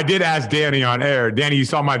 But I did ask Danny on air. Danny, you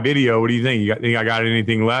saw my video. What do you think? You think I got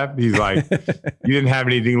anything left? He's like, you didn't have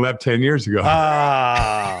anything left 10 years ago.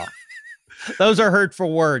 Those are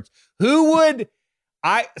hurtful words. Who would...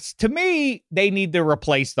 to me, they need to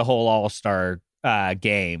replace the whole All-Star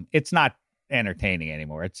game. It's not entertaining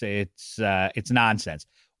anymore. It's nonsense.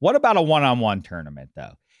 What about a one-on-one tournament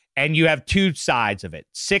though? And you have 2 sides of it: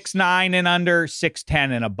 6'9" and under,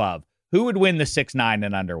 6'10" and above. Who would win the 6'9"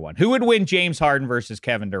 and under one? Who would win James Harden versus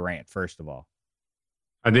Kevin Durant? First of all,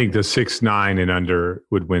 I think the 6'9" and under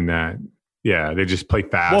would win that. Yeah, they just play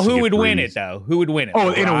fast. Well, who would win it though? Who would win it?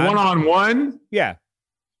 Oh, LeBron? In a one-on-one? Yeah.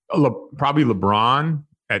 Probably LeBron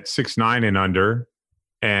at 6'9" and under,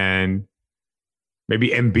 and maybe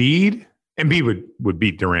Embiid. Embiid would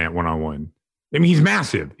beat Durant one-on-one. I mean, he's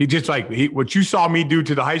massive. He just what you saw me do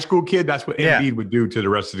to the high school kid, that's what Embiid would do to the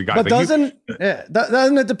rest of the guys. But doesn't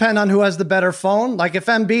it depend on who has the better phone? Like if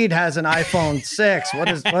Embiid has an iPhone 6, what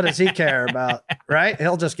does he care about? Right?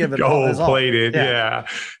 He'll just give it all. Gold-plated. Yeah.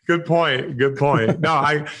 Good point.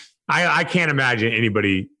 No, I can't imagine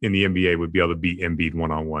anybody in the NBA would be able to beat Embiid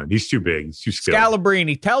one-on-one. He's too big. He's too skilled.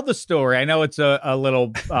 Scalabrine, tell the story. I know it's a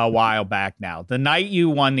little while back now. The night you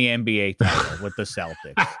won the NBA title with the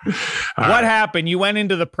Celtics. What happened? You went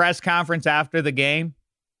into the press conference after the game?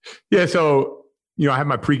 Yeah, so I had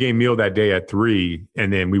my pregame meal that day at 3,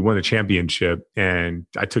 and then we won the championship, and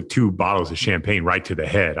I took 2 bottles of champagne right to the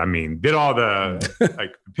head. I mean, did all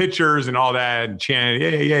the pictures and all that, and chant,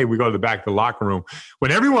 yay. We go to the back of the locker room.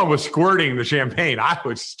 When everyone was squirting the champagne, I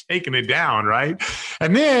was taking it down, right?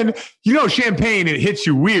 And then, champagne, it hits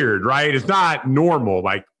you weird, right? It's not normal.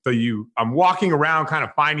 I'm walking around kind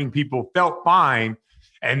of finding people, felt fine.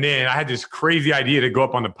 And then I had this crazy idea to go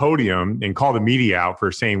up on the podium and call the media out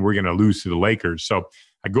for saying we're going to lose to the Lakers. So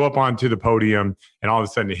I go up onto the podium, and all of a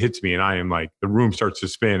sudden it hits me, and I am the room starts to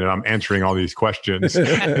spin, and I'm answering all these questions,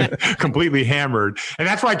 completely hammered. And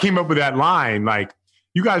that's why I came up with that line.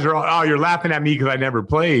 You guys are, you're laughing at me because I never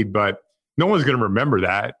played, but no one's going to remember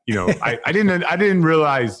that. I didn't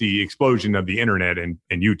realize the explosion of the internet and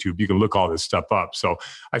YouTube. You can look all this stuff up. So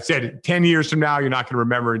I said, 10 years from now, you're not going to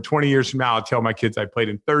remember. In 20 years from now, I'll tell my kids I played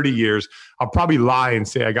in 30 years. I'll probably lie and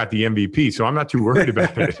say I got the MVP. So I'm not too worried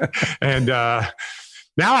about it. And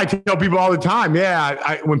now I tell people all the time,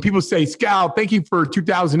 when people say, Scal, thank you for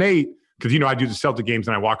 2008, because, I do the Celtic games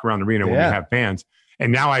and I walk around the arena when we have fans.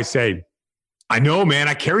 And now I say, I know, man.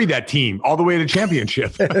 I carried that team all the way to the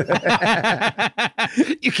championship.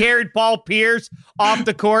 You carried Paul Pierce off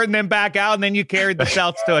the court and then back out, and then you carried the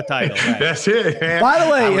Celtics to a title. Right? That's it, man. By the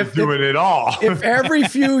way, if doing it all. If every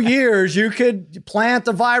few years you could plant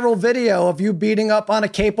a viral video of you beating up on a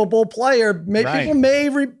capable player, people may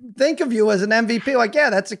think of you as an MVP.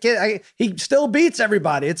 That's a kid. He still beats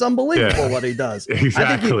everybody. It's unbelievable what he does.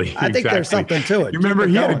 Exactly. I think there's something to it. You remember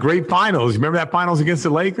he had a great finals. You remember that finals against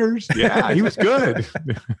the Lakers? Yeah, he was good.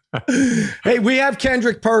 Hey, we have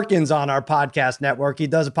Kendrick Perkins on our podcast network. He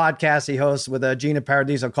does a podcast he hosts with Gina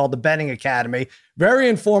Paradiso called The Betting Academy. Very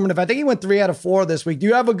informative. I think he went 3 out of 4 this week. Do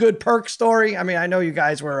you have a good Perk story? I mean, I know you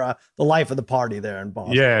guys were the life of the party there in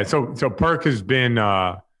Boston. Yeah. So Perk has been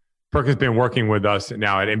working with us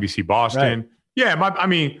now at NBC Boston. Right.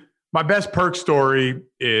 Yeah. My best Perk story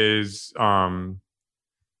is it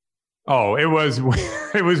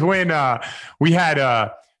was when we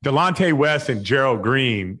had Delonte West and Gerald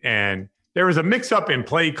Green, and there was a mix-up in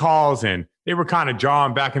play calls, and they were kind of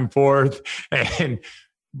jawing back and forth. And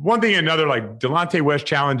one thing or another, Delonte West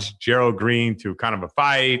challenged Gerald Green to kind of a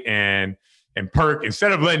fight, and Perk,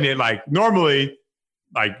 instead of letting it normally,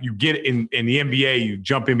 you get in the NBA, you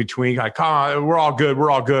jump in between, come on, we're all good,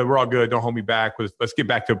 don't hold me back, let's get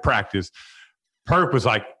back to practice. Perk was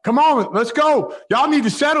like, come on, let's go. Y'all need to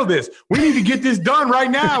settle this. We need to get this done right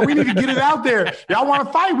now. We need to get it out there. Y'all want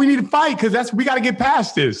to fight? We need to fight because we got to get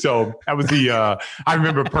past this. So that was I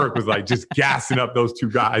remember Perk was just gassing up those 2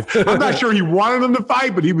 guys. I'm not sure he wanted them to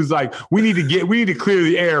fight, but he was like, we need to clear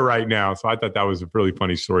the air right now. So I thought that was a really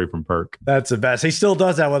funny story from Perk. That's the best. He still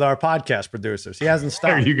does that with our podcast producers. He hasn't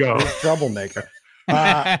stopped. There you go. He's a troublemaker.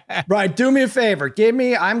 Right. Do me a favor.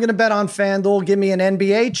 I'm going to bet on FanDuel. Give me an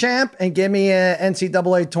NBA champ and give me an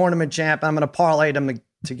NCAA tournament champ. I'm going to parlay them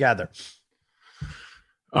together.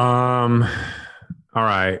 All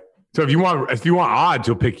right. So if you want odds,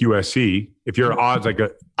 you'll pick USC. If your odds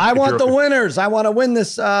I want the winners. I want to win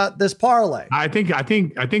this parlay. I think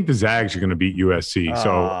the Zags are going to beat USC.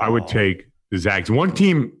 So I would take the Zags. One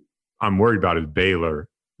team I'm worried about is Baylor.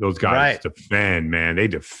 Those guys defend, man. They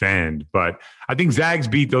defend. But I think Zags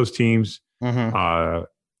beat those teams. Mm-hmm.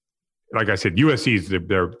 Like I said, USC is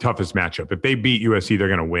their toughest matchup. If they beat USC, they're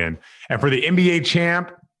going to win. And for the NBA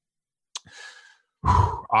champ,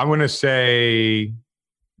 I'm going to say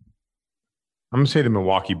the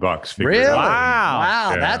Milwaukee Bucks. Really? Wow.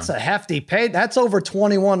 Yeah. That's a hefty pay. That's over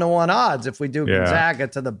 21-1 odds if we do Gonzaga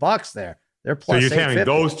to the Bucks there. They're plus. So you're telling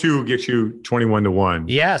those 2 get you 21-1?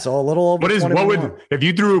 Yeah, so a little over. What would if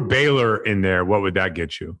you threw Baylor in there? What would that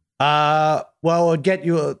get you? Well, it would get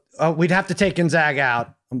you. We'd have to take Gonzaga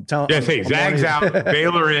out. I'm telling. Yeah, say Zags out,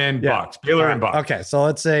 Baylor in, Bucks. Baylor and Bucks. Okay, so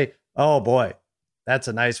let's say. Oh boy, that's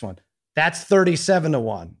a nice one. That's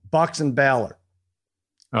 37-1. Bucks and Baylor.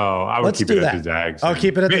 Oh, I would keep it at the Zags. Oh,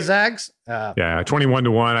 keep it at the Zags. Yeah,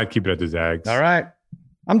 21-1. I'd keep it at the Zags. All right.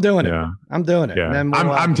 I'm doing it. Yeah. I'm doing it. Yeah.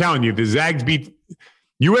 I'm telling you, the Zags beat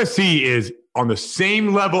USC is on the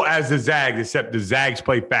same level as the Zags, except the Zags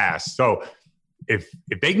play fast. So if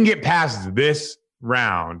they can get past this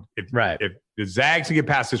round, if the Zags can get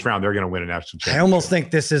past this round, they're going to win a national championship. I almost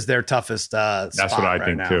think this is their toughest That's what I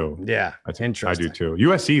think too. Yeah, interesting. I do too.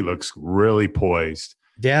 USC looks really poised.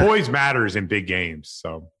 Yeah, poise matters in big games.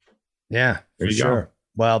 So yeah, for sure.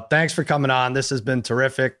 Well, thanks for coming on. This has been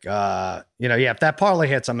terrific. If that parlay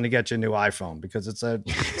hits, I'm going to get you a new iPhone because it's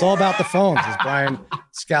all about the phones, as Brian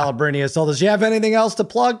Scalabrine has told us. You have anything else to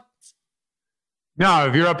plug? No,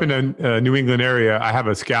 if you're up in the New England area, I have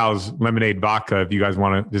a Scal's lemonade vodka. If you guys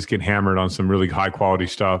want to just get hammered on some really high quality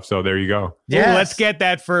stuff, so there you go. Yeah, let's get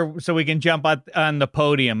that so we can jump on the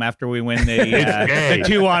podium after we win the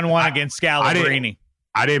 2-on-1 against Scalabrine.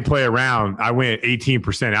 I didn't play around. I went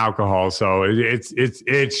 18% alcohol, so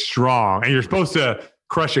it's strong. And you're supposed to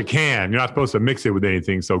crush a can. You're not supposed to mix it with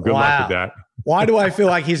anything. So good luck with that. Why do I feel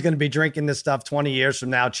like he's going to be drinking this stuff 20 years from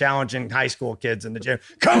now, challenging high school kids in the gym?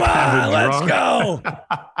 Come on, let's go.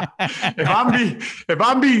 If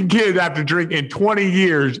I'm beating kids after drinking 20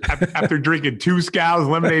 years, after drinking 2 Scals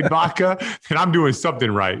lemonade vodka, then I'm doing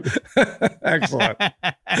something right. Excellent.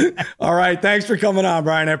 All right. Thanks for coming on,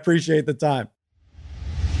 Brian. I appreciate the time.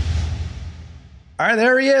 All right,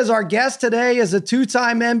 there he is. Our guest today is a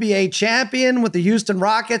 2-time NBA champion with the Houston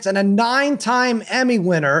Rockets and a 9-time Emmy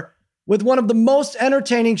winner with one of the most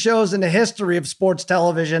entertaining shows in the history of sports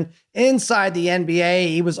television, Inside the NBA.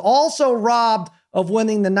 He was also robbed of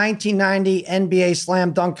winning the 1990 NBA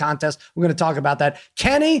Slam Dunk Contest. We're going to talk about that.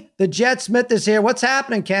 Kenny, the Jet Smith, is here. What's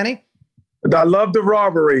happening, Kenny? I love the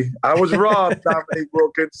robbery. I was robbed, Dominique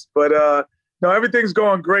Wilkins. But no, everything's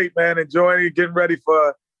going great, man. Enjoying it, getting ready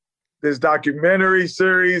for this documentary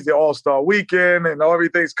series, the All-Star Weekend, and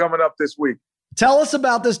everything's coming up this week. Tell us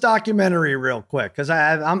about this documentary real quick, because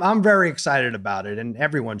I'm very excited about it, and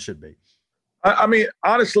everyone should be. I mean,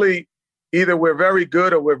 honestly, either we're very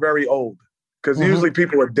good or we're very old, because usually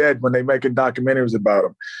people are dead when they're making documentaries about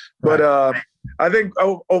them. But I think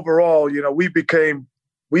overall,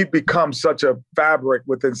 we've become such a fabric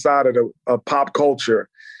inside of pop culture,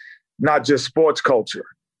 not just sports culture.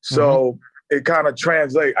 So it kind of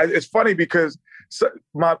translates. It's funny because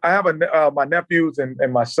I have my nephews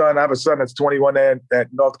and my son. I have a son that's 21 at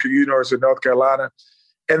University of North Carolina,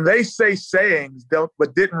 and they say sayings, but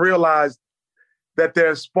didn't realize that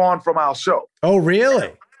they're spawned from our show. Oh,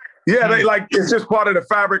 really? Yeah, they it's just part of the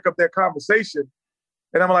fabric of their conversation.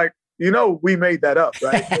 And I'm like, we made that up,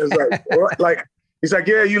 right? It's like he's like,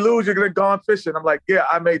 yeah, you lose, you're gonna go fishing. I'm like, yeah,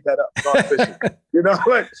 I made that up, gone fishing.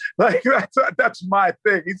 That's my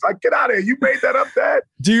thing. He's like, get out of here, you made that up, Dad.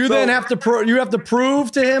 Do you then have to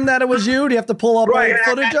prove to him that it was you? Do you have to pull up old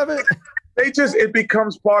footage of it? It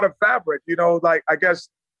becomes part of fabric, I guess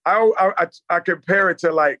I compare it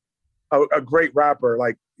to like a great rapper,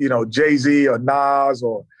 like Jay-Z or Nas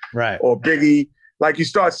or Biggie. Like you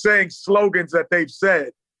start saying slogans that they've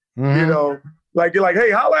said, like you're like,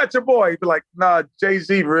 hey, holla at your boy. You'd be like, nah,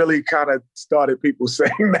 Jay-Z really kind of started people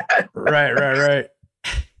saying that. Right.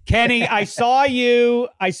 Kenny, I saw you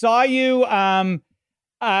at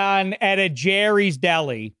a Jerry's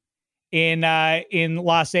Deli in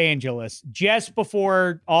Los Angeles just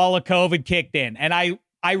before all of COVID kicked in. And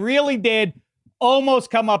I really did almost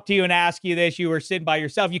come up to you and ask you this. You were sitting by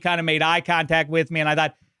yourself. You kind of made eye contact with me. And I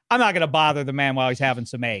thought, I'm not going to bother the man while he's having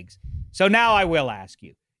some eggs. So now I will ask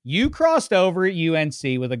you. You crossed over at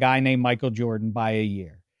UNC with a guy named Michael Jordan by a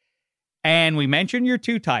year. And we mentioned your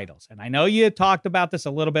 2 titles. And I know you talked about this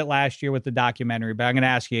a little bit last year with the documentary, but I'm going to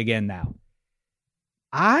ask you again now.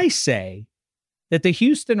 I say that the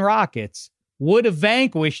Houston Rockets would have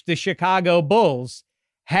vanquished the Chicago Bulls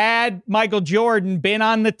had Michael Jordan been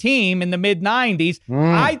on the team in the mid-90s.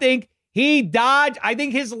 I think I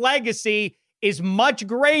think his legacy is much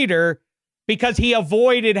greater because he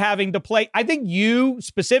avoided having to play. I think you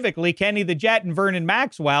specifically, Kenny the Jet and Vernon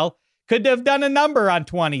Maxwell, could have done a number on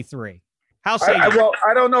 23. How say you? Well,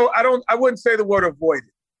 I don't know. I wouldn't say the word avoided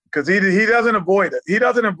because he doesn't avoid it. He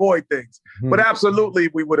doesn't avoid things. But absolutely,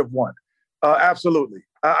 we would have won. Absolutely.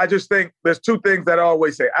 I just think there's 2 things that I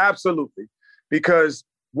always say. Absolutely. Because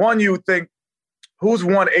one, you think, who's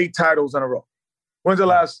won 8 titles in a row? When's the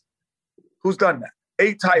last? Who's done that?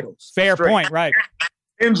 8 titles. Fair straight. Point, right.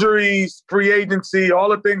 Injuries, free agency, all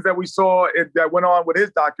the things that we saw that went on with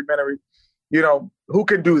his documentary, who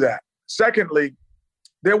can do that? Secondly,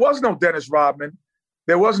 there was no Dennis Rodman.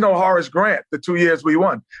 There was no Horace Grant the 2 years we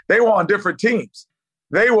won. They were on different teams.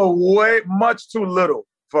 They were much too little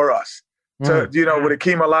for us to, with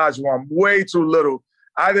Akeem Olajuwon, way too little.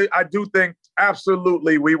 I do think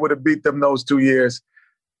absolutely we would have beat them those 2 years.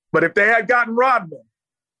 But if they had gotten Rodman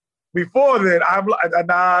before then, I'm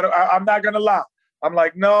not going to lie. I'm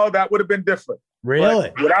like, no, that would have been different.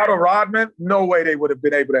 Really? But without a Rodman, no way they would have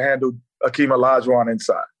been able to handle Akeem Olajuwon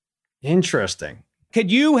inside. Interesting.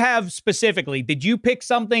 Did you pick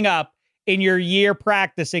something up in your year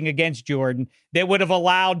practicing against Jordan that would have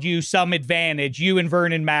allowed you some advantage, you and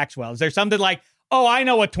Vernon Maxwell? Is there something like, oh, I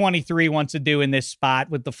know what 23 wants to do in this spot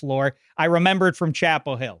with the floor? I remember it from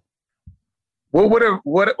Chapel Hill. What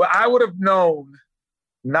I would have known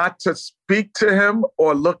not to speak to him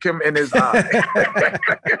or look him in his eye.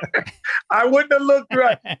 I wouldn't have looked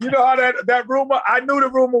right. You know how that rumor, I knew the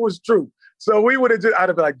rumor was true. So I'd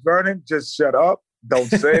have been like, Vernon, just shut up. Don't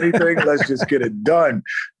say anything. Let's just get it done.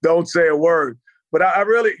 Don't say a word. But I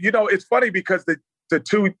really, it's funny because the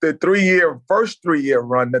first 3 year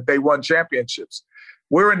run that they won championships,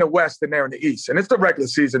 we're in the West and they're in the East. And it's the regular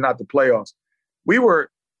season, not the playoffs.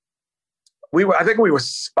 I think we were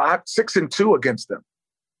 6-2 against them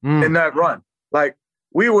in that run. Like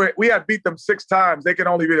we had beat them 6 times. They could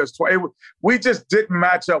only beat us twice. We just didn't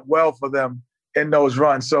match up well for them in those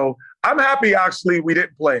runs. So I'm happy actually we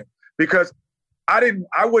didn't play him because I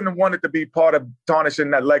wouldn't have wanted to be part of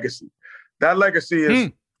tarnishing that legacy. That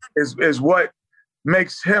legacy is what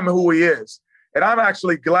makes him who he is. And I'm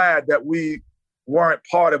actually glad that we weren't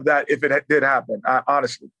part of that if it did happen,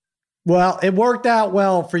 honestly. Well, it worked out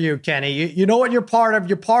well for you, Kenny. You know what you're part of?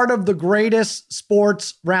 You're part of the greatest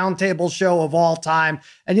sports roundtable show of all time.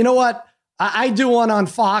 And you know what? I do one on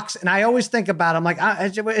Fox, and I always think about it. I'm like,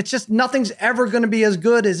 it's just nothing's ever going to be as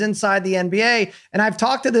good as Inside the NBA. And I've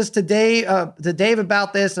talked to Dave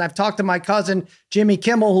about this, and I've talked to my cousin, Jimmy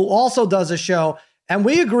Kimmel, who also does a show, and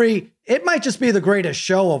we agree it might just be the greatest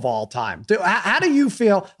show of all time. How do you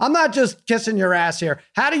feel? I'm not just kissing your ass here.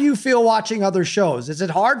 How do you feel watching other shows? Is it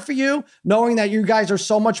hard for you knowing that you guys are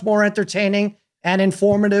so much more entertaining and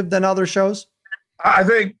informative than other shows? I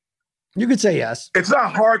think you could say yes. It's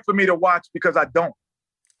not hard for me to watch because I don't.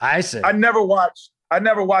 I see. I never watch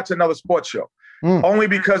another sports show. Only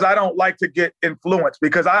because I don't like to get influenced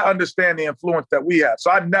because I understand the influence that we have.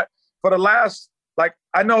 So for the last,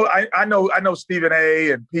 I know Stephen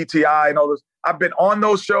A. and PTI and all those. I've been on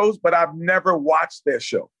those shows, but I've never watched their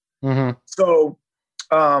show. Mm-hmm. So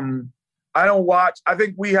I don't watch. I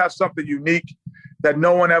think we have something unique that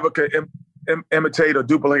no one ever could imitate or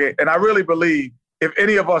duplicate. And I really believe if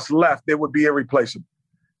any of us left, it would be irreplaceable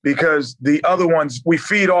because the other ones, we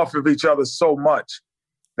feed off of each other so much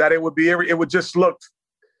that it would just look,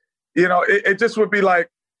 it just would be like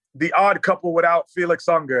The Odd Couple without Felix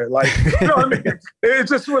Unger. Like, you know what I mean?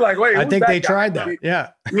 It's just, we're like, wait, I think they guy? tried that.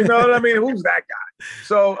 Yeah. You know what I mean? Who's that guy?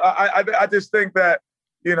 So I just think that,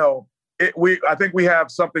 I think we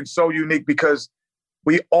have something so unique because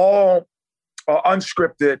we all are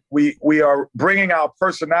unscripted. We are bringing our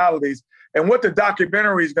personalities. And what the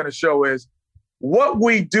documentary is going to show is what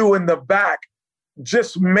we do in the back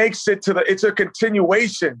just makes it it's a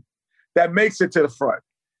continuation that makes it to the front.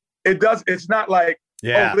 It's not like,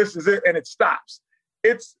 oh, this is it, and it stops.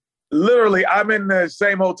 It's literally, I'm in the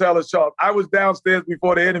same hotel as Charles. I was downstairs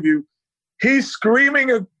before the interview. He's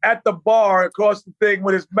screaming at the bar across the thing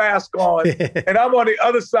with his mask on, and I'm on the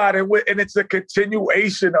other side, and it's a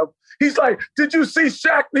continuation of, he's like, did you see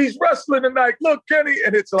Shaq? He's wrestling tonight. Look, Kenny.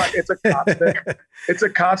 And it's like, it's a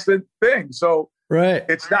constant thing. So right.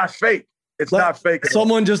 It's not fake. It's not fake.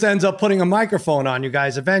 Someone just ends up putting a microphone on you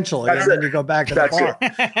guys eventually, and then you go back to the bar.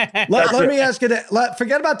 Let me ask you,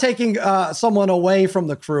 forget about taking someone away from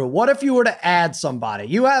the crew. What if you were to add somebody?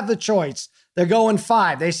 You have the choice. They're going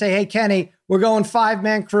 5. They say, hey, Kenny, we're going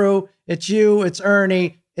 5-man crew. It's you, it's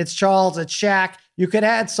Ernie, it's Charles, it's Shaq. You could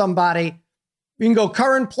add somebody. You can go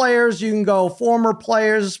current players. You can go former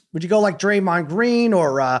players. Would you go like Draymond Green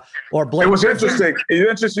or Blake? It was interesting. It's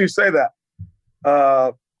interesting you say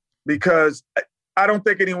that because I don't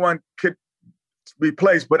think anyone could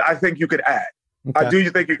replace, but I think you could add. Okay. I do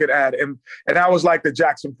think you could add. And I was like the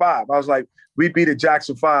Jackson 5. I was like, we beat the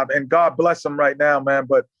Jackson 5. And God bless them right now, man.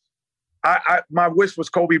 But my wish was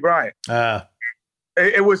Kobe Bryant.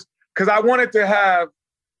 It was because I wanted to have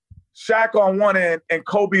Shaq on one end and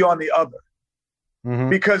Kobe on the other. Mm-hmm.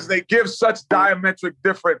 Because they give such diametric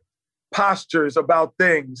different postures about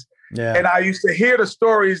things. Yeah. And I used to hear the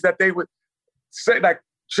stories that they would say, like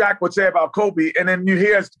Shaq would say about Kobe, and then you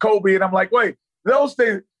hear Kobe, and I'm like, wait, those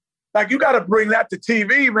things, like you got to bring that to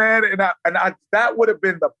TV, man. And I that would have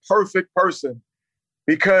been the perfect person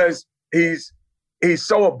because he's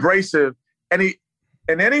so abrasive, and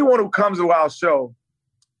anyone who comes to our show,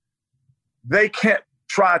 they can't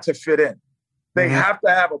try to fit in. They have to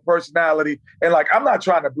have a personality. And like, I'm not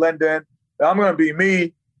trying to blend in. I'm going to be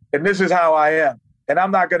me. And this is how I am. And I'm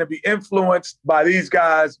not going to be influenced by these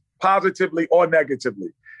guys positively or negatively.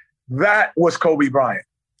 That was Kobe Bryant.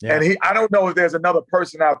 Yeah. And I don't know if there's another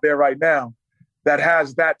person out there right now that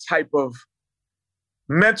has that type of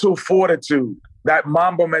mental fortitude, that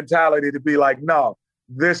Mamba mentality to be like, no,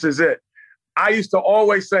 this is it. I used to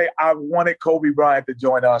always say I wanted Kobe Bryant to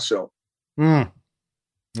join our show.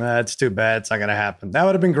 That's too bad. It's not going to happen. That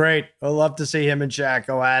would have been great. I'd love to see him and Shaq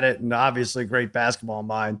go at it, and obviously great basketball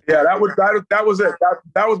mind. Yeah, that was it.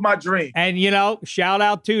 That was my dream. And, you know, shout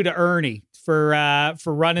out to Ernie for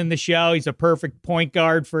running the show. He's a perfect point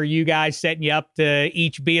guard for you guys, setting you up to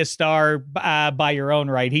each be a star by your own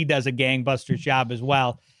right. He does a gangbuster job as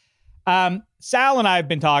well. Sal and I have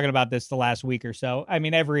been talking about this the last week or so. I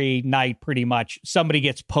mean, every night pretty much somebody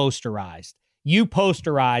gets posterized. You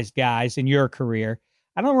posterized guys in your career.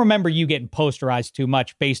 I don't remember you getting posterized too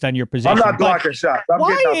much based on your position. I'm not blocking shots.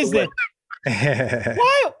 Why is it?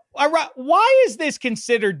 Why is this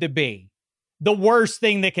considered to be the worst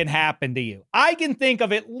thing that can happen to you? I can think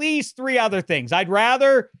of at least 3 other things. I'd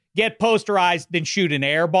rather get posterized than shoot an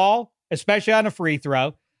air ball, especially on a free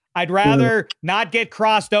throw. I'd rather not get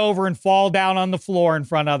crossed over and fall down on the floor in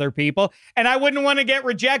front of other people. And I wouldn't want to get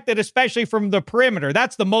rejected, especially from the perimeter.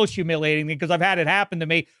 That's the most humiliating thing, because I've had it happen to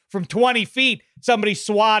me from 20 feet. Somebody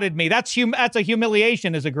swatted me. That's a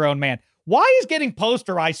humiliation as a grown man. Why is getting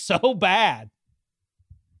posterized so bad?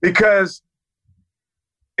 Because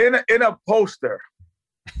in a poster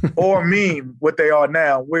or meme, what they are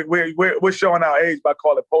now, we're showing our age by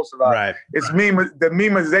calling it posterized. Right. It's the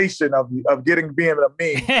memization of being a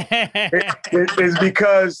meme. Is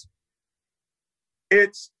because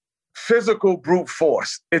it's physical brute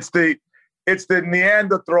force. It's the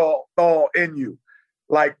Neanderthal in you,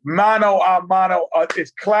 like mano a mano.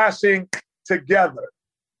 It's clashing together,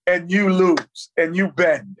 and you lose and you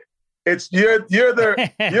bend. It's you're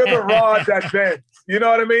the rod that bends. You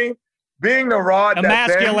know what I mean? Being the rod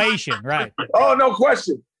emasculation, that bends. Right? Oh, no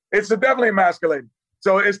question. It's definitely emasculating.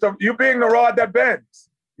 So it's you being the rod that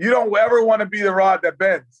bends. You don't ever want to be the rod that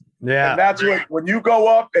bends. Yeah. And that's when you go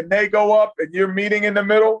up and they go up and you're meeting in the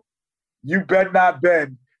middle, you better not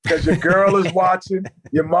bend, because your girl is watching,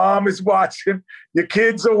 your mom is watching, your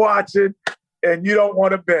kids are watching, and you don't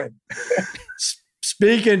want to bend.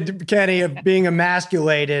 Speaking, Kenny, of being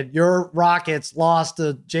emasculated, your Rockets lost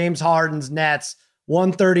to James Harden's Nets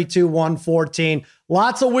 132-114.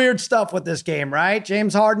 Lots of weird stuff with this game, right?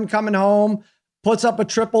 James Harden coming home, puts up a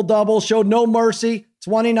triple-double, showed no mercy,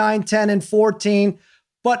 29, 10, and 14.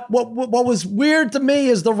 But what was weird to me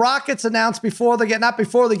is the Rockets announced not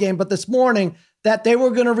before the game, but this morning, that they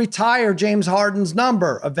were going to retire James Harden's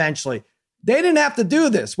number eventually. They didn't have to do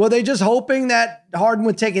this. Were they just hoping that Harden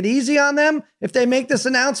would take it easy on them if they make this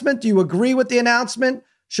announcement? Do you agree with the announcement?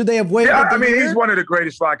 Should they have waited? Yeah, I mean, he's one of the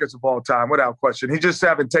greatest Rockets of all time, without question. He just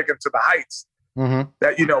haven't taken to the heights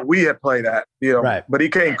that, we had played at, right. But he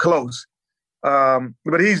came close.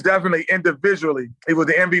 But he's definitely individually, he was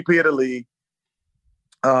the MVP of the league.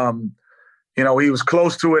 He was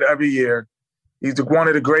close to it every year. He's one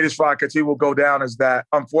of the greatest Rockets. He will go down as that.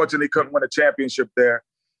 Unfortunately, couldn't win a championship there.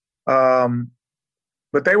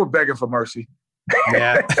 But they were begging for mercy.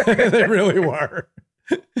 Yeah, they really were.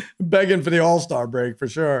 Begging for the All-Star break, for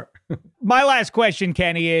sure. My last question,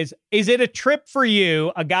 Kenny, is it a trip for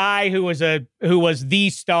you, a guy who was the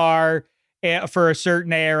star for a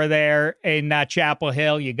certain era there in Chapel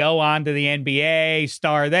Hill? You go on to the NBA,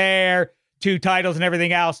 star there, 2 titles and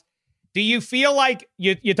everything else. Do you feel like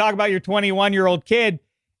you talk about your 21-year-old kid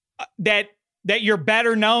that you're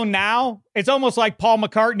better known now? It's almost like Paul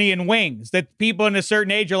McCartney and Wings, that people in a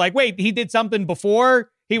certain age are like, wait, he did something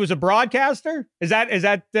before he was a broadcaster? Is that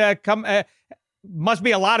must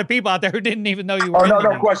be a lot of people out there who didn't even know you were. Oh,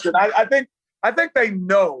 no question. I think they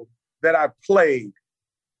know that I played,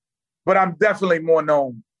 but I'm definitely more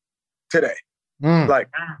known today. Like,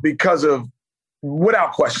 because of,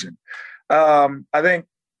 without question. I think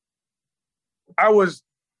I was,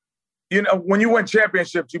 when you win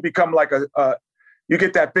championships, you become like you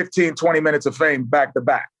get that 15, 20 minutes of fame back to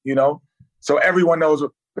back, So everyone knows.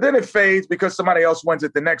 But then it fades because somebody else wins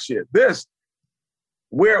it the next year.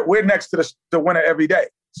 We're next to the winner every day.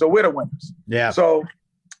 So we're the winners. Yeah. So,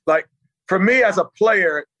 like, for me as a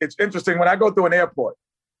player, it's interesting. When I go through an airport,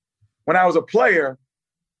 when I was a player,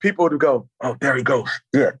 people would go, "Oh, there he goes.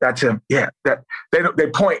 Yeah, that's him. Yeah." That they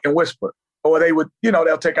point and whisper. Or they would,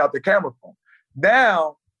 they'll take out the camera phone.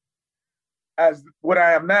 Now, as what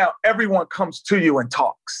I am now, everyone comes to you and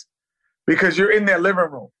talks because you're in their living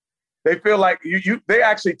room. They feel like they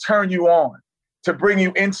actually turn you on to bring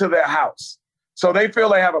you into their house. So they feel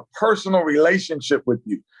they have a personal relationship with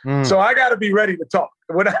you. So I got to be ready to talk.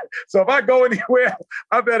 So if I go anywhere,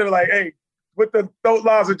 I better like, hey, with the throat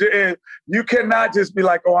lozenge in, you cannot just be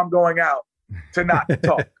like, oh, I'm going out. to not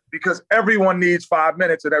talk because everyone needs 5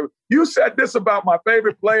 minutes. And you said this about my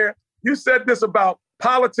favorite player. You said this about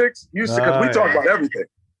politics. You said, because we talk about everything.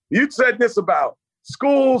 You said this about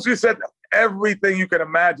schools. You said everything you can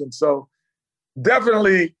imagine. So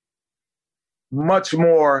definitely much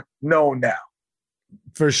more known now.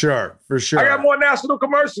 For sure. I got more national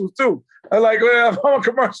commercials too. I'm on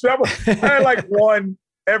commercial. I had like one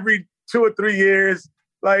every 2 or 3 years.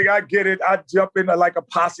 Like, I get it. I jump into like a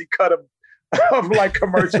posse cut of like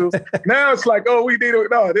commercials. Now it's like, oh, we need it.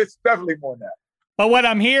 No, it's definitely more now. But what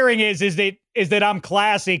I'm hearing is that I'm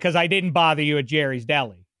classy because I didn't bother you at Jerry's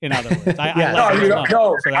Deli. In other words,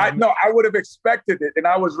 I would have expected it, and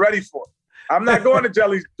I was ready for it. I'm not going to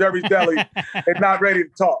Jerry's Deli and not ready to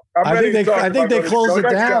talk. I think they closed it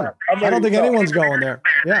down. I don't think anyone's going there.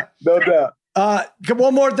 Yeah, no doubt.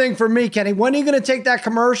 One more thing for me, Kenny. When are you going to take that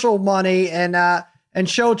commercial money and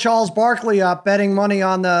show Charles Barkley up betting money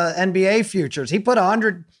on the NBA futures? He put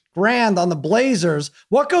 $100,000 on the Blazers.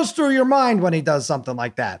 What goes through your mind when he does something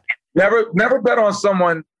like that? Never bet on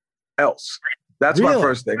someone else. That's my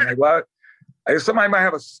first thing. Like, well, somebody might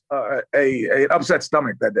have an upset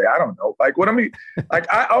stomach that day. I don't know. Like, what I mean, like,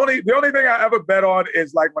 the only thing I ever bet on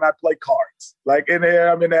is like when I play cards. Like in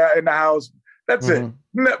there, I'm in the house. That's it.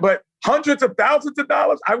 But hundreds of thousands of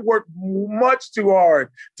dollars, I worked much too hard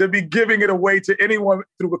to be giving it away to anyone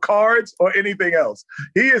through the cards or anything else.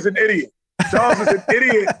 He is an idiot. Charles is an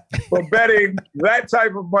idiot for betting that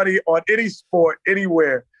type of money on any sport,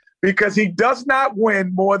 anywhere, because he does not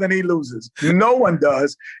win more than he loses. No one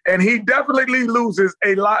does. And he definitely loses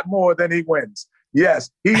a lot more than he wins.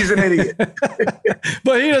 Yes, he's an idiot.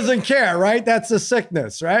 But he doesn't care, right? That's the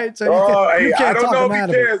sickness, right? So I don't know if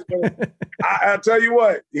he cares, but I'll tell you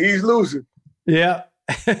what, he's losing. Yeah.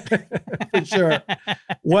 For sure.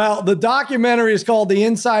 Well, the documentary is called The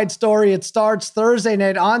Inside Story. It starts Thursday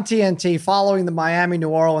night on TNT following the Miami-New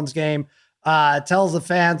Orleans game. Tells the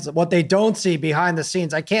fans what they don't see behind the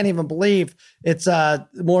scenes. I can't even believe it's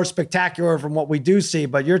more spectacular from what we do see,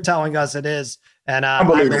 but you're telling us it is. And I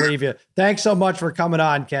believe you. Thanks so much for coming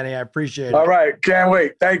on, Kenny. I appreciate it. All right. Can't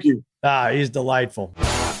wait. Thank you. He's delightful.